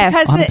 noticed? Yes.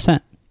 Because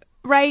 100%.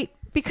 right?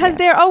 Because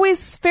they're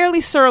always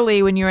fairly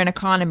surly when you're in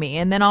economy,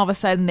 and then all of a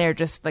sudden they're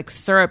just like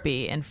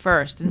syrupy in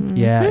first. And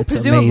Yeah, it's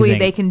presumably amazing.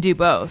 they can do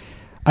both.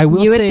 I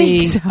will You would say,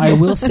 think so. I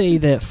will say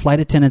that flight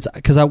attendants,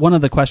 because one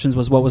of the questions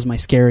was, what was my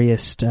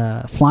scariest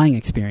flying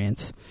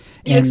experience?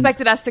 You And-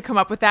 expected us to come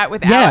up with that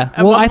without Yeah,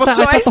 a well, I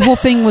multiple thought choice? the whole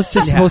thing was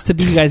just supposed to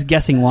be you guys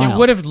guessing wild. It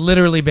would have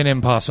literally been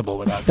impossible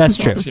without That's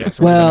smoke. true. Yes, it would have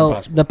been Well,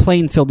 impossible. the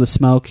plane filled with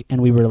smoke,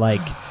 and we were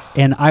like,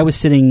 and I was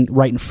sitting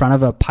right in front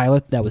of a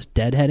pilot that was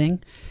deadheading,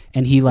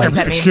 and he like, that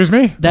mean? Excuse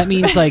me? that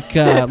means like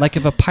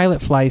if a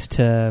pilot flies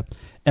to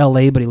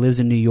L.A. but he lives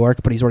in New York,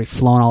 but he's already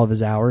flown all of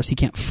his hours, he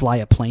can't fly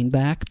a plane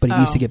back, but he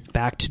needs to get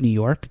back to New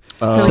York.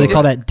 So they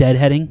call that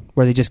deadheading,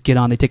 where they just get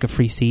on, they take a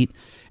free seat,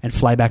 and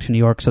fly back to New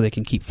York so they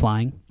can keep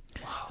flying.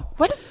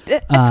 What?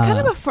 It's kind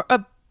of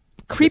a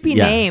creepy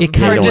Yeah. name It for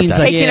kinda just means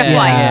taking a yeah.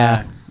 flight.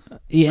 Yeah.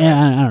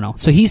 Yeah, I don't know.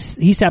 So he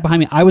sat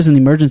behind me. I was in the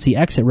emergency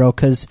exit row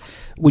because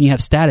when you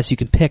have status, you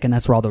can pick, and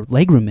that's where all the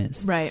legroom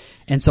is. Right.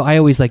 And so I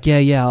always like,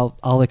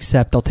 I'll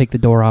accept. I'll take the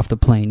door off the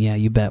plane. Yeah,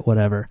 you bet,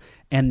 whatever.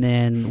 And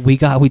then we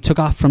took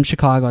off from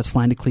Chicago. I was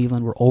flying to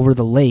Cleveland. We're over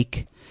the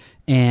lake,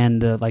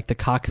 and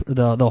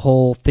the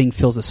whole thing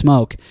fills with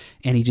smoke.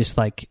 And he just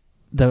like,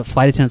 the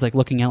flight attendant's like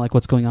looking at like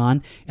what's going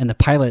on, and the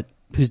pilot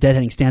who's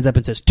deadheading stands up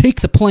and says,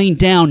 "Take the plane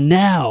down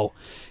now."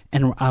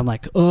 And I'm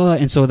like,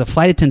 and so the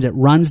flight attendant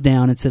runs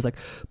down and says like,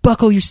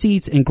 "Buckle your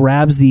seats," and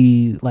grabs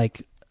the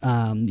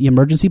the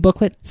emergency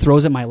booklet,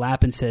 throws it in my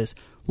lap and says,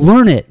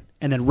 "Learn it,"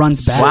 and then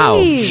runs back. Wow.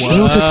 Jeez. And I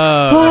was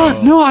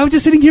just, no, I was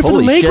just sitting here for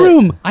Holy the leg shit.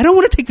 room. I don't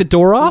want to take the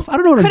door off. I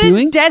don't know what I'm Couldn't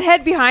doing.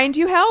 Deadhead behind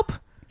you help?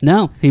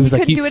 No, he was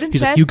like, couldn't do it he's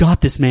instead? like, "You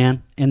got this,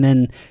 man." And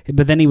then,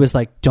 but then he was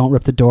like, "Don't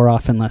rip the door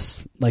off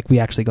unless like we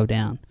actually go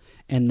down."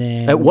 And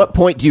then At what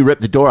point do you rip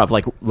the door off?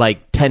 Like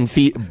 10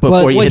 feet before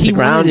Well, you what hit the he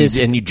ground wanted is-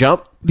 and you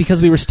jump?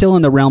 because we were still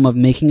in the realm of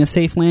making a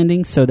safe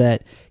landing, so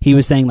that he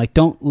was saying like,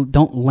 don't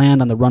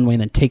land on the runway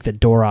and then take the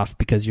door off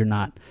because you're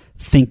not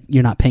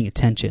paying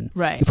attention.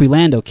 Right. If we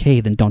land okay,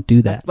 then don't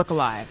do that. Look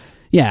alive.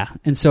 Yeah,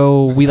 and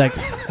so we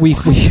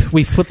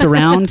we flipped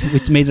around. We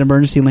made an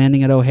emergency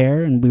landing at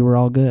O'Hare, and we were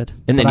all good.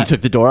 And then But you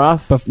took the door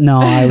off? But no,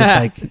 I was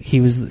like, he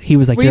was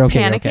like, Were "You're you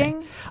okay, you're okay."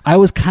 panicking? I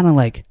was kind of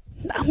like,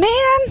 "No,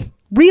 man,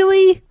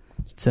 really?"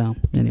 So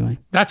anyway,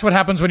 That's what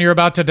happens when you're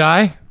about to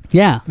die?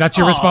 yeah, That's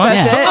your response?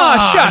 that's it?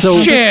 Oh, shush. So-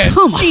 shit.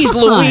 come Jeez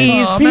on.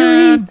 Louise. Oh,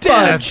 man,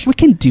 death. we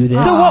can do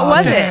this. So what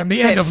was Damn, it?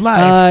 the end of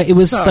life. It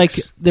was sucks. like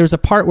there was a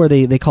part where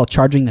they call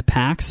charging the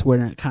packs,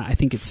 where it I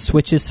think it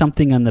switches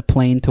something on the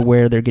plane to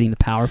where they're getting the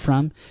power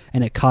from,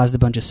 and it caused a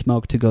bunch of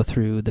smoke to go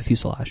through the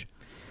fuselage.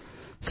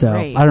 So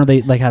Great. I don't know.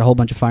 They like had a whole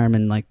bunch of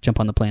firemen like jump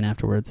on the plane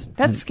afterwards.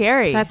 That's And-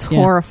 scary. That's Yeah.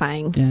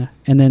 horrifying. yeah.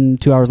 And then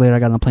 2 hours later, I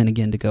got on the plane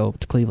again to go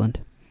to Cleveland.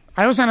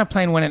 I was on a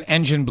plane when an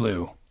engine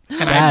blew, and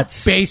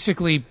That's- I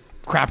basically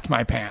crapped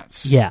my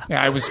pants. Yeah.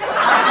 I was, but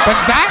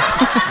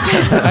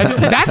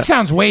that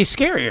sounds way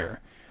scarier.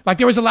 Like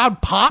there was a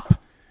loud pop,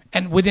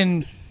 and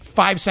within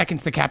 5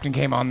 seconds, the captain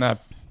came on the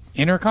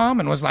intercom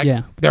and was like,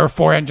 Yeah. "There are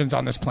 4 engines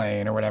on this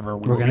plane, or whatever.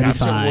 We're gonna be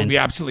fine." We'll be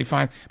absolutely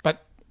fine."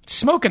 But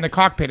smoke in the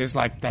cockpit is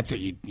like, that's it.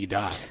 You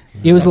die.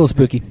 It was a little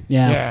spooky.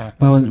 Yeah. Yeah.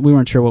 Well, we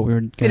weren't sure what we were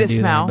going to Did it do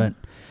smell? there,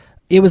 but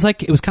it was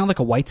kind of like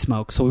a white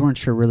smoke, so we weren't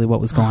sure really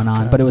what was going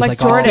on. But it was Like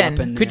like, all Jordan. up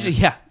in Could there. you,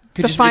 yeah.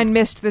 Could the just fine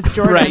mist that's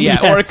Jordan. Right, yeah.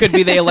 Yes. Or it could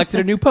be they elected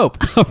a new pope.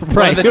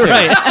 right,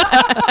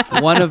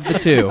 right. One of the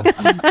two.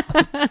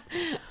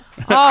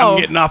 Oh, I'm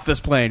getting off this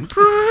plane.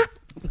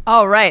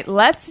 all right.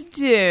 Let's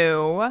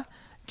do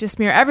Just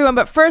Mere Everyone.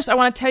 But first, I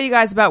want to tell you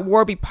guys about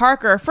Warby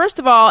Parker. First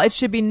of all, it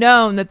should be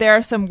known that there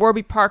are some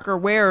Warby Parker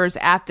wearers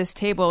at this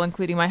table,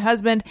 including my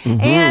husband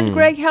and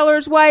Greg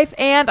Heller's wife.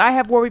 And I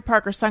have Warby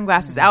Parker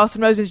sunglasses.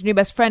 Allison Rosen's new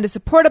best friend is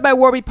supported by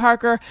Warby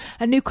Parker,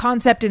 a new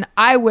concept in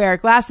eyewear.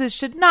 Glasses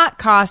should not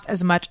cost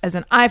as much as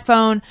an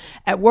iPhone.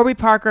 At Warby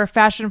Parker,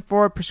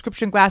 fashion-forward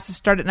prescription glasses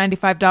start at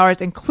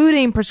 $95,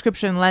 including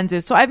prescription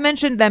lenses. So I've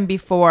mentioned them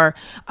before.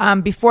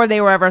 Before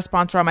they were ever a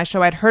sponsor on my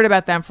show, I'd heard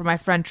about them from my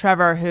friend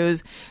Trevor,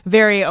 who's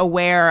very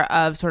aware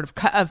of sort of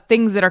of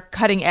things that are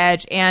cutting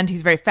edge, and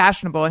he's very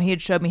fashionable, and he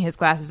had showed me his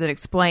glasses and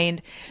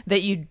explained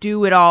that you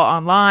do it all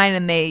online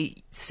and they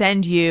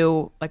send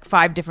you like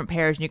 5 different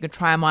pairs and you can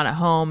try them on at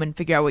home and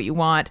figure out what you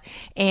want,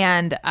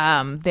 and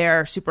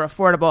they're super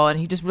affordable. And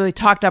he just really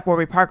talked up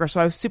Warby Parker,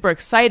 so I was super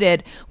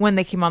excited when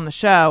they came on the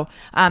show.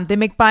 They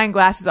make buying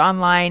glasses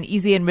online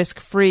easy and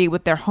risk-free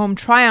with their home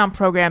try-on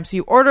program. So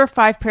you order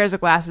 5 pairs of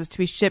glasses to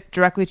be shipped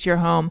directly to your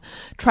home,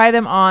 try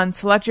them on,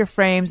 select your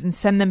frames, and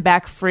send them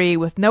back free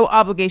with no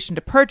obligation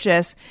to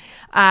purchase.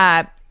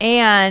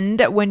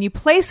 And when you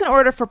place an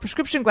order for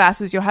prescription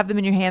glasses, you'll have them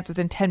in your hands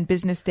within 10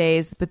 business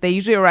days, but they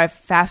usually arrive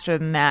faster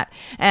than that.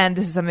 And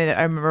this is something that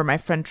I remember my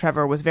friend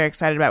Trevor was very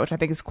excited about, which I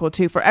think is cool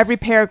too. For every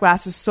pair of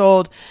glasses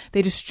sold,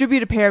 they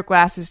distribute a pair of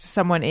glasses to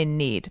someone in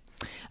need.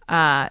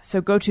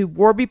 So go to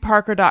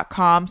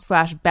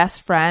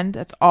warbyparker.com/bestfriend.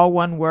 That's all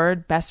one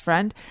word, best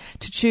friend,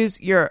 to choose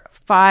your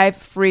 5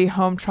 free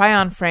home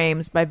try-on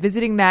frames by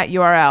visiting that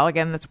URL.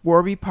 Again, that's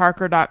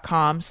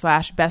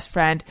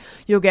warbyparker.com/bestfriend.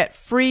 You'll get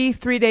free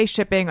 3-day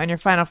shipping on your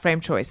final frame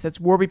choice. That's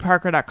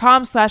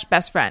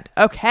warbyparker.com/bestfriend.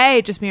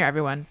 Okay, just me or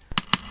everyone.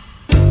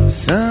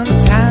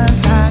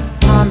 Sometimes I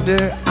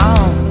ponder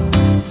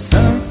on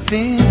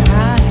something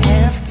I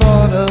have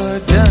thought or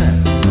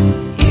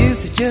done.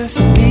 Is it just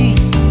me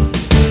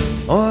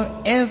or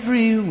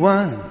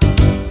everyone?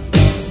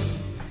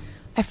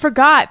 I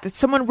forgot that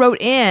someone wrote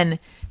in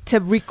to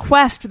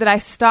request that I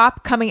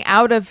stop coming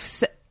out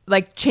of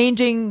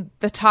changing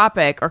the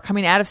topic or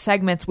coming out of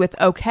segments with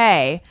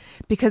okay,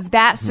 because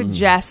that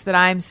suggests that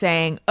I'm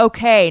saying,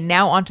 okay,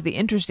 now onto the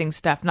interesting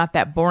stuff, not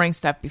that boring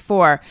stuff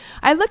before.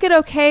 I look at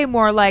okay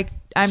more like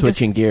I'm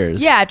Switching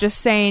gears. Yeah, just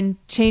saying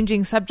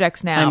changing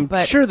subjects now. I'm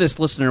but sure this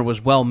listener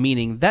was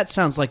well-meaning. That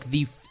sounds like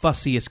the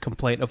fussiest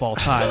complaint of all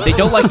time. They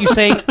don't like you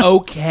saying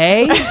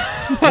okay?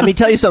 Let me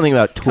tell you something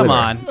about Twitter. Come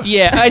on.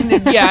 Yeah,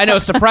 I know.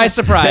 Surprise,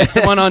 surprise.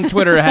 Someone on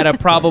Twitter had a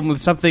problem with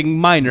something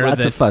minor.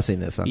 Lots of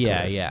fussiness on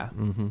Twitter. Yeah.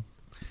 Mm-hmm.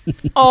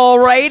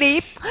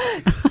 Alrighty.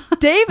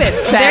 David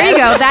says. There you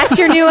go. That's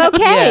your new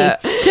okay.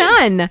 Yeah.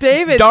 Done.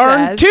 David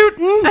Darn says.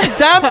 tootin'.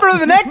 Time for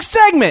the next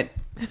segment.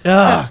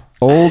 Ugh.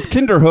 Old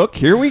Kinderhook,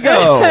 here we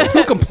go.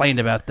 Who complained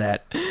about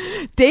that?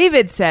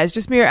 David says,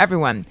 just me or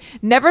everyone,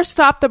 never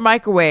stop the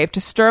microwave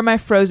to stir my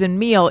frozen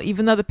meal,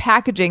 even though the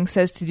packaging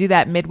says to do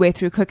that midway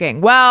through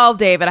cooking. Well,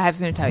 David, I have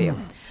something to tell you.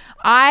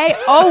 I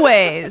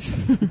always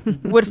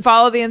would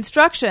follow the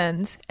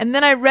instructions, and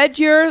then I read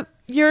your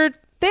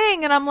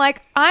thing, and I'm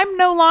like, I'm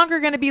no longer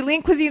going to be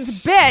Lean Cuisine's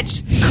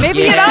bitch.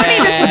 Maybe you don't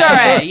need to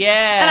stir it.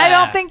 Yeah. And I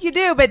don't think you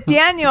do, but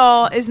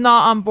Daniel is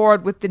not on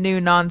board with the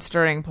new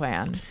non-stirring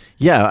plan.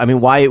 Yeah, I mean,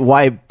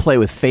 why play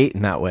with fate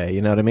in that way?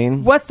 You know what I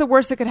mean? What's the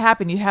worst that could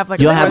happen? You'd have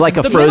You'll have like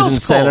a the frozen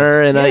middle's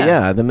center cold.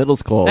 and the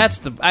middle's cold. That's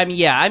the. I mean,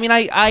 yeah. I mean,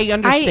 I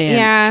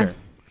understand. Sure.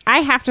 I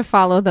have to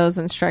follow those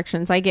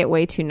instructions. I get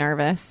way too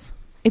nervous.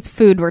 It's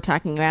food we're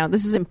talking about.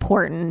 This is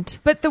important.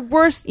 But the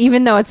worst,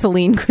 even though it's a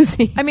lean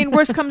cuisine. I mean,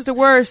 worst comes to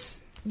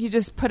worst, you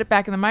just put it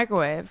back in the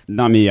microwave.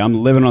 Not me.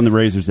 I'm living on the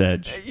razor's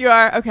edge. You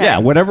are? Okay. Yeah,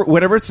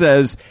 whatever it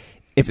says.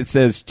 If it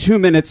says 2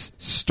 minutes,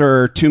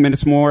 stir 2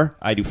 minutes more,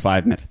 I do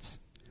 5 minutes.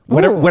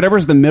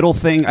 Whatever's the middle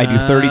thing, I do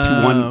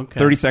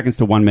 30 seconds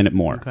to 1 minute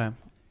more. Okay.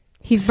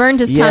 He's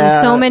burned his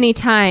tongue so many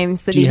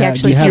times that he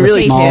actually have can't a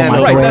taste small it.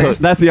 microwave? Right,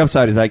 that's the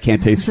upside is I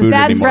can't taste food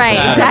That's anymore.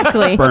 right,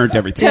 exactly. Burnt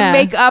everything. To Yeah.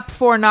 make up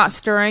for not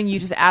stirring, you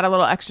just add a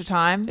little extra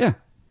time. Yeah.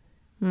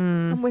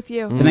 I'm with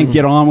you. And then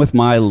get on with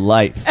my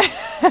life.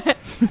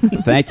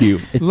 Thank you.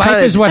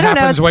 Life is what I don't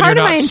know, happens it's when you're part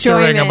of my not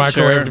stirring a enjoyment.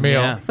 microwaved Sure,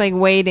 meal. yeah. It's like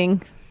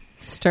waiting.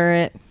 Stir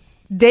it.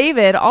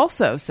 David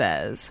also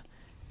says,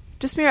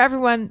 just me or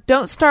everyone,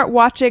 don't start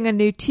watching a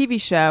new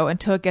TV show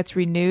until it gets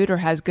renewed or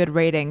has good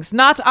ratings.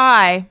 Not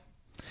I.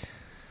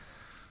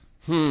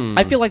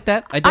 I feel like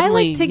that. I I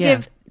definitely like to yeah.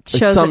 give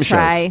shows some a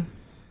try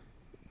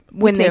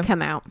when Me they too.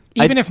 come out.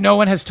 Even if no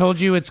one has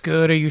told you it's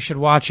good or you should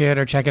watch it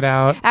or check it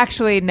out.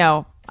 Actually,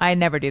 no. I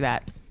never do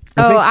that.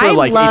 I think for, I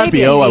like, love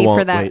HBO, I TV for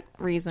won't that wait.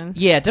 reason.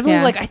 Yeah, definitely.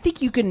 Yeah. Like, I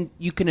think you can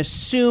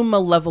assume a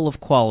level of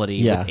quality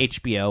Yeah. with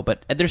HBO,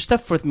 but there's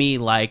stuff with me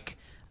like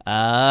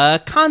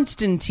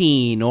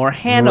Constantine or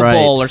Hannibal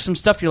Right. or some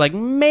stuff. You're like,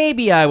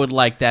 maybe I would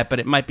like that, but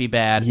it might be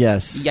bad.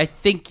 Yes. I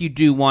think you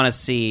do want to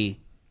see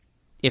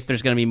if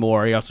there's going to be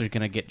more. You're also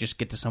going to get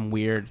to some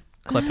weird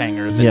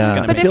cliffhangers. Yeah. It's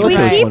gonna But be I feel if we like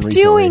there was keep one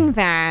recently. doing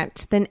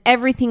that, then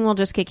everything will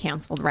just get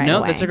canceled right no,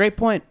 away. that's a great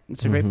point.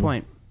 It's a great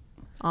point.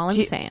 All I'm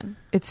Gee- saying.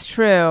 It's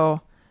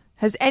true.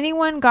 Has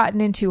anyone gotten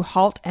into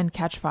Halt and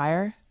Catch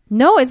Fire?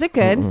 No, is it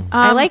good?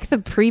 I like the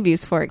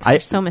previews for it because they're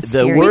so the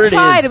mysterious. word We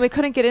tried is- and we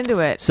couldn't get into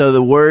it. So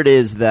the word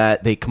is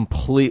that they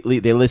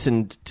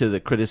listened to the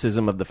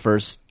criticism of the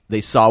first. They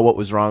saw what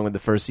was wrong with the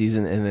first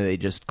season, and then they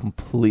just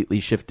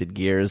completely shifted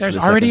gears. There's for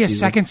the already a season.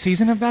 second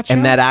season of that show?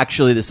 And that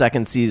actually the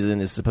second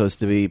season is supposed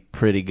to be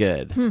pretty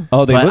good.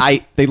 Oh,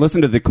 But they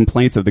listened to the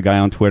complaints of the guy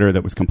on Twitter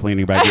that was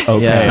complaining about it.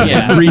 Okay. Yeah.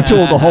 Yeah.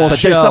 Retooled the whole But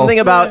show. there's something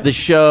about the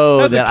show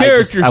Have the that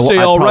characters I say,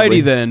 I "Alrighty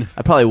probably- then."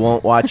 I probably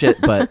won't watch it,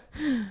 but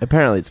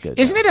apparently it's good.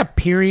 Isn't it a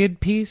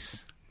period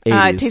piece?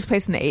 80s. It takes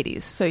place in the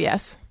 80s, so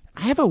yes.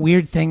 I have a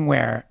weird thing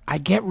where I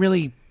get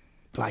really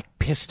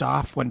pissed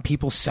off when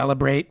people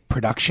celebrate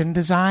production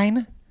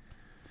design.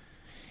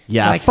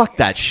 Yeah, fuck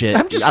that shit.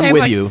 I'm just saying, with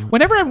like, you.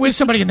 whenever I'm with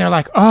somebody and they're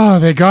like, "Oh,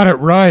 they got it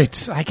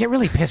right," I get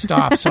really pissed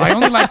off. So I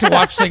only like to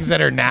watch things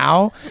that are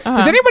now.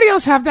 Does anybody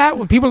else have that?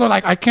 When people are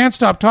like, "I can't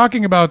stop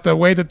talking about the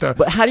way that the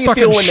But how do you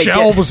fucking feel when they get-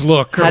 shelves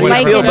look," or how do you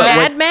Like feel in about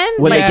Mad Men?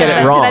 when like, they get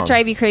it Did wrong? that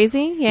drive you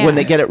crazy? Yeah. When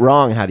they get it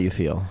wrong, how do you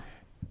feel?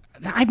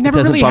 I've never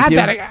doesn't really bump had you?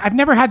 that. I've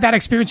never had that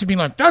experience of being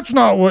like, "That's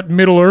not what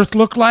Middle Earth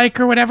looked like,"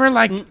 or whatever.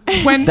 Like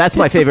when That's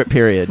my favorite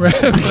period.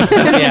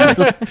 Yeah.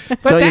 But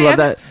Don't you love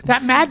that?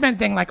 That Mad Men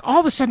thing, like all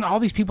of a sudden, all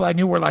these people I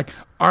knew were like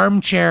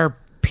armchair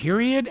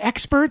period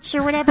experts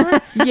or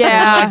whatever.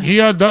 Yeah.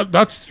 Yeah,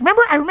 that's.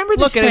 I remember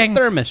this Look at thing. his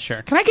thermos,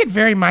 sure. Can I get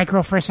very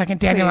micro for a second,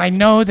 Daniel? Please. I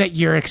know that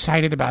you're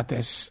excited about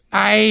this.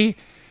 I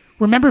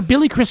remember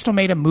Billy Crystal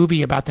made a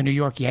movie about the New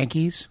York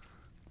Yankees.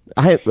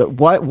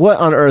 What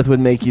on earth would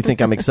make you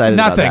think I'm excited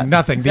about that?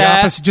 Nothing. The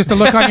opposite. Just the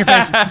look on your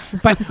face.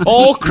 But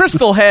Old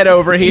Crystal head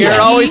over here,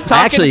 always talking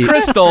Actually,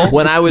 Crystal.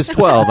 when I was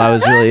 12, I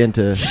was really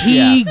into...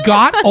 he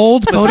got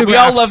old photographs. We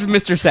all loved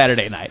Mr.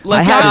 Saturday Night.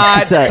 Let's I have not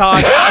his cassette. talk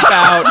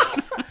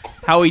about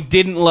how he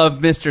didn't love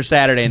Mr.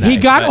 Saturday Night. He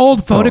got but-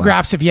 old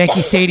photographs of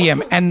Yankee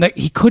Stadium, and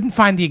he couldn't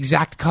find the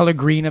exact color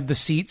green of the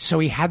seats, so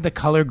he had the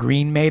color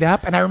green made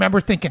up. And I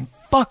remember thinking,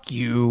 "Fuck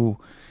you!"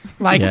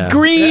 Like Yeah.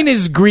 green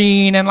is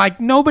green, and like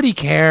nobody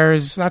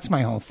cares. That's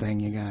my whole thing,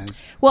 you guys.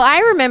 Well, I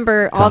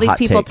remember all these hot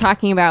people take.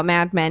 talking about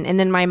Mad Men, and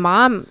then my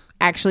mom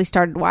actually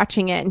started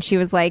watching it, and she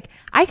was like,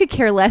 I could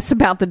care less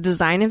about the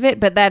design of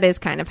it, but that is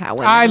kind of how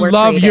women I were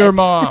love treated. your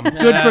mom.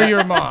 Good for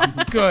your mom.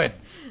 Good.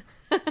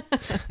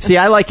 See,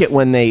 I like it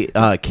when they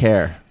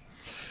care.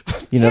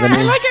 You know what I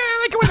mean? I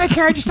like it when they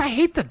care. I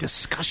hate the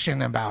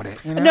discussion about it.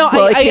 You know? No,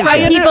 Well, I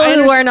For people I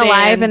who weren't understand-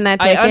 alive in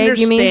that I decade,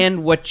 you mean?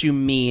 understand what you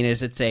mean.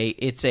 Is it's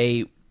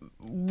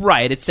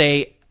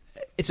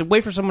a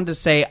way for someone to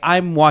say,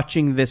 "I'm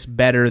watching this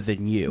better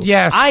than you."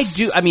 Yes. I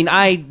do. I mean,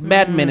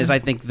 Mad Men is, I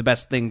think, the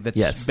best thing that's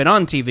Yes. been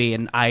on TV,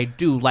 and I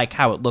do like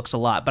how it looks a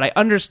lot. But I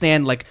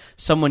understand, like,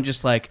 someone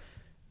just like.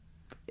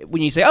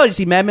 When you say, "Oh, did you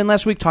see Mad Men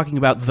last week?" talking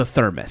about the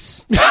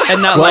thermos,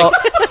 and not Well,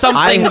 like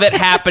something that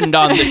happened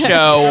on the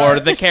show or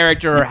the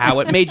character or how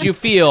it made you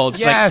feel.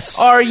 Just Yes.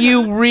 like, are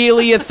you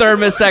really a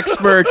thermos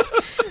expert?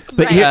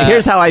 But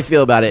here's how I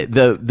feel about it.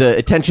 The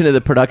attention to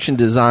the production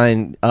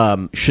design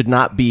should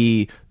not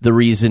be the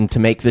reason to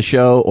make the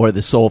show or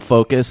the sole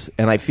focus.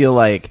 And I feel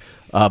like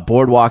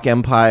Boardwalk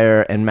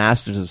Empire and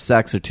Masters of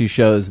Sex are two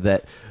shows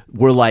that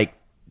were like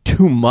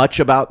too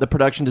much about the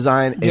production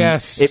design. And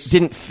Yes. it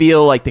didn't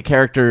feel like the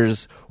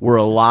characters were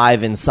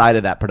alive inside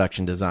of that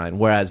production design.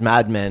 Whereas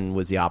Mad Men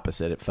was the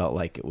opposite. It felt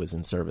like it was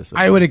in service of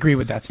I would agree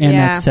with that. Steve. And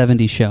Yeah. that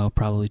 70s show,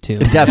 probably, too.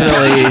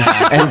 definitely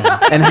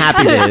and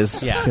Happy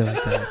Days. I feel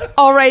like that.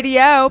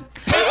 Alrighty-o.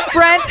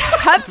 Brent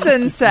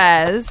Hudson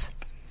says,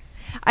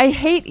 I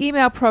hate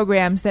email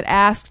programs that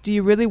ask, do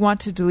you really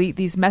want to delete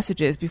these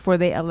messages before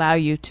they allow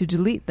you to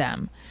delete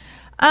them?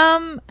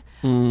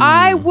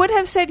 I would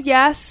have said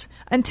yes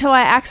until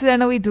I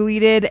accidentally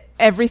deleted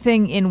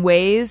everything in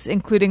Waze,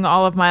 including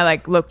all of my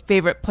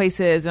favorite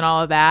places and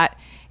all of that.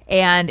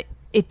 And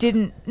it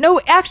didn't. No,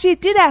 actually,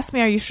 it did ask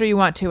me, "Are you sure you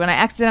want to?" And I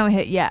accidentally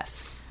hit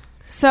yes.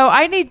 So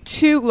I need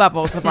 2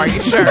 levels of "Are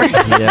you sure?"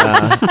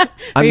 Yeah.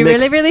 Are you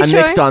really, really I'm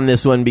sure? mixed on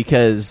this one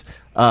because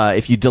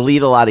if you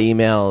delete a lot of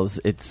emails,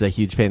 it's a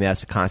huge pain in the ass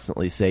to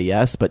constantly say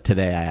yes. But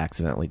today I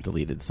accidentally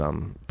deleted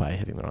some by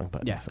hitting the wrong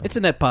button. Yeah, so, it's a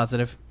net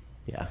positive.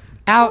 yeah.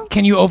 Al,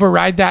 can you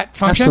override that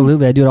function?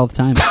 Absolutely, I do it all the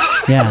time.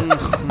 Yeah,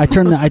 I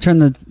turn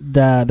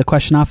the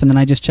question off, and then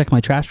I just check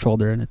my trash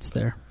folder, and it's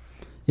there.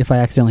 If I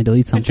accidentally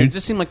delete It something,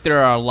 just seemed like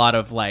there are a lot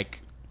of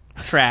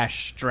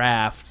trash,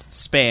 draft,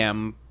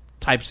 spam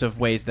types of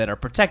ways that are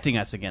protecting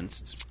us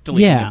against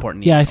deleting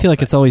important emails. yeah, I feel like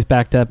but- it's always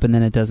backed up, and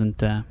then it doesn't.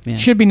 Yeah. It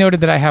should be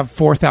noted that I have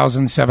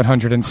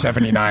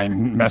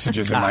 4,779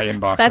 messages in my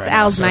inbox. That's right now,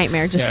 Al's so-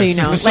 nightmare, just yes. so you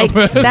know. So-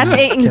 That's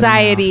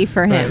anxiety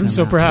for him.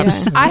 So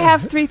perhaps I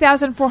have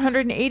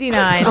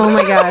 3,489. Oh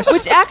my gosh.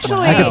 Which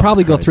actually, I could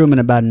probably go through them in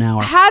about an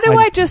hour. how do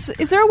I just?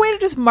 Is there a way to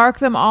just mark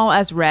them all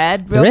as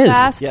red real There is.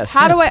 fast? Yes.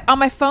 How do I on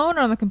my phone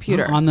or on the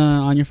computer?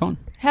 on your phone?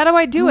 How do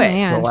I do it?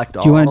 man. Select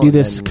all. Do you want to do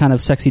this and kind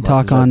of sexy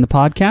mark talk it. on the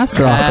podcast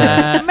or off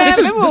air? Man,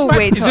 maybe we'll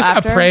wait is till this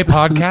after. a prey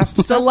podcast?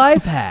 It's a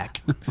life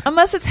hack.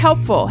 Unless it's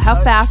helpful. How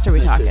fast are we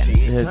talking?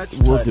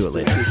 We'll do it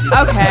later.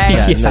 Okay.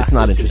 Yeah, that's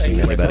not interesting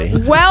to anybody.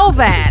 Well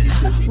then,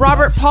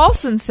 Robert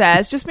Paulson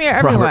says, just me or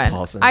everyone.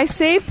 Paulson. I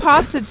save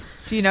pasta.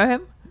 Do you know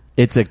him?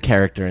 It's a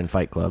character in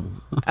Fight Club,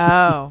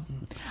 Oh.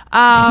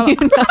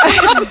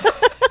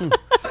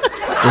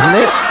 isn't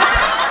it?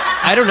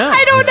 I don't know.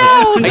 I don't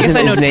know. I guess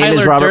I know His name Tyler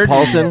is Robert Durden,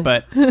 Paulson?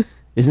 but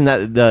Isn't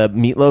that the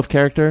Meatloaf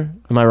character?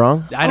 Am I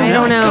wrong? I don't I know.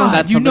 don't know. It's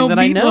not you something know that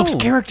I know. Meatloaf's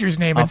character's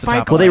name in Off the Fight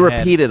top Club. Well, they my head.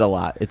 repeat it a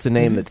lot. It's a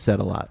name that's said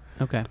a lot.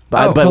 Okay.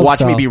 But hope watch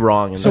me so. be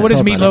wrong. and So what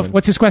that's is what Meatloaf? I'm-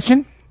 What's his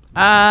question?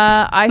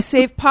 I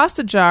save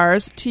pasta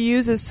jars to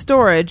use as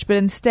storage, but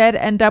instead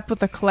end up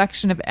with a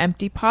collection of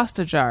empty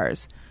pasta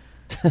jars.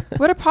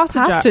 What are pasta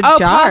jars? Pasta Oh,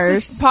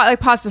 jars? like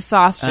pasta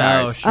sauce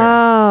jars. Oh, sure.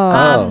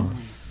 Oh.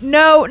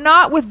 No,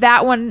 not with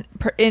that one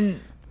in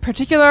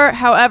particular.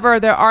 However,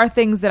 there are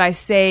things that I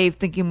save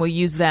thinking we'll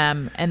use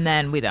them, and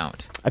then we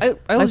don't. I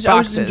always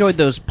boxes. enjoyed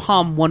those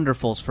Palm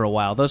Wonderfuls for a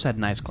while. Those had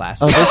nice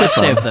glasses. Oh, those are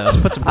fun. Save those.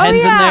 Put some Oh,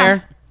 pens yeah. in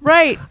there.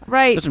 Right.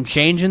 Put some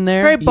change in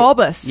there. Very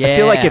bulbous. Yeah. I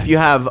feel like if you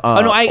have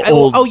Oh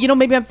no! old,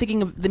 Maybe I'm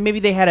thinking of maybe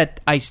they had an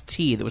iced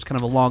tea that was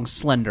kind of a long,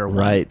 slender one.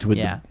 right with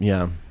Yeah.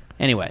 yeah.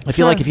 Anyway, I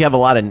feel like if you have a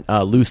lot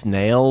of loose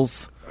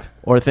nails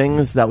or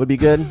things, that would be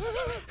good.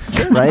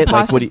 Right?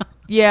 Like what do you,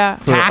 Yeah.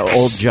 for Tacks.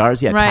 old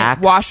jars? Yeah, Right.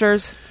 tacks.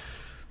 Washers.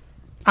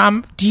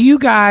 Do you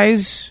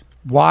guys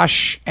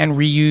wash and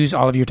reuse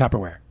all of your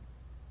Tupperware?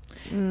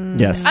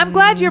 Yes. I'm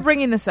glad you're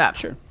bringing this up.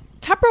 Sure.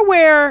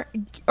 Tupperware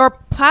or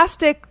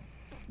plastic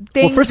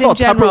things Well, first of all, in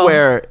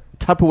general.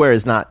 Tupperware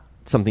is not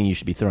something you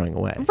should be throwing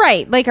away.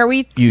 Right. Like, are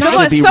we... You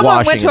Someone should be went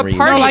washing to a and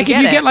party reusing. No, like to if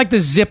you get get it. like the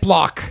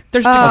Ziploc.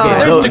 There's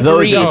those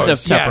degrees of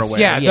Those, Tupperware.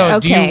 yes, yeah, those.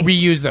 Okay. Do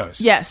you reuse those?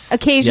 Yes.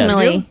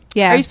 Occasionally. Yes.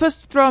 Yeah. Are you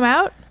supposed to throw them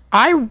out?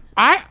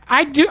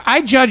 I do.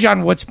 I judge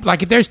on what's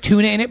like. If there's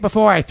tuna in it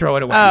before, I throw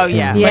it away. Oh,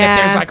 yeah. But Yeah.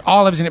 if there's like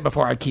olives in it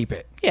before, I keep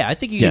it. Yeah, I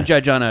think you Yeah. can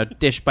judge on a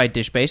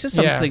dish-by-dish basis.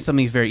 Yeah.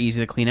 Something's very easy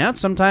to clean out.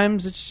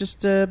 Sometimes it's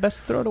just best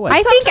to throw it away.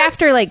 I think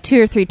after like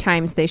 2 or 3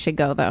 times they should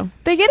go, though.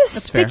 They get a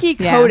fair. sticky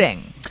Yeah.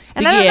 coating.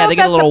 And I don't Yeah, know they if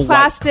get a that's little the white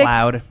plastic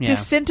cloud. Yeah.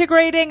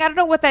 disintegrating. I don't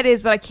know what that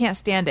is, but I can't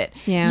stand it.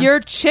 Yeah. Your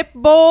chip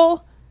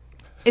bowl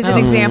is an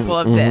example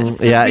of this.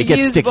 Yeah, it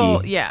gets Reusable-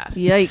 sticky. Yeah.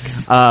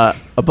 Yikes.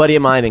 A buddy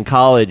of mine in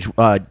college,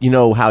 you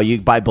know how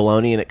you buy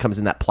bologna and it comes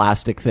in that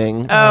plastic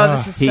thing? Oh,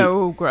 this is He-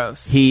 so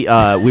gross. We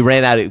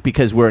ran out of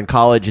because we're in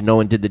college and no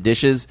one did the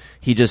dishes.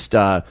 He just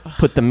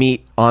put the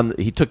meat on.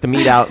 He took the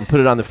meat out and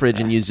put it on the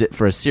fridge and used it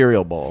for a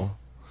cereal bowl.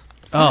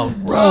 Oh,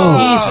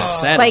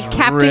 Jesus. That Like is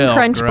Captain real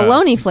Crunch gross.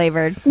 bologna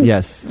flavored.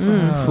 Yes.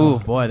 Ooh,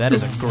 boy, that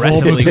is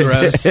aggressively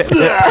gross. College,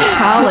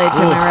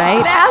 am I An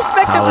right?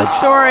 aspect of the College.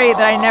 story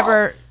that I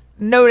never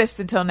noticed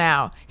until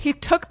now. He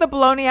took the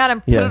bologna out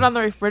and put Yeah. it on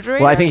the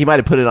refrigerator. Well, I think he might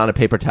have put it on a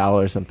paper towel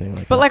or something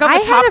like but that. like on I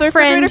the top of had the a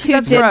friend refrigerator, who 'cause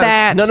that's did gross.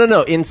 that.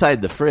 No,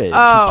 inside the fridge.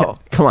 Oh.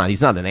 Come on,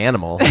 he's not an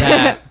animal.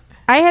 I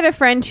had a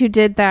friend who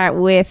did that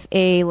with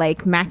a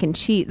like mac and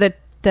cheese.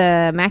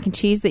 The mac and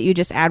cheese that you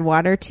just add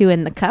water to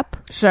in the cup.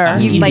 Sure.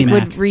 You Easy like Mac,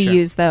 would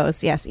reuse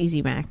those. Yes,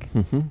 Easy Mac,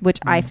 which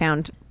I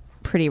found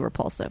pretty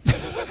repulsive.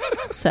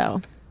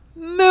 So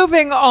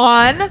Moving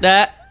on.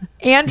 That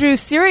Andrew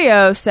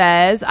Sirio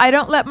says, I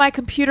don't let my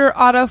computer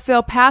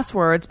autofill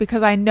passwords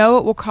because I know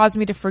it will cause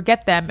me to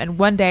forget them and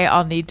one day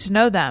I'll need to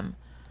know them.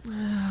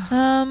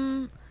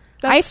 I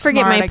That's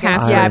forget smart, my I guess.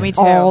 passwords Yeah, me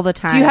too. all the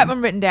time. Do you have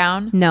them written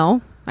down?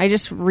 no, I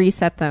just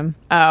reset them.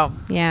 Oh.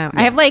 Yeah,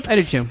 I have like I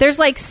do too. there's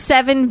like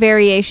 7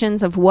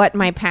 variations of what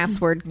my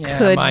password Yeah,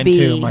 could mine be.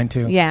 too, mine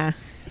too. Yeah.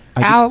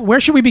 Al, where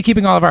should we be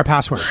keeping all of our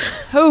passwords?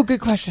 Oh, good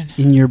question.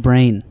 In your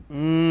brain.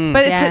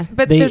 But Yeah.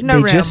 but They, there's no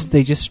they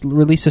room. just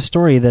released a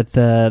story that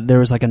there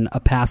was like a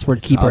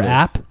password keeper this.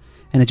 app,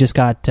 and it just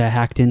got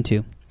hacked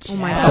into. Oh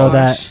my So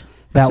gosh.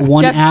 that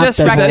one Jeff app just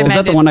that Is that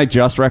recommended- the one I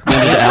just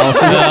recommended to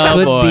Allison? Oh,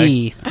 could boy.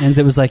 be, and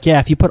it was like, yeah,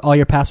 if you put all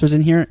your passwords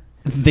in here,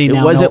 they It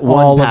now wasn't know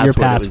one all password. of your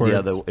passwords. It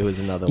was the other. It was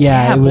another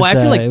Yeah, Yeah, it boy, was, I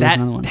feel it like was that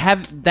another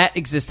one. that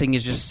existing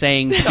is just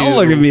saying to Don't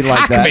look at me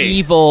like that.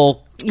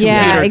 evil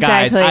Yeah, computer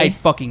guys, exactly. I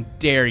fucking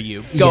dare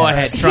you. Go Yes.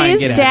 ahead, try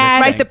His and get dad-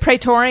 at Right, the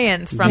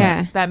Praetorians from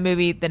Yeah. that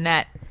movie, The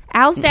Net.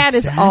 Al's dad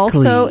is Exactly.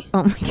 also.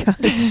 Oh my god,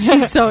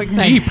 she's so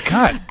excited. Deep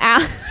cut.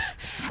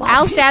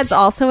 Al's dad's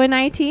also in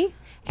IT.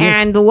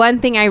 And the one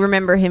thing I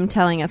remember him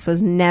telling us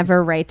was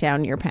never write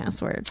down your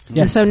passwords. And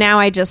Yes. so now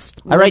I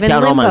just I write live in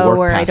down all my limbo work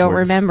where I don't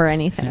passwords. remember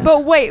anything.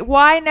 But wait,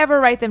 why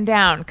never write them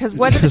down? Because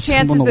what are the Because someone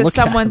chances will that look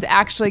at someone's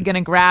actually going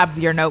to grab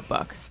your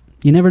notebook?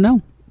 You never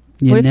know.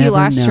 What if you never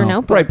lost your know.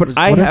 notebook? Right, but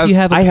What if you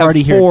have a I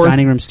party here four- at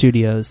Dining Room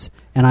Studios,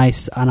 and I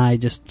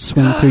just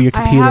swing through your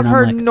I computer have and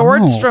her I'm like,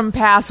 Nordstrom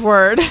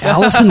password. oh,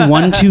 Allison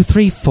 1 2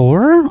 3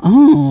 4.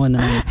 Oh, and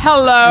then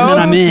Hello. And then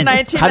I'm in.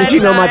 How did you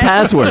know my 1999.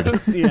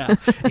 password? yeah,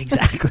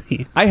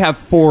 exactly. I have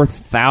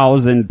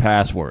 4,000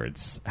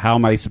 passwords. How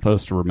am I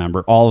supposed to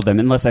remember all of them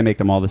unless I make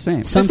them all the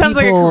same? sounds like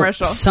a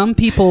commercial. Some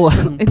people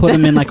put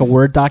them in like a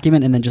Word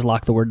document and then just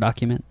lock the Word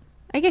document.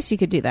 I guess you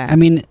could do that. I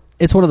mean,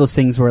 it's one of those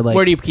things where like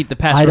Where do you keep the I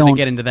password to don't-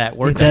 get into that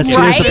word? That's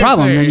Right. here's the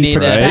problem. Then You you need to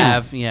forget.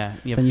 have you have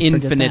Then you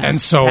forget infinite that.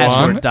 And so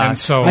password on, docs. and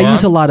so I on.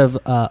 use a lot of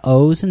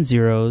O's and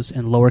zeros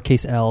and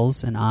lowercase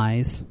L's and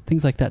I's,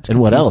 things like that. to And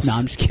what confuse- else? No,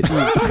 I'm just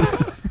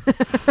kidding.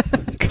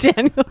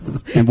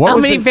 Daniel's. And what How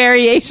was many the-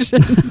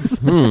 variations?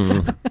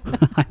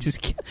 I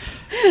just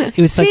can't.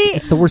 It was like See-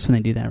 it's the worst when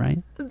they do that,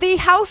 right? The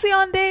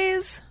Halcyon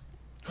days,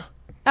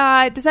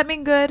 does that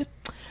mean good?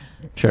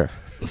 Sure.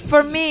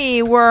 For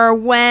me, were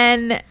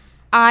when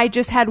I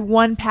just had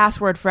one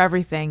password for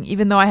everything,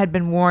 even though I had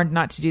been warned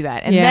not to do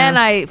that. And Yeah. then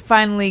I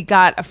finally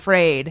got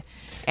afraid.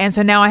 And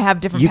so now I have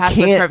different You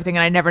passwords can't- for everything,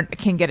 and I never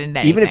can get into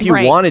anything. Even if you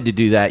Right. wanted to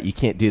do that, you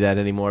can't do that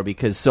anymore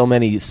because so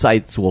many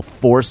sites will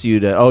force you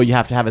to. Oh, you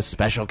have to have a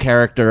special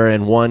character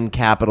and one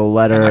capital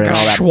letter like and a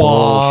all that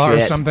schwa or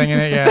bullshit. something in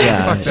it. Yeah,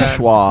 Yeah, fuck that.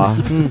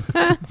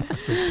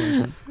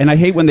 schwa. And I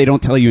hate when they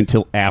don't tell you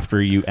until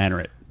after you enter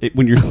it.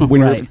 When you're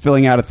Right.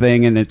 filling out a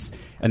thing and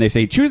they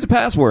say choose a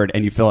password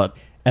and you fill it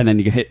and then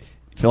you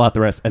fill out the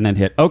rest and then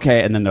hit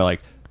okay and then they're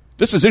like,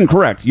 this is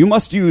incorrect. You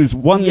must use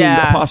one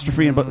Yeah.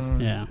 apostrophe and but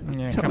Yeah.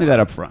 tell me that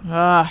up front.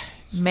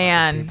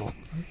 Man,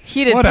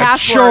 heated What a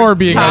password chore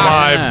being talk.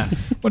 alive.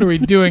 What are we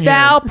doing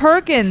Val here?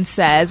 Perkins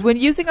says, when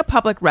using a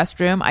public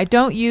restroom, I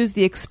don't use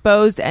the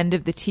exposed end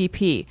of the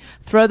TP.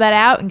 Throw that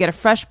out and get a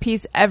fresh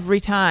piece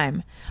every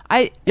time.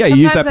 Yeah, you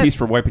use sometimes that piece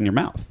for wiping your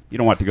mouth. You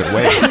don't want it to go to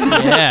waste.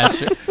 Yeah,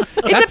 sure. It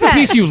That's the depends.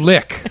 piece you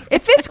lick.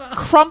 If it's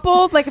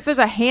crumpled, like if there's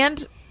a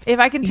hand, if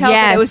I can tell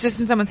that it was Yes.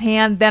 just in someone's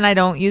hand, then I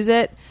don't use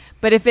it.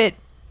 But if it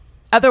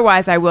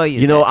Otherwise, I will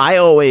use You know, it. I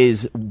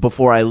always,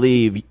 before I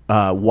leave,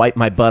 wipe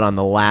my butt on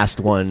the last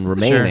one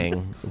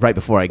remaining right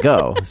before I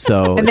go.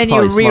 So And then it's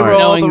probably you smart. re-roll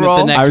Knowing the that roll.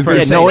 the next I was gonna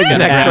person say, knowing is the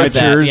gonna next have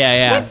person. that. amateurs.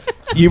 Yeah.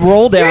 You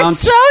roll down. You're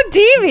so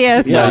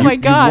devious. Yeah, Oh my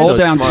god. You roll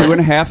So down smart.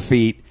 2.5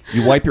 feet.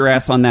 You wipe your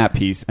ass on that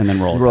piece and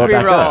then roll. Roll it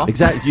back Re-roll. up.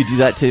 Exactly. You do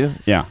that too?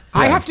 Yeah.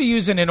 I have to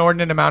use an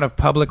inordinate amount of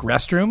public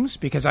restrooms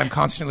because I'm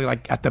constantly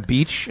like at the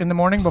beach in the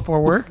morning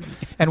before work.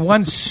 And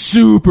one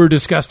super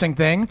disgusting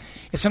thing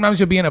is sometimes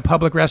you'll be in a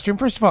public restroom.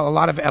 First of all, a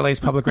lot of LA's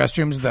public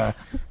restrooms,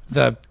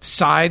 the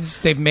sides,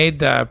 they've made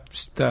the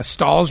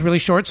stalls really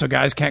short so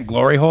guys can't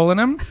glory hole in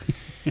them.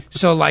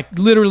 So like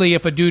literally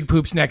if a dude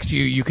poops next to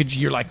you,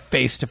 you're like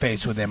face to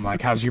face with him,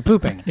 like how's your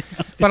pooping?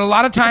 But a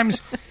lot of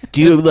times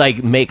Do you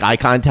like make eye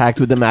contact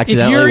with them if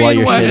accidentally you're while in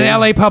you're shitting? an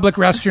LA public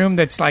restroom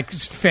that's like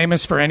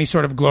famous for any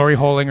sort of glory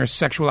holing or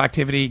sexual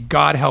activity,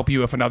 God help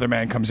you if another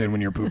man comes in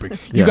when you're pooping.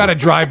 You got to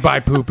drive by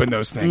poop in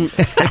those things.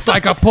 It's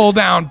like a pull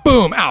down,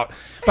 boom, out.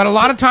 But a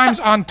lot of times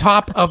on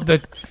top of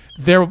the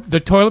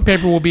toilet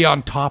paper will be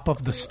on top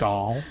of the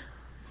stall.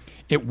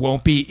 It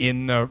won't be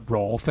in the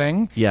roll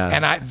thing. Yeah.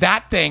 And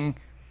that thing,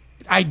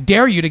 I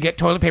dare you to get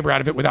toilet paper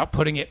out of it without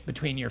putting it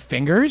between your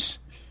fingers.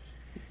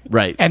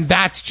 Right. And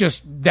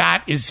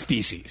that is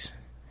feces.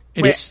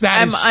 Wait,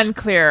 I'm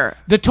unclear.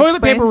 The toilet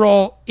Explain. paper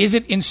roll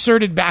isn't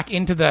inserted back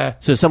into the...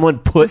 So someone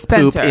put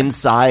poop Dispenser.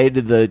 inside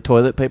the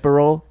toilet paper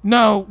roll?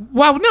 No,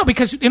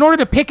 because in order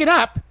to pick it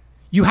up,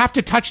 you have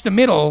to touch the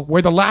middle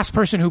where the last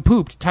person who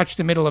pooped touched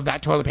the middle of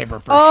that toilet paper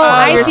first. Oh,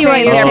 I you're see what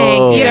saying you're they're-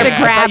 saying. You have Yeah. to I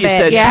grab thought you it.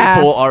 said Yeah.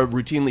 people are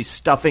routinely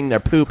stuffing their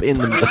poop in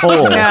the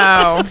hole.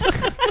 No.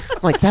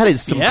 Like, that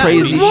is some Yeah.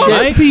 crazy You shit.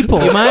 might-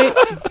 people. You might.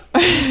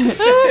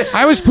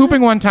 I was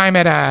pooping one time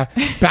at a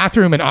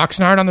bathroom in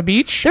Oxnard on the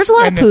beach. There's a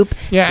lot of And the- poop.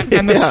 Yeah,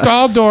 and the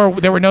stall door,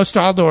 there were no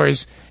stall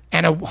doors,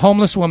 and a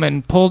homeless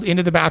woman pulled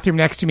into the bathroom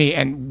next to me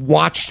and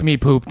watched me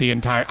poop the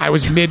entire... I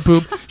was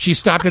mid-poop. She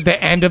stopped at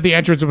the end of the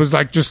entrance and was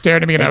like, just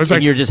staring at me, and I was And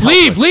like, you're just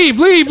leave,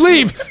 helpless.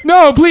 leave.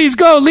 No, please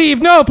go,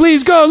 leave. No,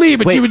 please go, leave.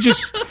 And Wait. she would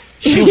just...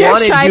 She You're a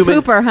wanted shy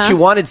human, pooper, huh? She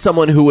wanted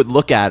someone who would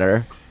look at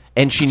her,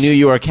 and she knew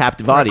you were a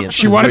captive audience.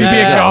 She wanted to be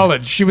Yeah.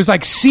 acknowledged. She was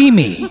like, see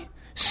me.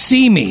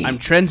 I'm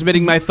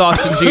transmitting my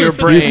thoughts into your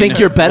brain. You think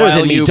you're better while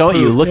than me, don't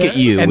you? poop. Look at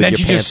you. And with then your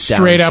she pants just down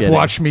straight up shitting.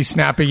 watched me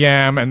snap a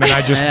yam, and then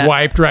I just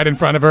wiped right in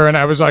front of her, and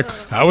I was like,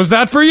 how was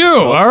that for you?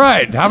 All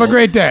right, have a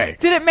great day.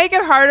 Did it make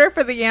it harder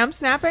for the yam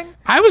snapping?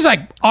 I was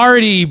like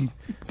already...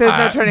 There's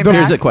no turning the- back.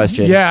 Here's a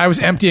question. Yeah, I was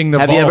emptying the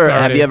Have vault you ever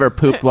already.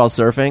 pooped while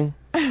surfing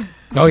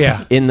Oh,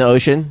 yeah. in the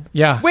ocean?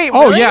 Yeah. Wait,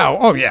 Oh, really? yeah.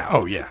 Oh, yeah.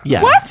 Oh, yeah.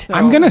 Yeah. What?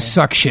 I'm going to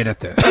suck shit at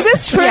this. Is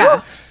this true?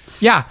 Yeah.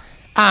 Yeah.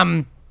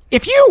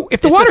 If the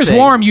It's a water's thing.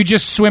 warm, you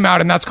just swim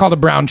out, and that's called a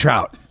brown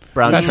trout.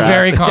 That's trout.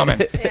 very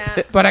common.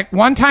 But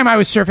one time I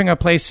was surfing a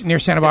place near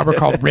Santa Barbara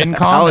called Rincon.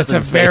 It's a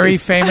Allison's very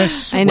face.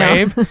 famous I know.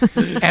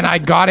 wave. And I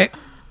got it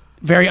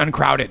very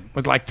uncrowded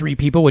with like 3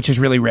 people, which is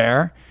really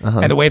rare.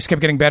 And the waves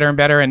kept getting better and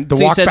better. And the So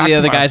you walk said back to the to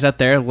other my, guys out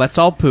there, let's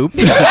all poop. to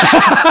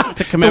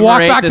the commemorate walk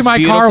back to this my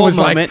car beautiful was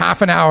like moment.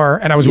 half an hour,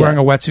 and I was Yeah. wearing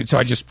a wetsuit, so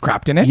I just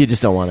crapped in it. You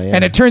just don't want to. Yeah.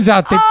 And it turns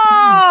out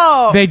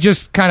Oh! they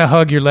just kind of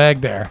hug your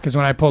leg there because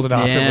when I pulled it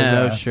off, it was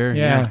Yeah, sure,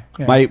 yeah.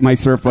 yeah. My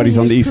surf buddies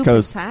you on the just East poop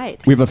Coast.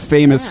 inside. We have a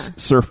famous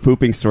surf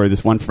pooping story.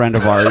 This one friend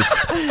of ours.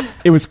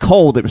 It was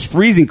cold. It was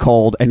freezing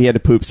cold, and he had to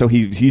poop. So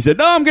he said,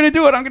 "No, I'm going to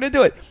do it. I'm going to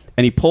do it."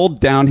 And he pulled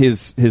down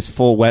his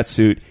full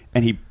wetsuit,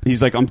 and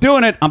he's like, "I'm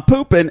doing it. I'm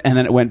pooping." And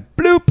then it went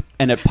bloop,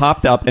 and it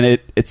popped up, and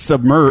it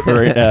submerged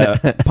or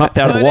it popped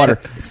out of the water,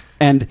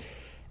 and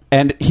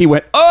he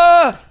went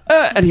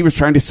and he was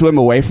trying to swim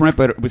away from it,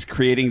 but it was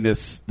creating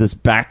this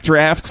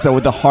backdraft. So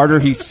the harder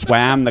he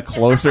swam, the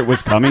closer it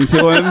was coming to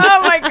him.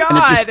 Oh my And it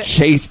god! just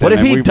chased him. What if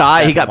and he we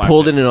died? sat He got and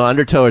pulled watched into an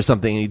undertow or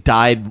something, and he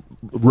died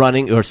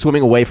running or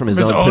swimming away from his,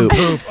 His own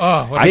poop.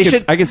 Oh, what They I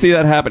should- can see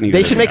that happening.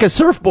 They should make a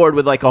surfboard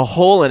with like a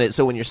hole in it,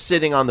 so when you're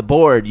sitting on the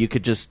board, you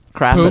could just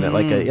crap in Poop. it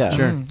like a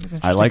Sure.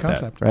 I like that.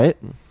 concept. right.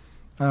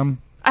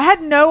 I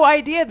had no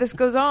idea this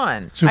goes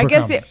on. Super I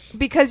guess common.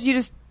 because you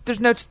just there's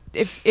no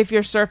if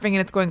you're surfing and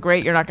it's going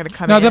great, you're not going to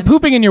come No, in. the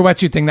pooping in your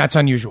wetsuit thing, that's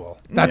unusual.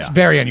 That's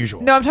very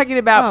unusual. No, I'm talking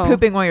about Oh.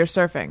 pooping while you're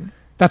surfing.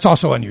 That's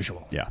also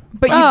unusual. Yeah.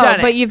 But you've done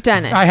it. But you've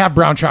done it. I have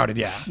brown trouted,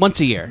 yeah. Once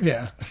a year.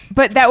 Yeah.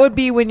 But that would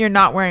be when you're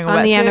not wearing a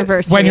on the wetsuit.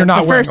 anniversary. When you're of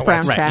not the wearing first a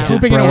brown wetsuit. trout.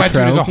 Pooping in a Brown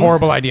wetsuit is a trout.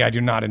 horrible idea. I do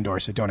not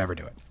endorse it. Don't ever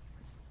do it.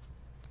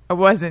 I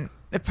wasn't.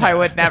 I probably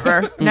would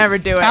never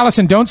do it.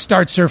 Allison, don't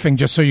start surfing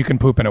just so you can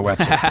poop in a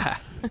wetsuit.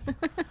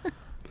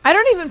 I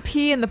don't even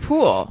pee in the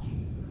pool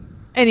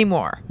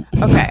anymore.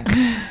 Okay.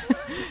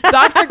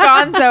 Dr.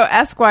 Gonzo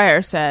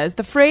Esquire says,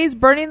 the phrase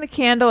burning the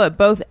candle at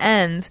both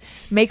ends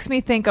makes me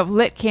think of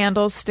lit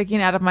candles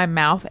sticking out of my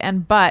mouth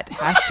and butt.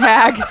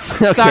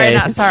 Hashtag. Sorry, Okay.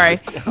 not sorry.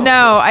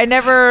 No, I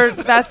never.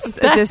 That's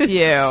just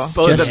you.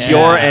 Both Just- of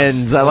your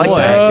ends. I like Boy.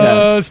 that.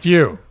 Yeah. Just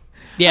you.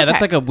 Yeah, that's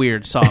Okay. like a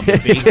weird Saw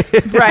movie.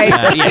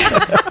 Right.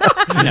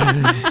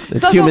 Yeah.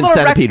 It's also a Human little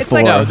Centipede it's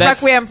 4. like a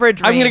That's- Requiem for a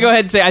Dream. I'm going to go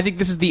ahead and say I think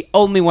this is the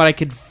only one I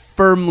could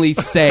firmly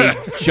say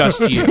just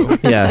you.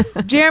 Yeah.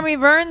 Jeremy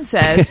Verne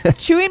says,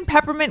 chewing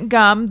peppermint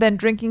gum, then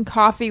drinking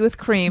coffee with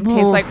cream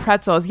tastes like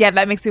pretzels. Yeah,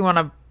 that makes me want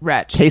to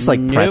retch. Tastes like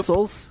Nope.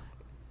 pretzels?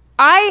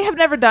 I have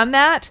never done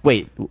that.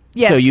 Wait.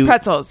 Yes, so you,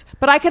 pretzels.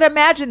 But I could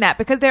imagine that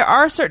because there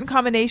are certain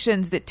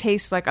combinations that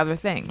taste like other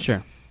things.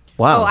 Sure.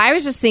 Wow. Oh, I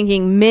was just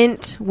thinking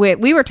mint with.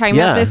 We were talking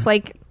about Yeah. this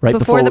like Right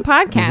before the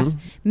before- podcast.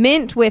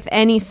 Mint with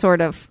any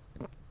sort of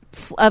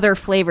other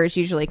flavors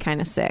usually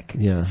kind of sick.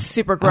 yeah.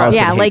 Super Allison gross.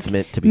 Yeah, hates like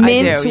mint, to be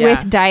mint I do, yeah.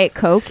 with Diet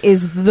Coke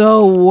is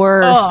the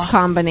worst Ugh.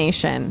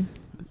 combination.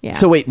 Yeah.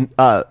 So wait,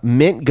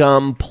 mint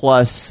gum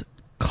plus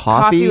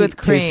coffee with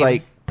cream. tastes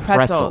like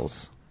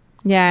pretzels.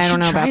 yeah, I You don't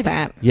know should try about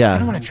that. Yeah. I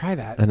don't want to try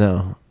that. I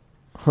know.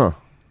 Huh.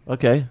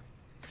 Okay.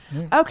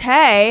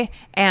 Okay.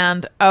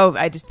 And,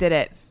 I just did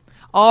it.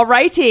 All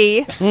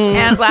righty.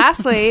 And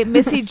lastly,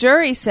 Missy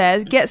Jury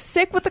says, get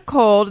sick with a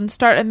cold and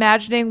start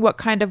imagining what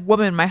kind of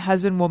woman my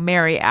husband will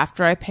marry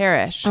after I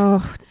perish.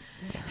 Oh,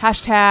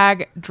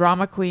 Hashtag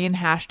drama queen,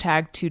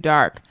 hashtag too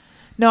dark.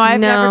 No, I've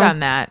never done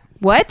that.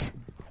 what?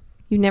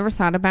 You never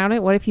thought about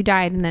it? What if you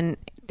died and then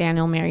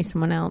Daniel marries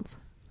someone else?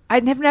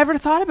 I'd never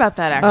thought about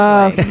that,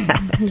 Oh,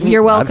 actually. okay.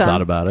 You're welcome.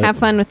 thought about it. Have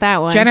fun with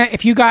that one. Jenna,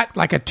 if you got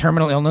like a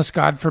terminal illness,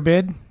 God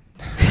forbid.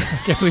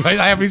 I can't believe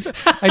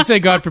I say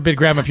God forbid,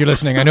 Graham, if you're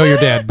listening. I know you're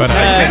dead, but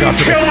I say God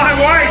forbid. Kill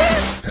my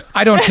wife!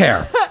 I don't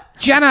care.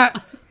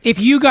 Jenna, if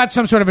you got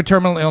some sort of a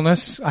terminal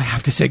illness, I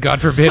have to say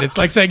God forbid. It's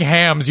like saying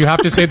hams. You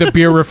have to say the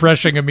beer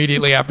refreshing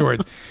immediately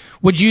afterwards.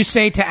 Would you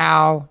say to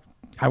Al,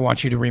 I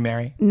want you to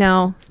remarry?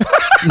 No.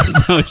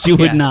 No, she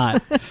would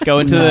not. Go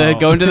into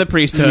the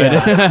priesthood.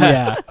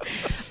 Yeah.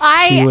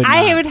 She would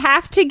I not. would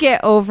have to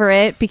get over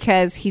it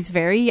because he's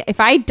if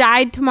I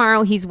died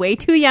tomorrow, he's way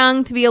too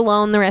young to be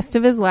alone the rest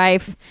of his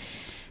life.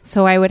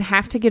 So I would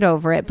have to get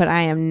over it, but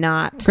I am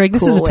not. Greg,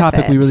 this cool is a with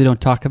topic it. we really don't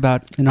talk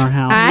about in our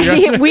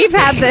house. We've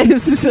had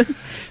this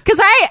because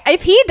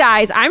if he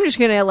dies, I'm just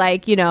gonna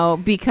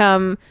move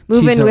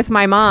She's in a- with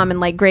my mom and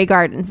like Grey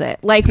Gardens it.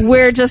 Like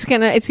it's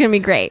gonna be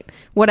great.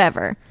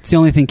 Whatever. It's the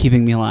only thing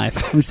keeping me alive.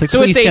 I'm just like, So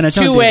please, it's a Jenna,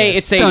 don't do two-way.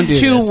 this. It's Don't a do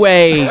this.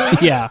 two-way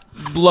Yeah.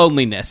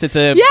 loneliness.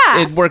 Yeah.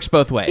 It works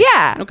both ways.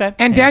 Yeah. Okay.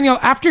 And Daniel,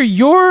 after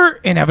your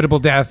inevitable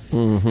death,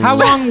 how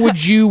long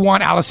would you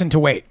want Allison to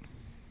wait?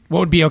 What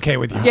would be okay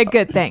with you? Yeah,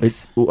 good,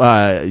 thanks.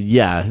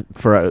 Yeah,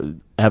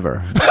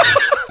 forever.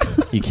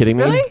 You kidding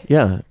me? Really?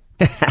 Yeah.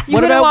 You What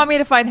wouldn't about- want me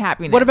to find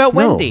happiness. What about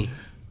No. Wendy?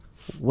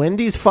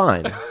 Wendy's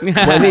fine.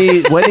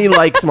 Wendy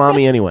likes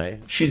mommy anyway.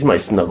 She's my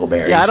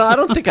snuggleberry. Yeah, I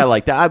don't think I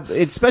like that.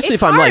 Especially It's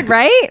if I'm hard, like,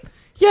 right?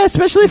 yeah,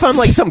 especially if I'm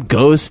like some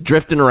ghost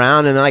drifting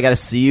around and then I got to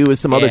see you with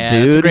some other Yeah,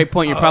 dude. That's a great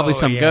point. You're probably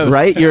some ghost.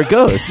 Right? You're a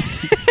ghost.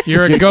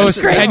 You're a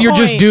ghost, great and you're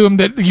just point. doomed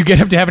that you get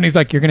up to heaven. He's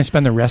like, you're going to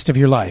spend the rest of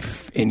your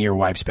life in your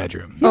wife's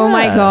bedroom. Oh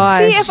my Yeah.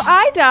 gosh. See, if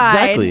I died,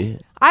 Exactly.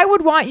 I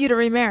would want you to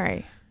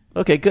remarry.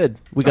 Okay, good.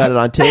 We got it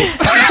on tape.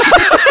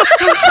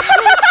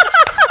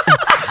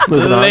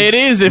 Moving on.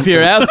 Ladies, if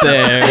you're out Moving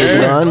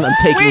there, on. I'm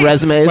taking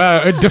resumes.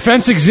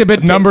 Defense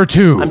exhibit number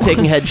 2. I'm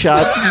taking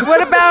headshots.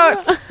 What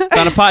about it's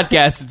on a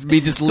podcast. It's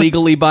me just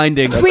legally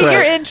binding. tweet right.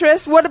 your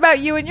interest? What about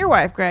you and your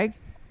wife, Greg?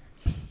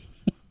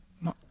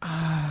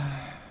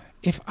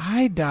 If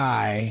I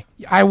die,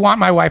 I want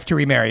my wife to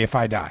remarry if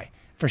I die,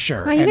 for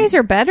sure. Wow, you guys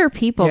are better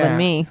people than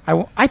me.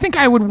 I think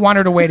I would want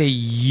her to wait a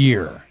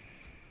year.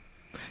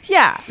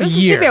 Yeah, there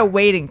Year. should be a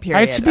waiting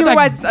period. It should be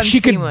Otherwise, like it's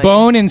she could unseemly.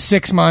 bone in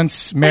 6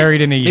 months,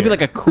 married in a year. Maybe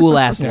like a cool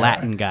ass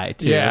Latin guy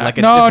too. Yeah. Like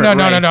a no. different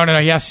race.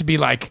 He has to be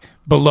like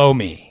below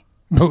me.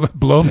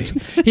 Below me.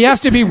 He has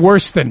to be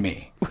worse than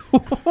me.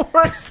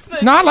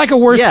 Not like a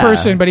worse Yeah.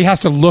 person, but he has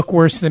to look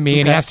worse than me,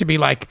 and he has to be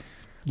like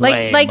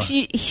lame.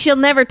 She'll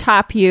never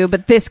top you,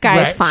 but this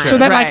guy's Right. fine. So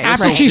then, Right. like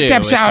after Right. she Too,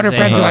 steps it's out, her the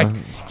friends are same.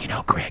 like,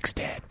 Greg's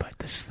dead, but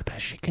this is the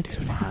best she can do.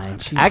 Fine.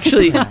 She's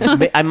Actually,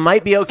 I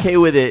might be okay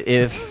with it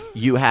if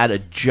you had a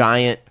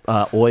giant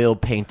oil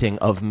painting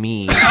of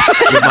me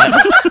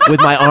with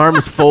my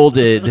arms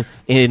folded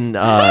in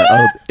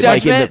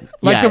Judgment?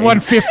 Like the one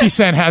 50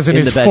 Cent has in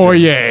in his the bedroom.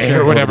 foyer Sure,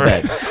 or over whatever. the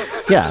bed.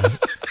 Yeah.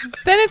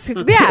 then it's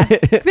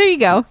there you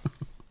go.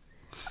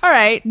 All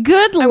right.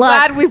 Good I'm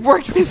luck glad we've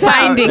worked this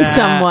finding out.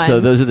 someone. So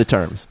those are the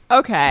terms.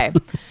 Okay.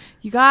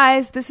 You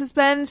guys, this has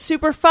been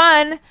super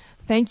fun.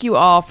 Thank you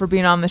all for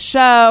being on the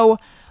show.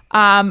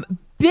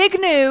 Big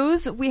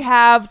news. We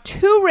have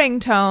 2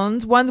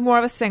 ringtones. One's more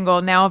of a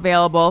single, now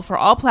available for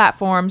all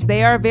platforms.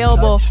 They are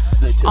available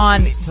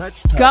on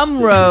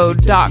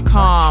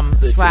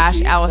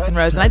gumroad.com/Allison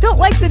Rose. And I don't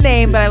like the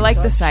name, but I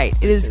like the site.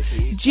 It is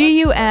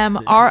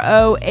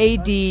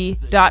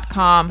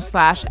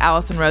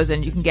gumroad.com/Allison Rose.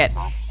 And you can get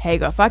Hey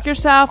Go Fuck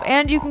Yourself,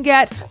 and you can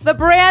get the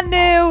brand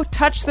new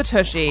Touch the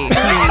Tushy.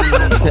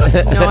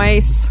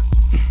 Nice.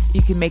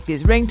 You can make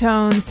these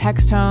ringtones,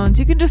 text tones.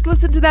 You can just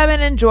listen to them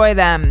and enjoy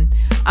them.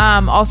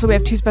 Also, we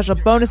have 2 special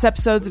bonus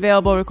episodes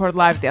available, recorded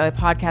live at the LA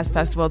Podcast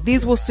Festival.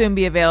 These will soon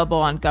be available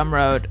on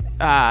Gumroad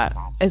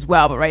as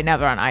well, but right now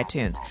they're on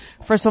iTunes.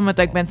 First one with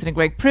Doug Benson and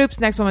Greg Proops.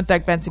 Next one with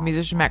Doug Benson,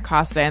 musician Matt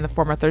Costa, and the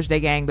former Thursday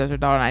Gang. Those are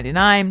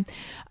 $1.99.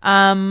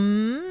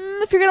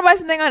 If you're going to buy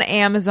something on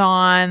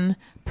Amazon,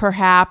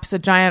 perhaps a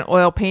giant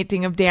oil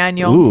painting of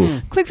Daniel,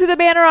 Ooh. click through the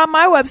banner on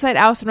my website,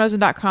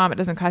 AlisonRosen.com. It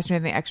doesn't cost you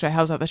anything extra. It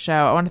helps out the show.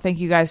 I want to thank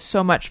you guys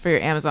so much for your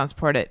Amazon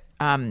support. It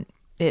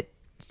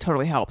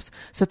totally helps.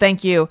 So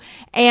thank you.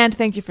 And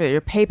thank you for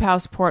your PayPal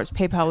support.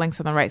 PayPal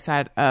links on the right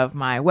side of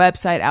my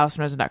website,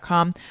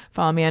 AlisonRosen.com.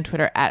 Follow me on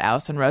Twitter at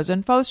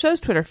AlisonRosen. Follow the show's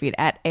Twitter feed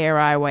at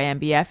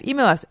ARIYMBF.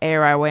 Email us,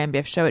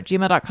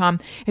 ARIYMBFshow@gmail.com.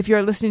 If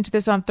you're listening to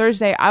this on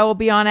Thursday, I will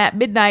be on at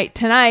midnight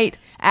tonight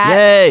at...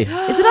 Yay.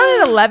 Is it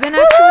on at 11,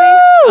 actually?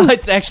 Oh,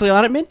 it's actually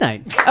on at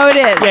midnight. Oh, it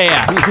is?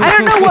 Yeah. I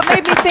don't know what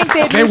made me think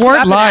they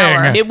weren't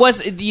lying. It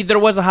was. There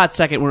was a hot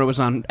second where it was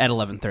on at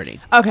 11:30.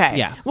 Okay.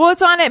 Yeah. Well,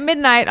 it's on at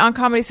midnight on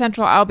Comedy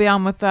Central. I'll be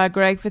on with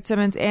Greg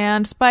Fitzsimmons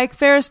and Spike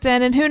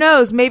Ferriston, and who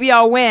knows? Maybe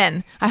I'll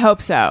win. I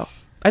hope so.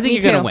 I think Me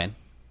you're going too. to win.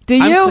 Do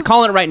you? I'm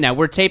calling it right now.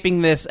 We're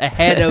taping this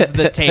ahead of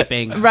the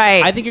taping.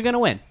 Right. I think you're going to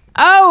win.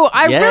 Oh,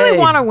 I Yay. really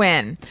want to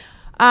win.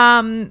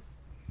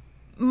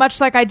 Much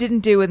like I didn't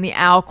do in the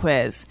Al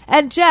quiz.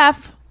 And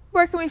Jeff,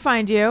 where can we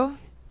find you?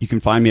 You can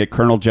find me at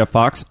Colonel Jeff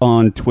Fox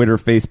on Twitter,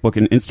 Facebook,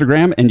 and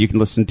Instagram, and you can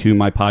listen to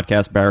my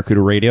podcast,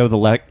 Barracuda Radio. The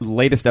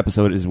latest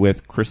episode is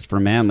with Christopher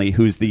Manley,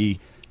 who's the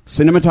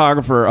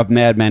cinematographer of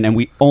Mad Men, and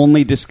we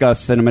only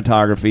discuss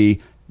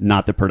cinematography,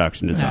 not the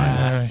production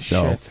design.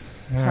 Shit.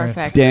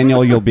 Perfect.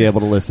 Daniel, you'll be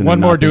able to listen. One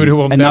and more not be- dude who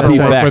will and not never be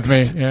work with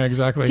vexed. me. Yeah,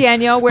 exactly.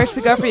 Daniel, where should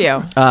we go for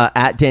you?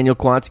 At Daniel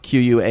Quantz,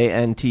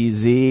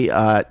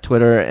 QUANTZ,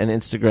 Twitter and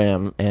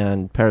Instagram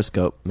and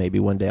Periscope.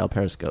 Maybe one day I'll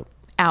Periscope.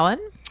 Alan?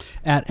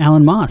 At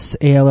Alan Moss,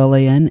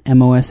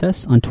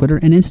 ALLANMOSS on Twitter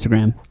and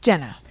Instagram.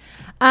 Jenna?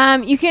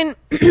 You can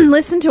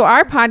listen to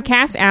our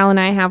podcast. Al and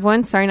I have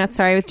one. Sorry, Not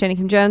Sorry with Jenny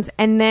Kim Jones.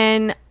 And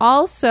then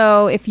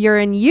also, if you're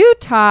in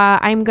Utah,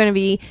 I'm going to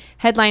be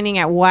headlining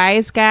at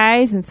Wise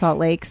Guys in Salt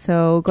Lake.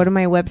 So go to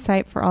my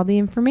website for all the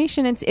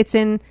information. It's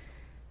in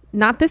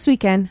not this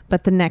weekend,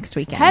 but the next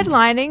weekend.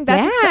 Headlining?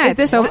 That's Yeah, is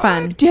this it's so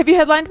fun. Have you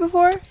headlined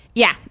before?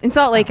 Yeah, in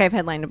Salt Lake, I've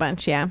headlined a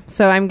bunch. Yeah,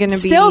 so I'm going to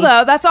be Still,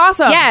 though, that's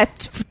awesome. Yeah,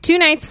 2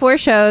 nights, 4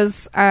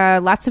 shows,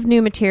 lots of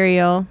new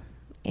material,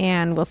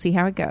 and we'll see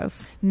how it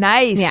goes.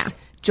 Nice. Yeah.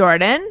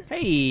 Jordan?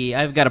 Hey,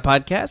 I've got a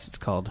podcast. It's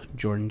called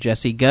Jordan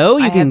Jesse Go.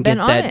 You I can have get been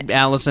on that. it.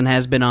 Allison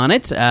has been on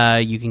it.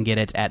 You can get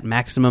it at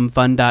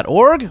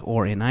MaximumFun.org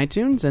or in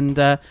iTunes. And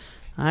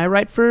I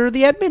write for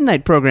the At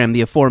Midnight program,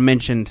 the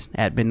aforementioned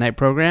At Midnight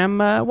program.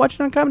 Watch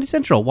it on Comedy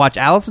Central. Watch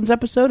Allison's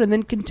episode and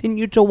then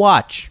continue to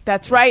watch.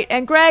 That's right.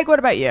 And Greg, what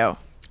about you?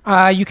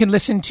 You can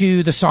listen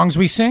to The Songs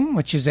We Sing,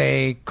 which is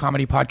a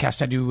comedy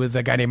podcast I do with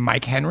a guy named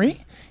Mike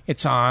Henry.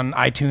 It's on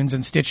iTunes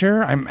and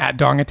Stitcher. I'm at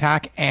Dong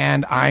Attack,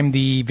 and I'm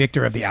the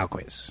victor of the Al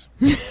quiz.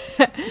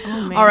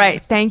 All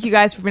right. Thank you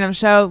guys for being on the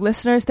show.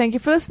 Listeners, thank you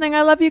for listening.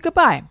 I love you.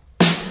 Goodbye.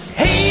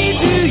 Hey,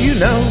 do you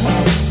know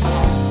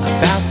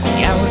about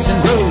the Allison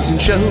Rosen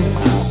show?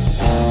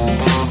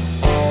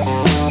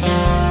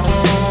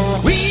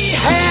 We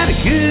had a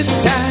good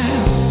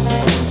time,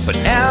 but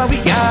now we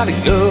gotta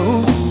go.